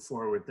to move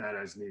forward with that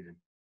as needed.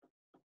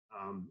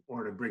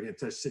 Or to bring it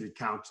to city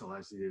council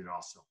as needed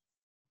also.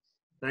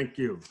 Thank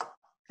you.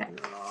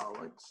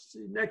 Let's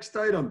see, next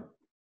item.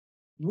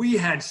 We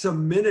had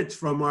some minutes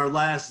from our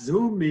last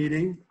Zoom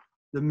meeting,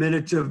 the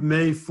minutes of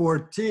May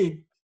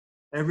 14th.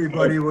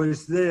 Everybody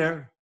was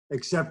there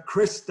except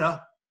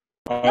Krista.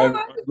 I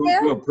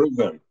move to approve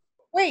them.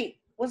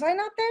 Wait, was I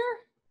not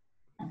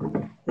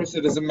there? Chris,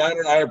 it doesn't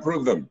matter. I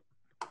approve them.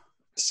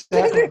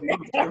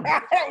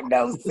 I don't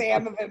know,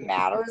 Sam, if it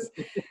matters.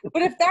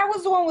 But if that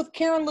was the one with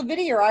Karen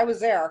Levitier, I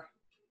was there.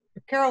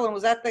 Carolyn,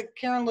 was that the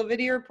Karen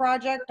Levitier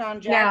project on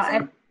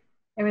Jackson?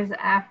 Yeah, it was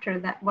after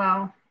that.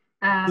 Well,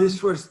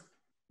 this was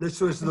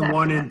the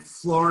one in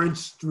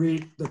Florence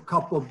Street, the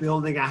couple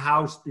building a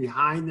house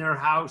behind their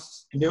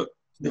house.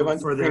 They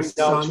want for to their bring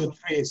down son. 2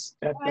 trees.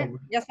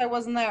 Yes, I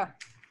wasn't there.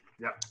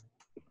 Yeah.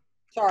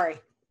 Sorry.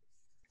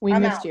 We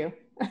I'm missed out. you.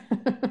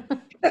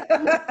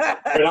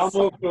 But I'll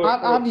move to approve.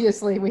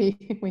 Obviously, we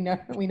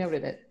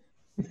noted it.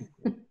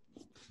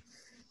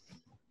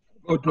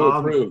 Vote to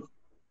approve.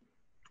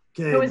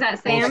 Okay. who was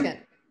that, Sam? Second.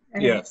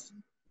 Okay. Yes.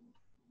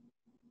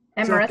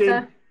 And Second.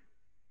 Marissa?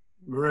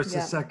 Marissa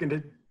Yeah.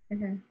 seconded.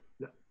 Okay.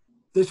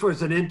 This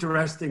was an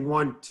interesting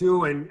one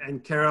too,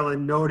 and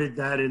Carolyn noted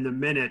that in the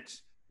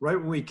minutes. Right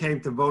when we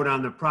came to vote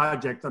on the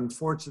project,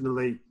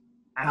 unfortunately,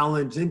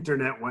 Alan's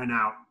internet went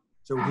out,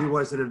 so he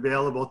wasn't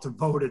available to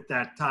vote at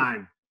that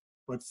time.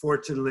 But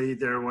fortunately,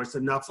 there was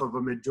enough of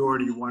a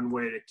majority one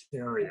way to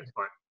carry it.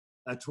 But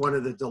that's one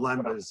of the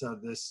dilemmas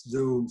of this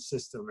Zoom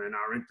system and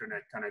our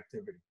internet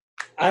connectivity.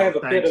 I have a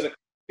bit Thanks. of a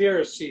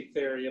conspiracy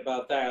theory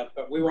about that,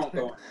 but we won't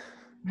go.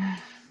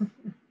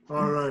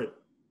 All right.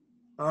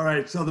 All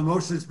right. So the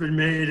motion's been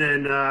made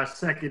and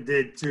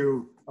seconded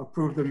to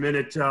approve the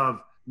minutes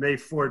of May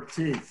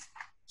 14th.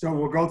 So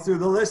we'll go through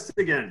the list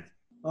again.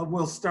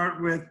 We'll start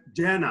with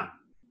Jana.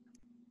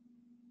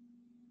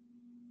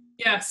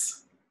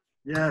 Yes.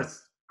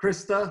 Yes.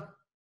 Krista?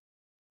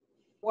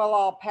 Well,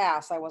 I'll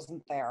pass. I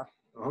wasn't there.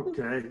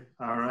 Okay.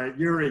 All right.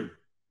 Yuri?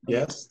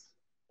 Yes.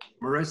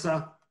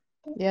 Marissa?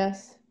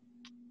 Yes.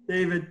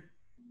 David?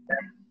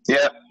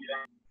 Yeah.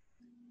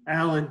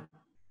 Alan?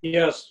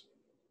 Yes.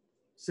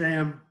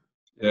 Sam?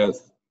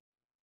 Yes.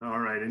 All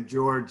right. And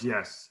George,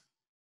 yes.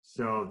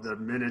 So the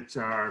minutes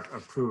are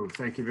approved.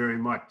 Thank you very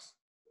much.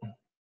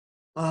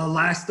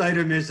 Last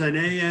item is an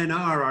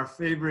A&R, our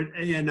favorite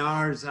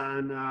A&Rs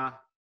on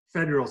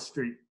Federal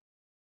Street.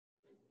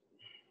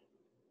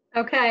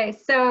 Okay,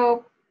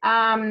 so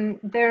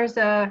there's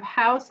a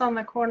house on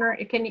the corner.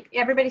 Can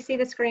everybody see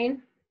the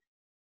screen?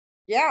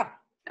 Yeah.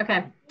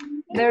 Okay.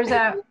 There's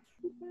a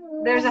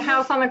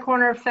house on the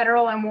corner of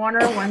Federal and Warner,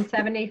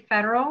 170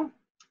 Federal.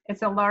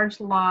 It's a large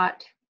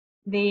lot.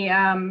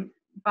 The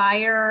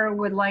buyer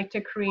would like to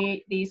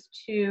create these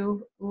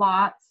 2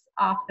 lots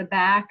off the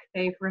back.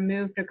 They've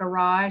removed a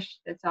garage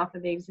that's off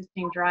of the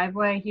existing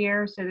driveway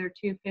here. So they're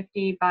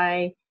 250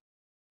 by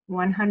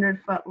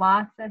 100-foot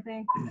lots, I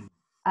think,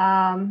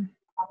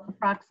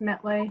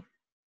 approximately.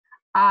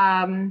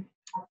 And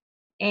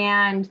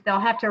they'll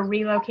have to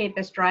relocate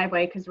this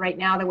driveway because right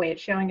now the way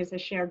it's showing is a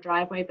shared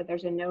driveway, but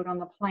there's a note on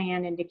the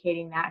plan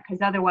indicating that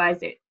because otherwise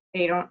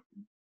they don't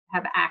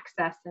have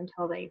access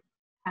until they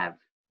have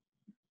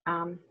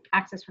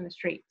access from the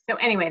street. So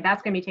anyway,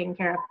 that's going to be taken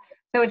care of.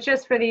 So it's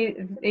just for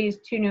these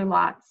two new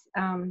lots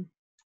on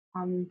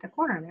the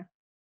corner there.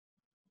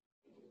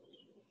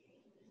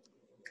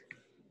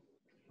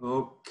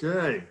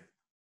 Okay.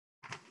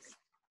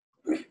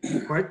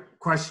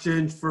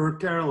 Questions for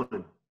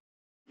Carolyn?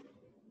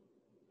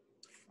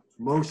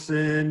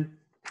 Motion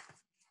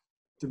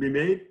to be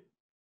made?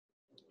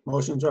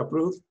 Motion to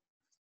approve.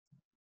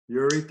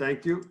 Yuri,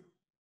 thank you.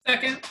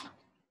 Second.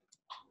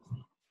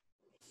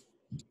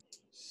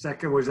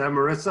 Second, was that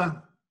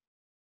Marissa?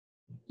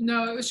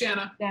 No, it was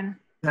Jana.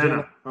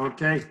 Dana,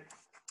 okay.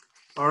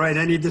 All right,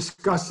 any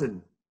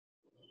discussion?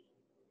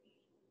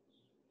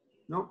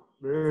 Nope,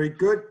 very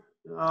good.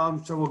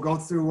 So we'll go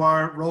through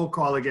our roll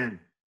call again.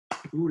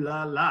 Ooh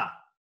la la.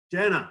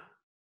 Jana,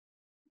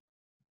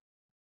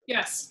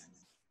 Yes.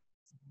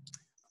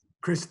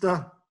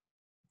 Krista,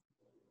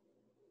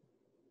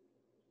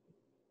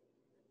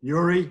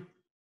 Yuri,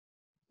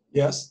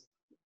 Yes.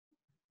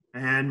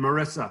 and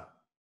Marissa,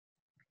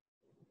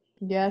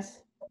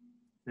 Yes.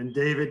 and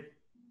David.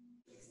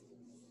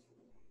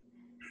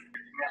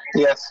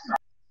 Yes.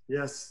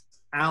 Yes.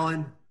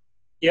 Alan,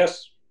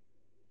 Yes.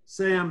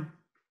 Sam.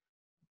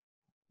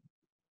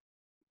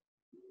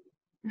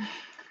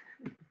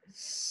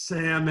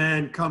 Sam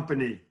and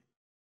company.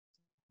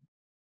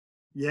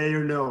 Yay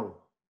or no?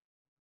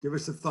 Give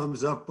us a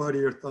thumbs up, buddy,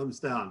 or thumbs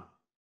down.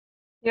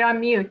 You're on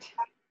mute.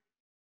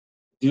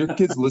 Do your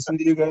kids listen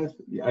to you guys?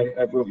 Yeah,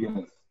 I vote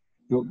yes.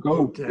 Go.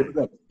 Okay.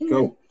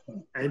 Go.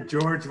 And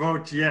George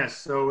votes yes,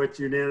 so it's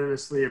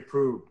unanimously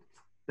approved.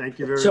 Thank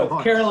you very So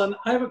much. Carolyn,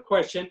 I have a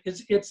question.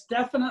 It's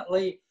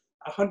definitely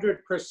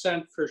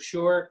 100% for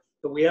sure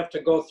that we have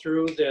to go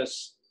through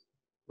this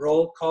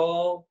roll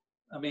call.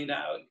 I mean,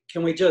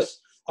 can we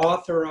just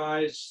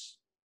authorize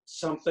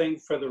something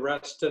for the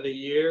rest of the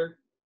year?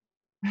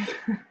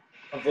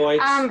 Avoid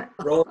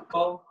roll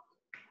call?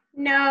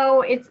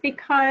 No, it's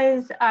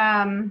because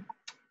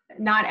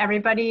not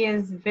everybody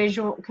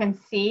can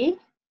see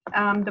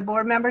the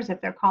board members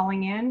if they're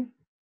calling in.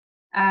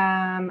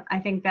 I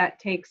think that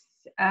takes,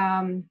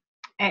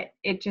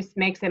 it just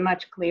makes it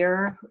much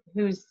clearer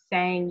who's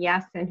saying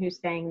yes and who's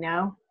saying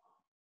no.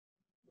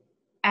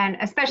 And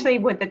especially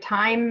with the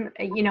time,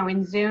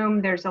 in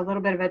Zoom, there's a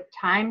little bit of a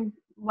time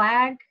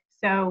lag.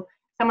 So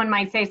someone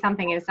might say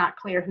something and it's not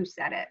clear who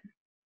said it.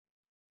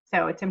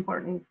 So it's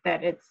important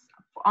that it's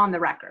on the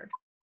record.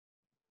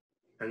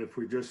 And if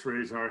we just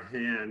raise our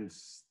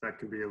hands, that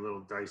can be a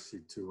little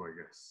dicey too, I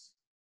guess.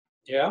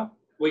 Yeah,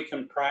 we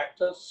can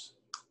practice.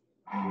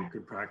 We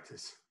could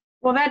practice.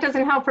 Well, that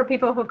doesn't help for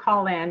people who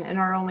call in and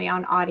are only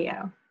on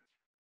audio.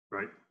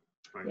 Right.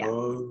 Yeah.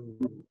 Oh.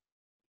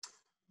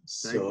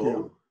 Thank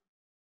you.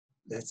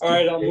 Let's All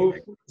right, keep I'll going.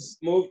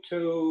 move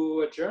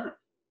to adjourn.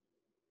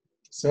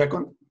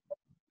 Second.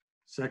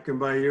 Second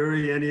by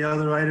Yuri. Any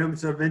other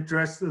items of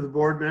interest to the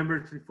board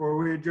members before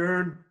we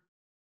adjourn?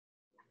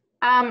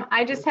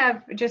 I just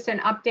have an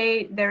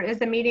update. There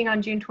is a meeting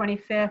on June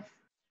 25th.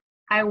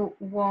 I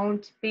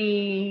won't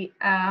be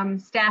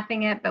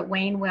staffing it, but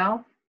Wayne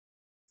will.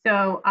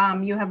 So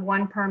you have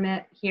one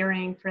permit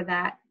hearing for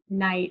that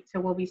night. So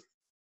we'll be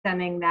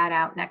sending that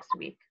out next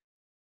week.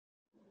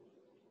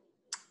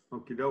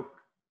 Okie doke.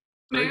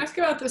 Can I ask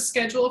about the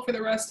schedule for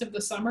the rest of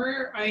the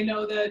summer? I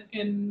know that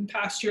in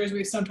past years,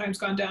 we've sometimes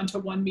gone down to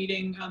one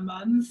meeting a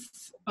month.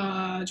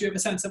 Do you have a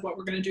sense of what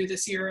we're going to do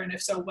this year? And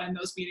if so, when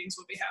those meetings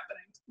will be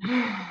happening?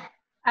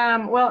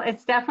 Well,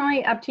 it's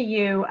definitely up to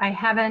you. I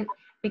haven't,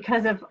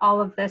 because of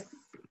all of this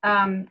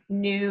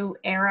new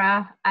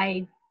era,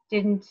 I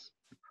didn't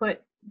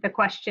put the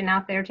question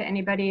out there to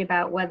anybody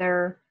about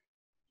whether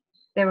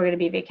there were going to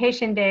be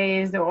vacation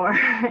days or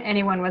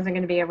anyone wasn't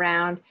going to be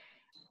around.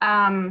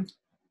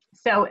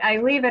 So I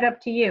leave it up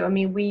to you. I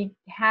mean, we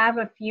have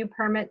a few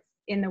permits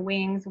in the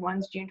wings.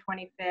 One's June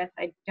 25th.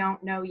 I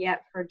don't know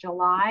yet for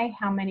July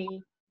how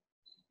many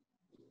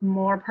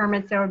more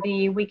permits there would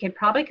be. We could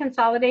probably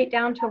consolidate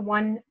down to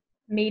one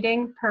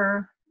meeting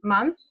per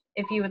month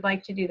if you would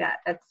like to do that.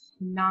 That's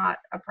not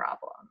a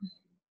problem.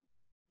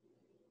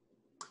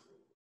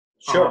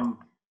 Sure.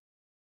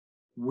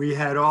 We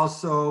had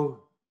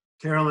also,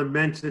 Carolyn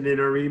mentioned in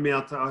her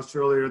email to us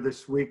earlier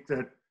this week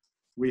that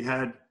we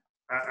had,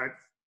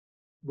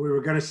 we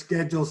were going to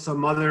schedule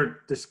some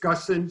other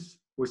discussions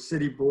with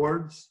city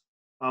boards,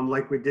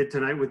 like we did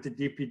tonight with the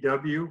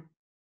DPW.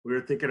 We were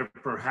thinking of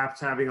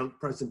perhaps having a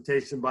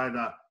presentation by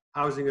the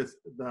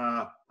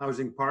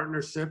Housing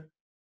Partnership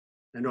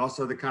and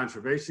also the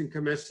Conservation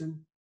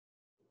Commission.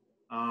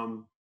 I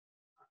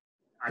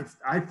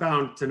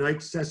found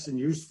tonight's session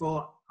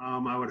useful.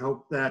 I would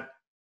hope that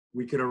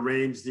we could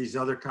arrange these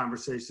other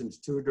conversations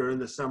too during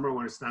the summer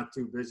when it's not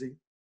too busy.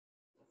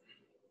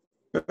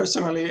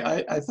 Personally,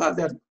 I thought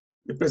that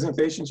the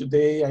presentation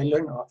today, I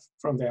learned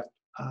from that.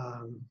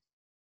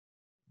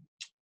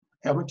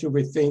 having to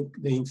rethink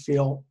the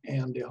infill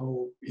and the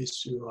whole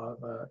issue of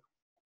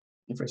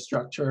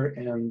infrastructure.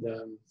 And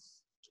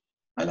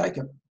I like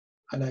it.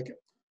 I like it.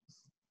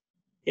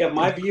 Yeah,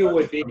 my view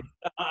would be,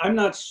 I'm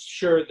not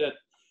sure that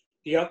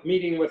the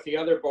meeting with the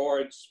other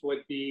boards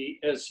would be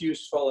as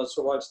useful as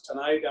it was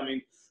tonight. I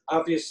mean,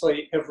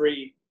 obviously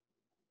every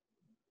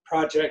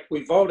project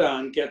we vote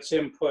on gets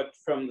input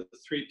from the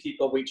three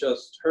people we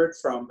just heard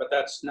from, but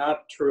that's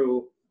not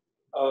true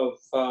of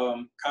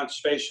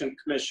Conservation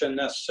Commission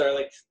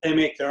necessarily. They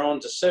make their own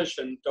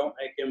decision, don't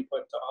make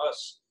input to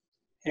us.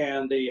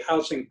 And the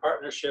Housing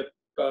Partnership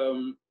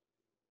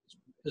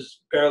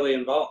is barely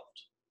involved.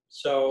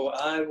 So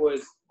I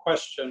would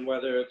question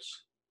whether it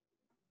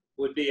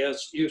would be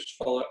as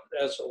useful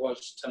as it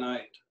was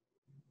tonight.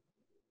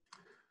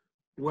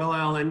 Well,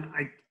 Alan,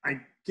 I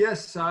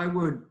guess I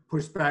would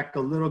push back a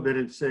little bit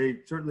and say,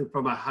 certainly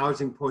from a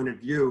housing point of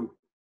view,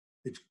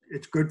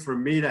 it's good for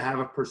me to have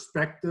a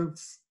perspective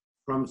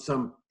from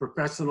some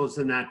professionals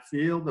in that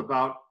field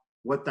about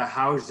what the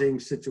housing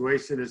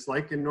situation is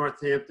like in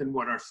Northampton,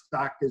 what our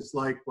stock is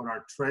like, what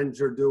our trends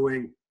are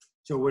doing.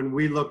 So when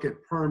we look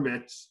at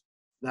permits,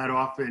 that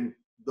often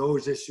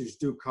those issues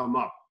do come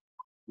up.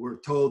 We're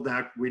told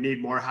that we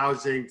need more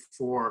housing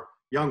for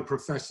young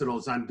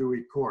professionals on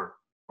Dewey Court,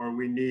 or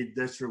we need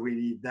this or we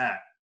need that.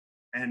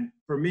 And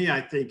for me, I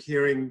think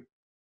hearing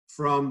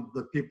from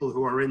the people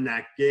who are in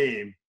that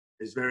game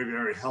is very,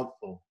 very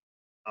helpful,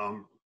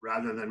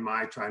 rather than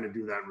my trying to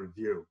do that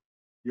review.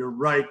 You're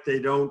right, they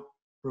don't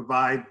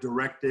provide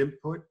direct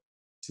input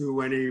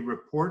to any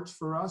reports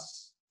for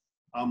us.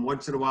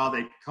 Once in a while,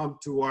 they come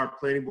to our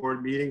planning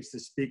board meetings to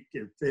speak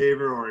in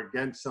favor or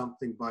against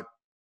something, but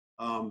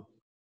I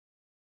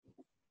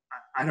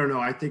don't know.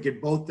 I think in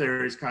both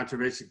areas,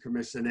 Conservation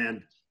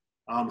Commission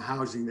and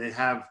housing, they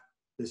have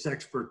this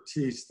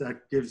expertise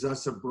that gives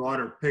us a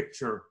broader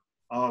picture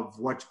of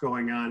what's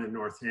going on in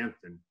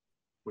Northampton,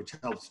 which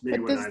helps me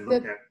when I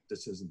look at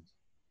decisions.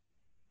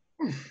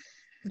 I'm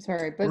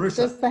sorry, but Marissa.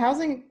 Does the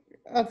Housing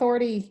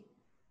Authority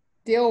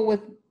deal with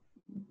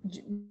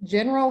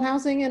general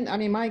housing? And I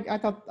mean, I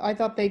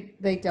thought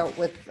they dealt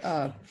with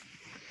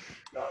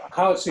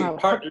Housing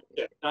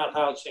Partnership, not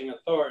Housing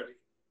Authority.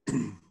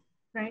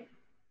 Right.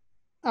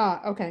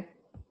 Okay.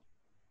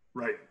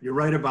 Right. You're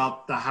right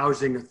about the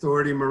Housing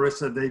Authority,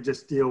 Marissa. They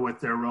just deal with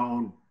their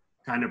own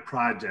kind of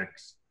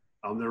projects,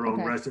 their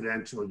own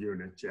residential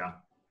units. Yeah.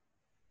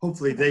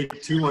 Hopefully they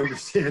too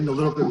understand a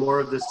little bit more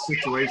of this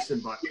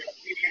situation, but.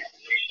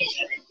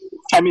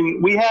 I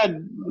mean, we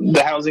had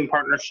the Housing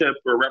Partnership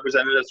or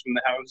representatives from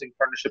the Housing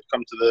Partnership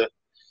come to the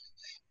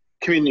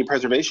Community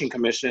Preservation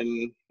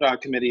Commission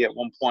committee at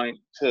one point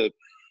to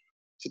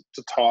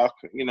talk.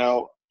 You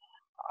know,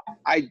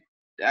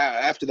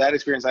 after that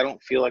experience, I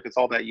don't feel like it's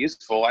all that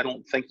useful. I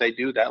don't think they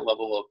do that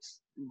level of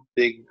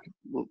big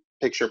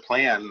picture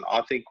plan.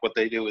 I think what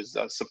they do is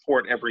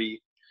support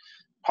every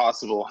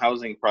possible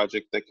housing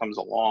project that comes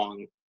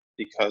along,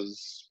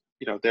 because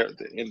you know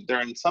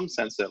they're in some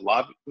sense that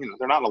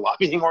they're not a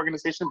lobbying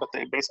organization, but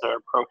they basically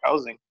are pro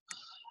housing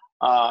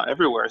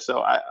everywhere.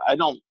 So I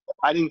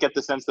didn't get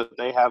the sense that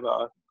they have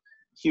a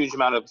huge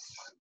amount of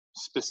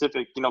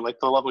specific, you know, like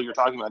the level you're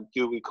talking about,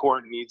 Dewey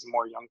Court needs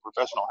more young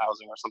professional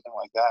housing or something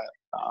like that.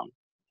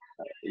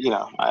 You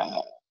know,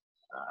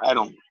 I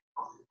don't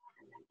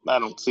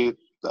see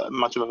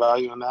much of a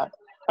value in that.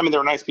 I mean,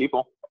 they're nice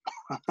people.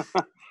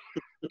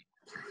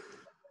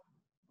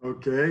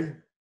 Okay.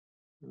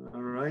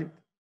 All right.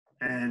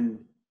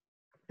 And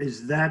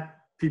is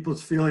that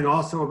people's feeling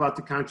also about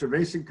the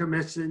Conservation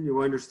Commission?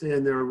 You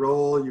understand their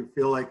role? You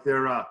feel like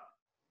they're a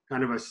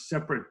kind of a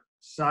separate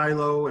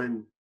silo,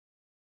 and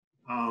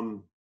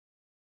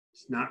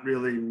it's not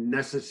really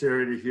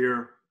necessary to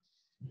hear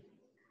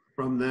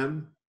from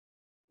them?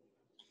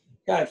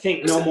 Yeah, I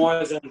think no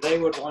more than they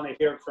would want to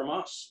hear from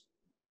us.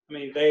 I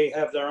mean, they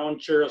have their own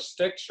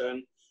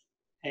jurisdiction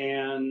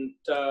and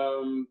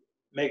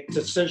make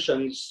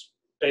decisions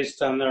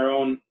based on their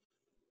own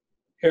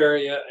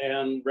area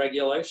and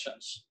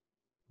regulations.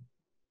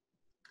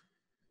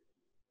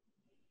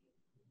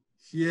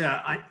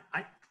 Yeah,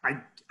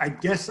 I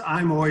guess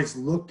I'm always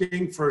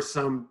looking for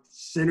some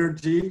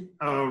synergy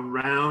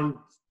around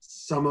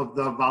some of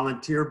the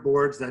volunteer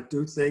boards that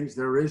do things.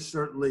 There is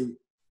certainly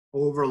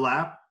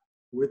overlap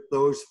with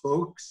those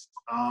folks.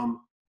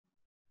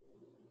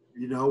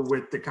 You know,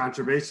 with the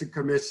Conservation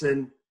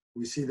Commission,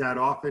 we see that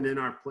often in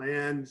our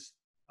plans.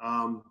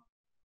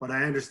 But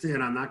I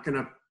understand I'm not going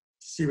to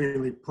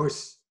seemingly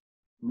push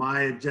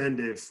my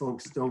agenda if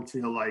folks don't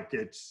feel like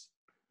it's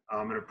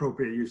an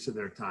appropriate use of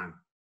their time.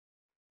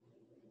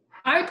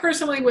 I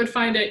personally would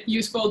find it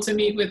useful to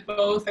meet with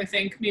both. I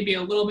think maybe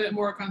a little bit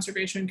more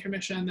Conservation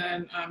Commission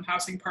than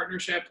Housing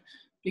Partnership,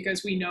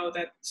 because we know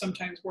that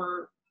sometimes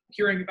we're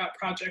hearing about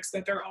projects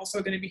that they're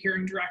also going to be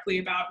hearing directly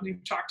about.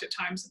 We've talked at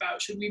times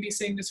about, should we be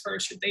seeing this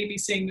first? Should they be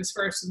seeing this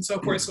first? And so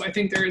forth. So I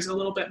think there is a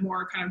little bit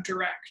more kind of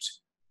direct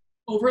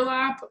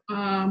overlap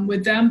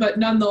with them, but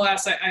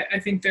nonetheless, I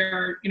think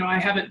there, you know, I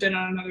haven't been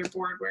on another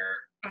board where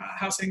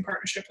Housing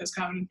Partnership has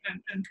come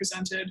and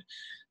presented.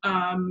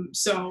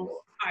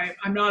 So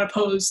I'm not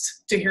opposed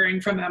to hearing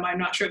from them. I'm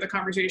not sure the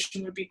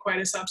conversation would be quite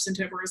as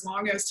substantive or as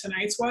long as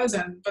tonight's was,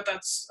 but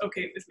that's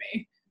okay with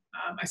me.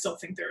 I still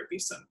think there would be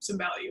some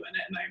value in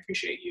it, and I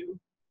appreciate you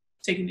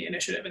taking the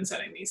initiative and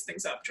setting these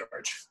things up,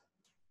 George.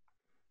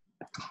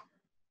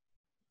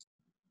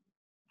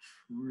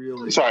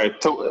 Really? Sorry,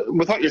 so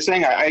with what you're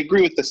saying, I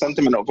agree with the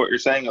sentiment of what you're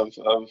saying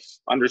of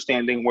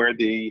understanding where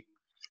the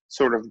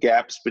sort of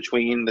gaps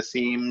between the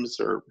seams,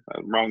 or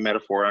wrong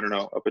metaphor, I don't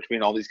know,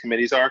 between all these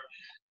committees are.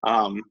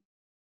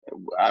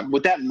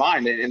 With that in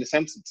mind, in a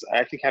sense, it's,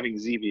 I think having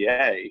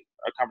ZBA,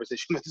 a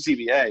conversation with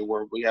ZBA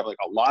where we have like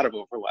a lot of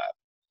overlap,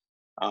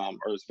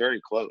 or is very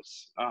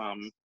close.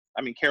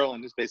 I mean,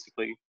 Carolyn is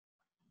basically,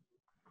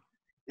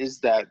 is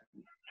that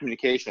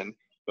communication,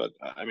 but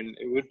I mean,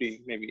 it would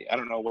be maybe, I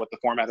don't know what the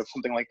format of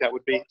something like that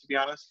would be, to be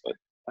honest, but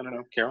I don't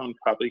know, Carolyn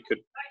probably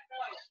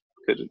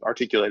could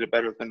articulate it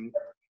better than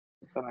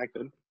I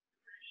could.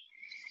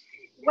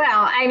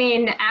 Well, I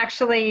mean,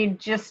 actually,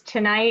 just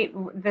tonight,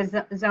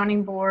 the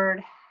zoning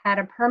board had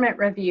a permit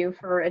review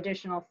for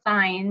additional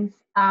signs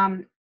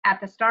at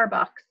the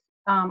Starbucks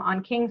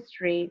on King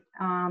Street.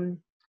 And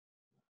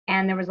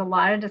there was a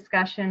lot of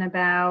discussion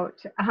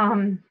about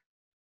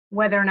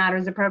whether or not it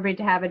was appropriate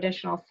to have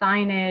additional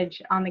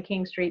signage on the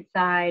King Street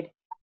side.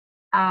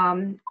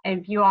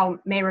 If you all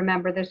may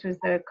remember, this was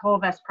the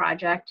Colvest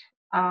project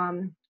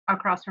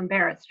across from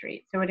Barrett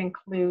Street. So it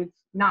includes,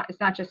 it's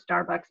not just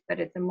Starbucks, but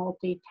it's a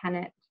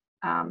multi-tenant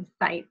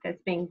site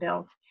that's being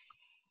built.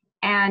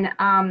 And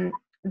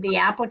the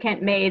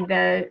applicant made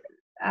a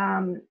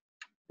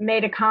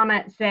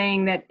comment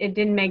saying that it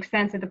didn't make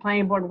sense that the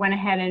planning board went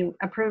ahead and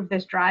approved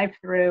this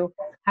drive-through.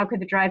 How could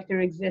the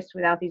drive-through exist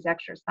without these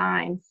extra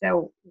signs?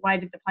 So why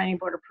did the planning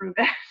board approve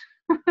it?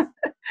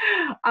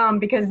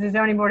 Because the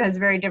zoning board has a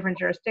very different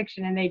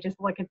jurisdiction and they just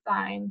look at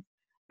signs.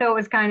 So it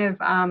was kind of,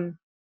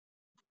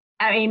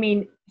 I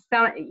mean,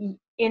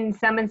 in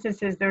some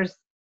instances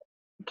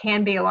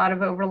can be a lot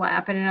of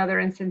overlap, and in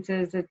other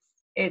instances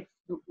it's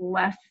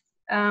less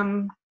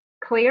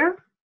clear.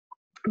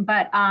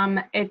 But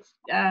it's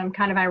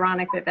kind of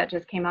ironic that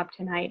just came up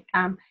tonight,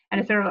 and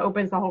it sort of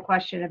opens the whole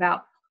question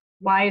about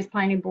why is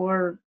planning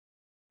board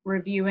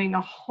reviewing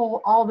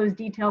all those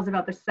details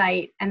about the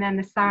site, and then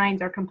the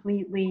signs are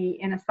completely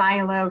in a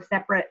silo,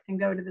 separate, and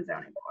go to the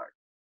zoning board.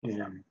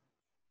 Yeah.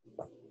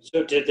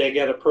 So did they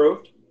get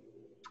approved?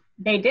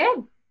 They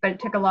did, but it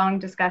took a long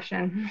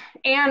discussion.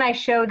 And I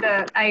showed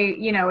they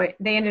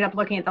ended up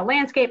looking at the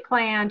landscape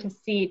plan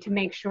to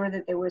make sure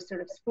that there was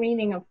sort of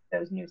screening of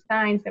those new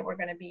signs that were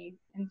going to be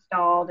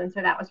installed. And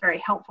so that was very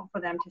helpful for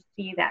them to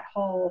see that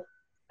whole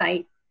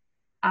site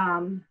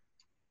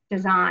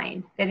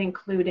design that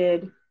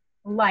included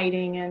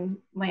lighting and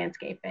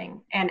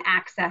landscaping and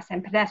access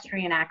and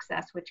pedestrian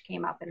access, which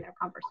came up in their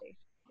conversation.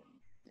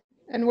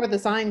 And were the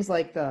signs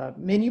like the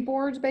menu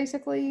boards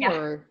basically? Yeah.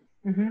 Or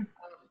Mm-hmm.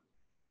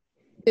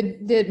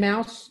 Did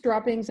mouse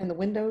droppings in the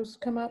windows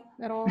come up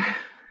at all?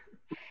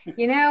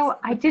 You know,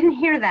 I didn't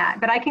hear that,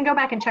 but I can go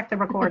back and check the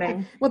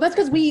recording. Well, that's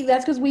because we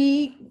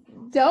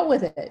dealt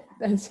with it.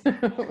 So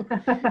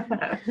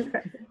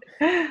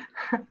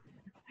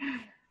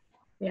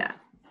Yeah.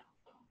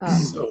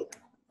 what-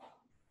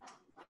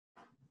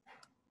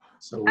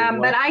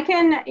 But I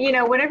can,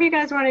 whatever you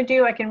guys want to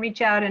do, I can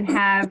reach out and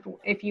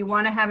if you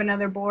want to have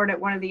another board at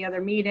one of the other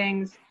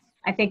meetings,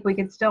 I think we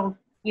could still,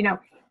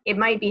 it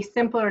might be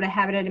simpler to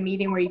have it at a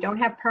meeting where you don't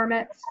have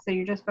permits, so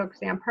you're just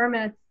focusing on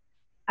permits.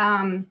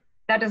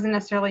 That doesn't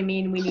necessarily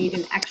mean we need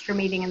an extra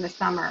meeting in the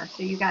summer.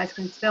 So you guys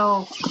can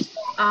still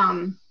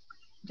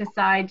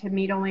decide to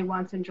meet only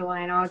once in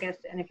July and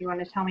August. And if you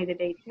want to tell me the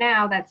dates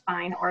now, that's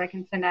fine. Or I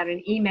can send out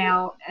an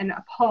email and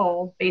a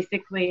poll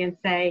basically and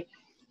say,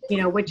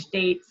 which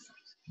dates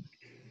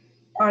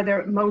are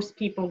there most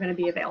people going to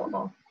be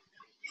available?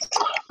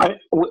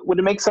 Would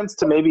it make sense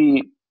to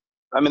maybe,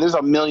 there's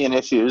a million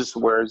issues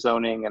where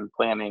zoning and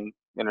planning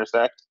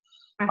intersect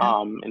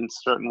in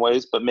certain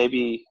ways, but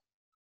maybe,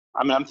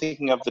 I'm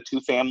thinking of the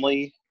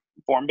two-family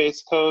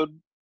form-based code.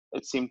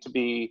 It seemed to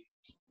be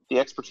the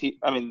expertise.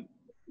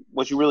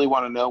 What you really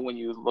want to know when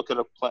you look at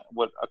a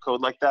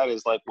code like that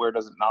is like, where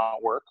does it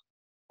not work?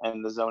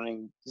 And the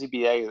zoning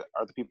ZBA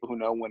are the people who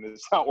know when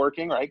it's not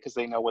working, right? Because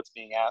they know what's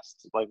being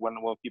asked, like when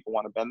people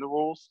want to bend the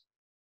rules.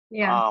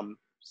 Yeah.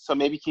 So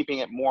maybe keeping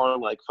it more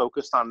like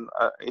focused on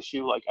an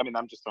issue, like,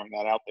 I'm just throwing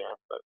that out there,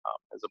 but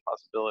as a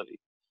possibility,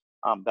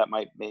 that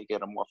might make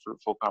it a more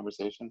fruitful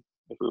conversation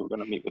if we were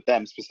going to meet with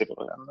them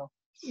specifically. I don't know.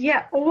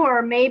 Yeah,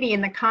 or maybe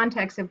in the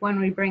context of when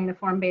we bring the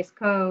form-based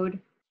code,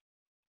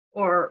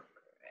 or,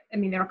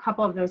 there are a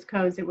couple of those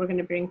codes that we're going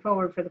to bring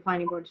forward for the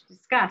planning board to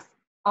discuss.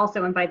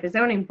 Also invite the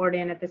zoning board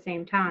in at the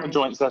same time. A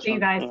joint session. So you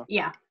guys,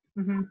 yeah.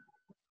 Mm-hmm.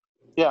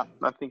 Yeah,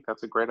 I think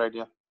that's a great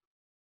idea.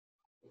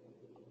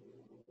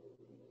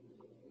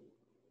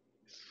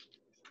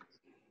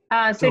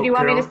 So do you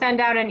want me to Carol?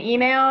 send out an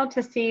email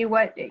to see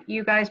what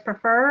you guys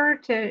prefer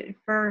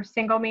for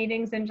single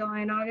meetings in July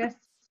and August?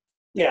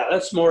 Yeah,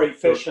 that's more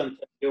efficient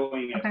than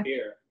doing it Okay.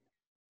 here.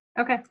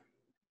 Okay.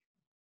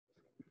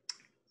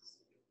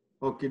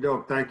 Okey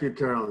doke. Thank you,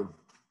 Carolyn.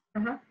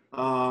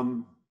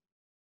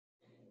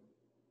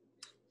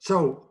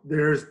 So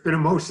there's been a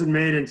motion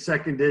made and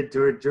seconded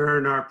to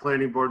adjourn our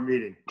planning board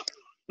meeting.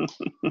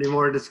 Any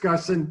more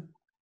discussion?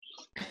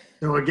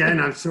 So again,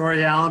 I'm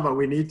sorry, Alan, but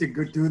we need to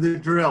go do the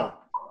drill.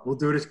 We'll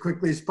do it as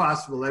quickly as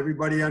possible.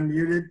 Everybody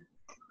unmuted?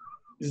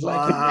 It's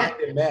like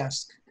a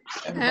mask.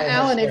 Everybody has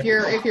Alan, to-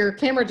 if your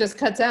camera just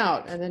cuts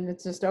out and then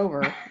it's just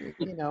over,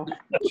 you know.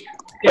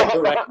 Yeah,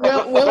 right.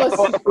 Willis.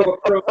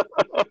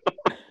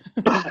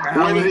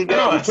 Where did he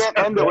go? We can't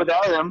end it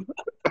without him.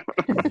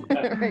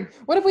 Right.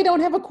 What if we don't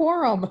have a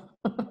quorum?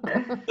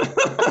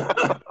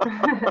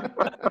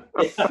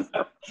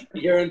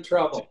 You're in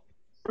trouble.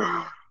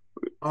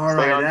 All Stay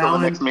right, on till the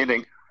Alan. next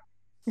meeting.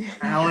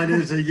 Alan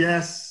is a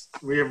yes.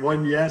 We have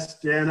one yes.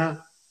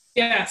 Jana?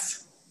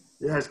 Yes.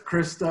 Yes.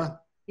 Krista?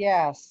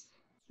 Yes.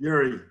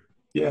 Yuri?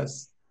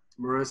 Yes.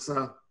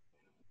 Marissa?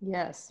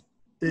 Yes.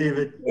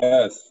 David?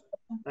 Yes.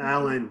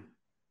 Alan?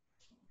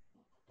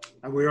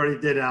 And we already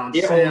did Alan.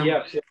 Yeah, Sam?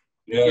 yes.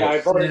 Yeah, I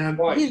voted Sam.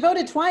 twice. He's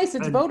voted twice.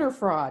 It's And- voter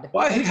fraud.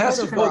 Why he has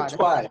to Voter vote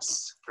fraud.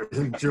 twice?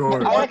 And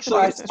George? I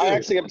Twice too.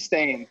 actually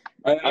abstained.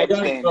 I got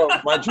abstain.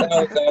 it. My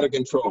child's out of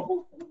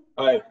control.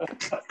 All right.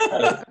 All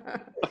right.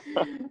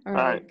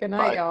 right, Good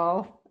night, bye.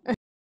 y'all.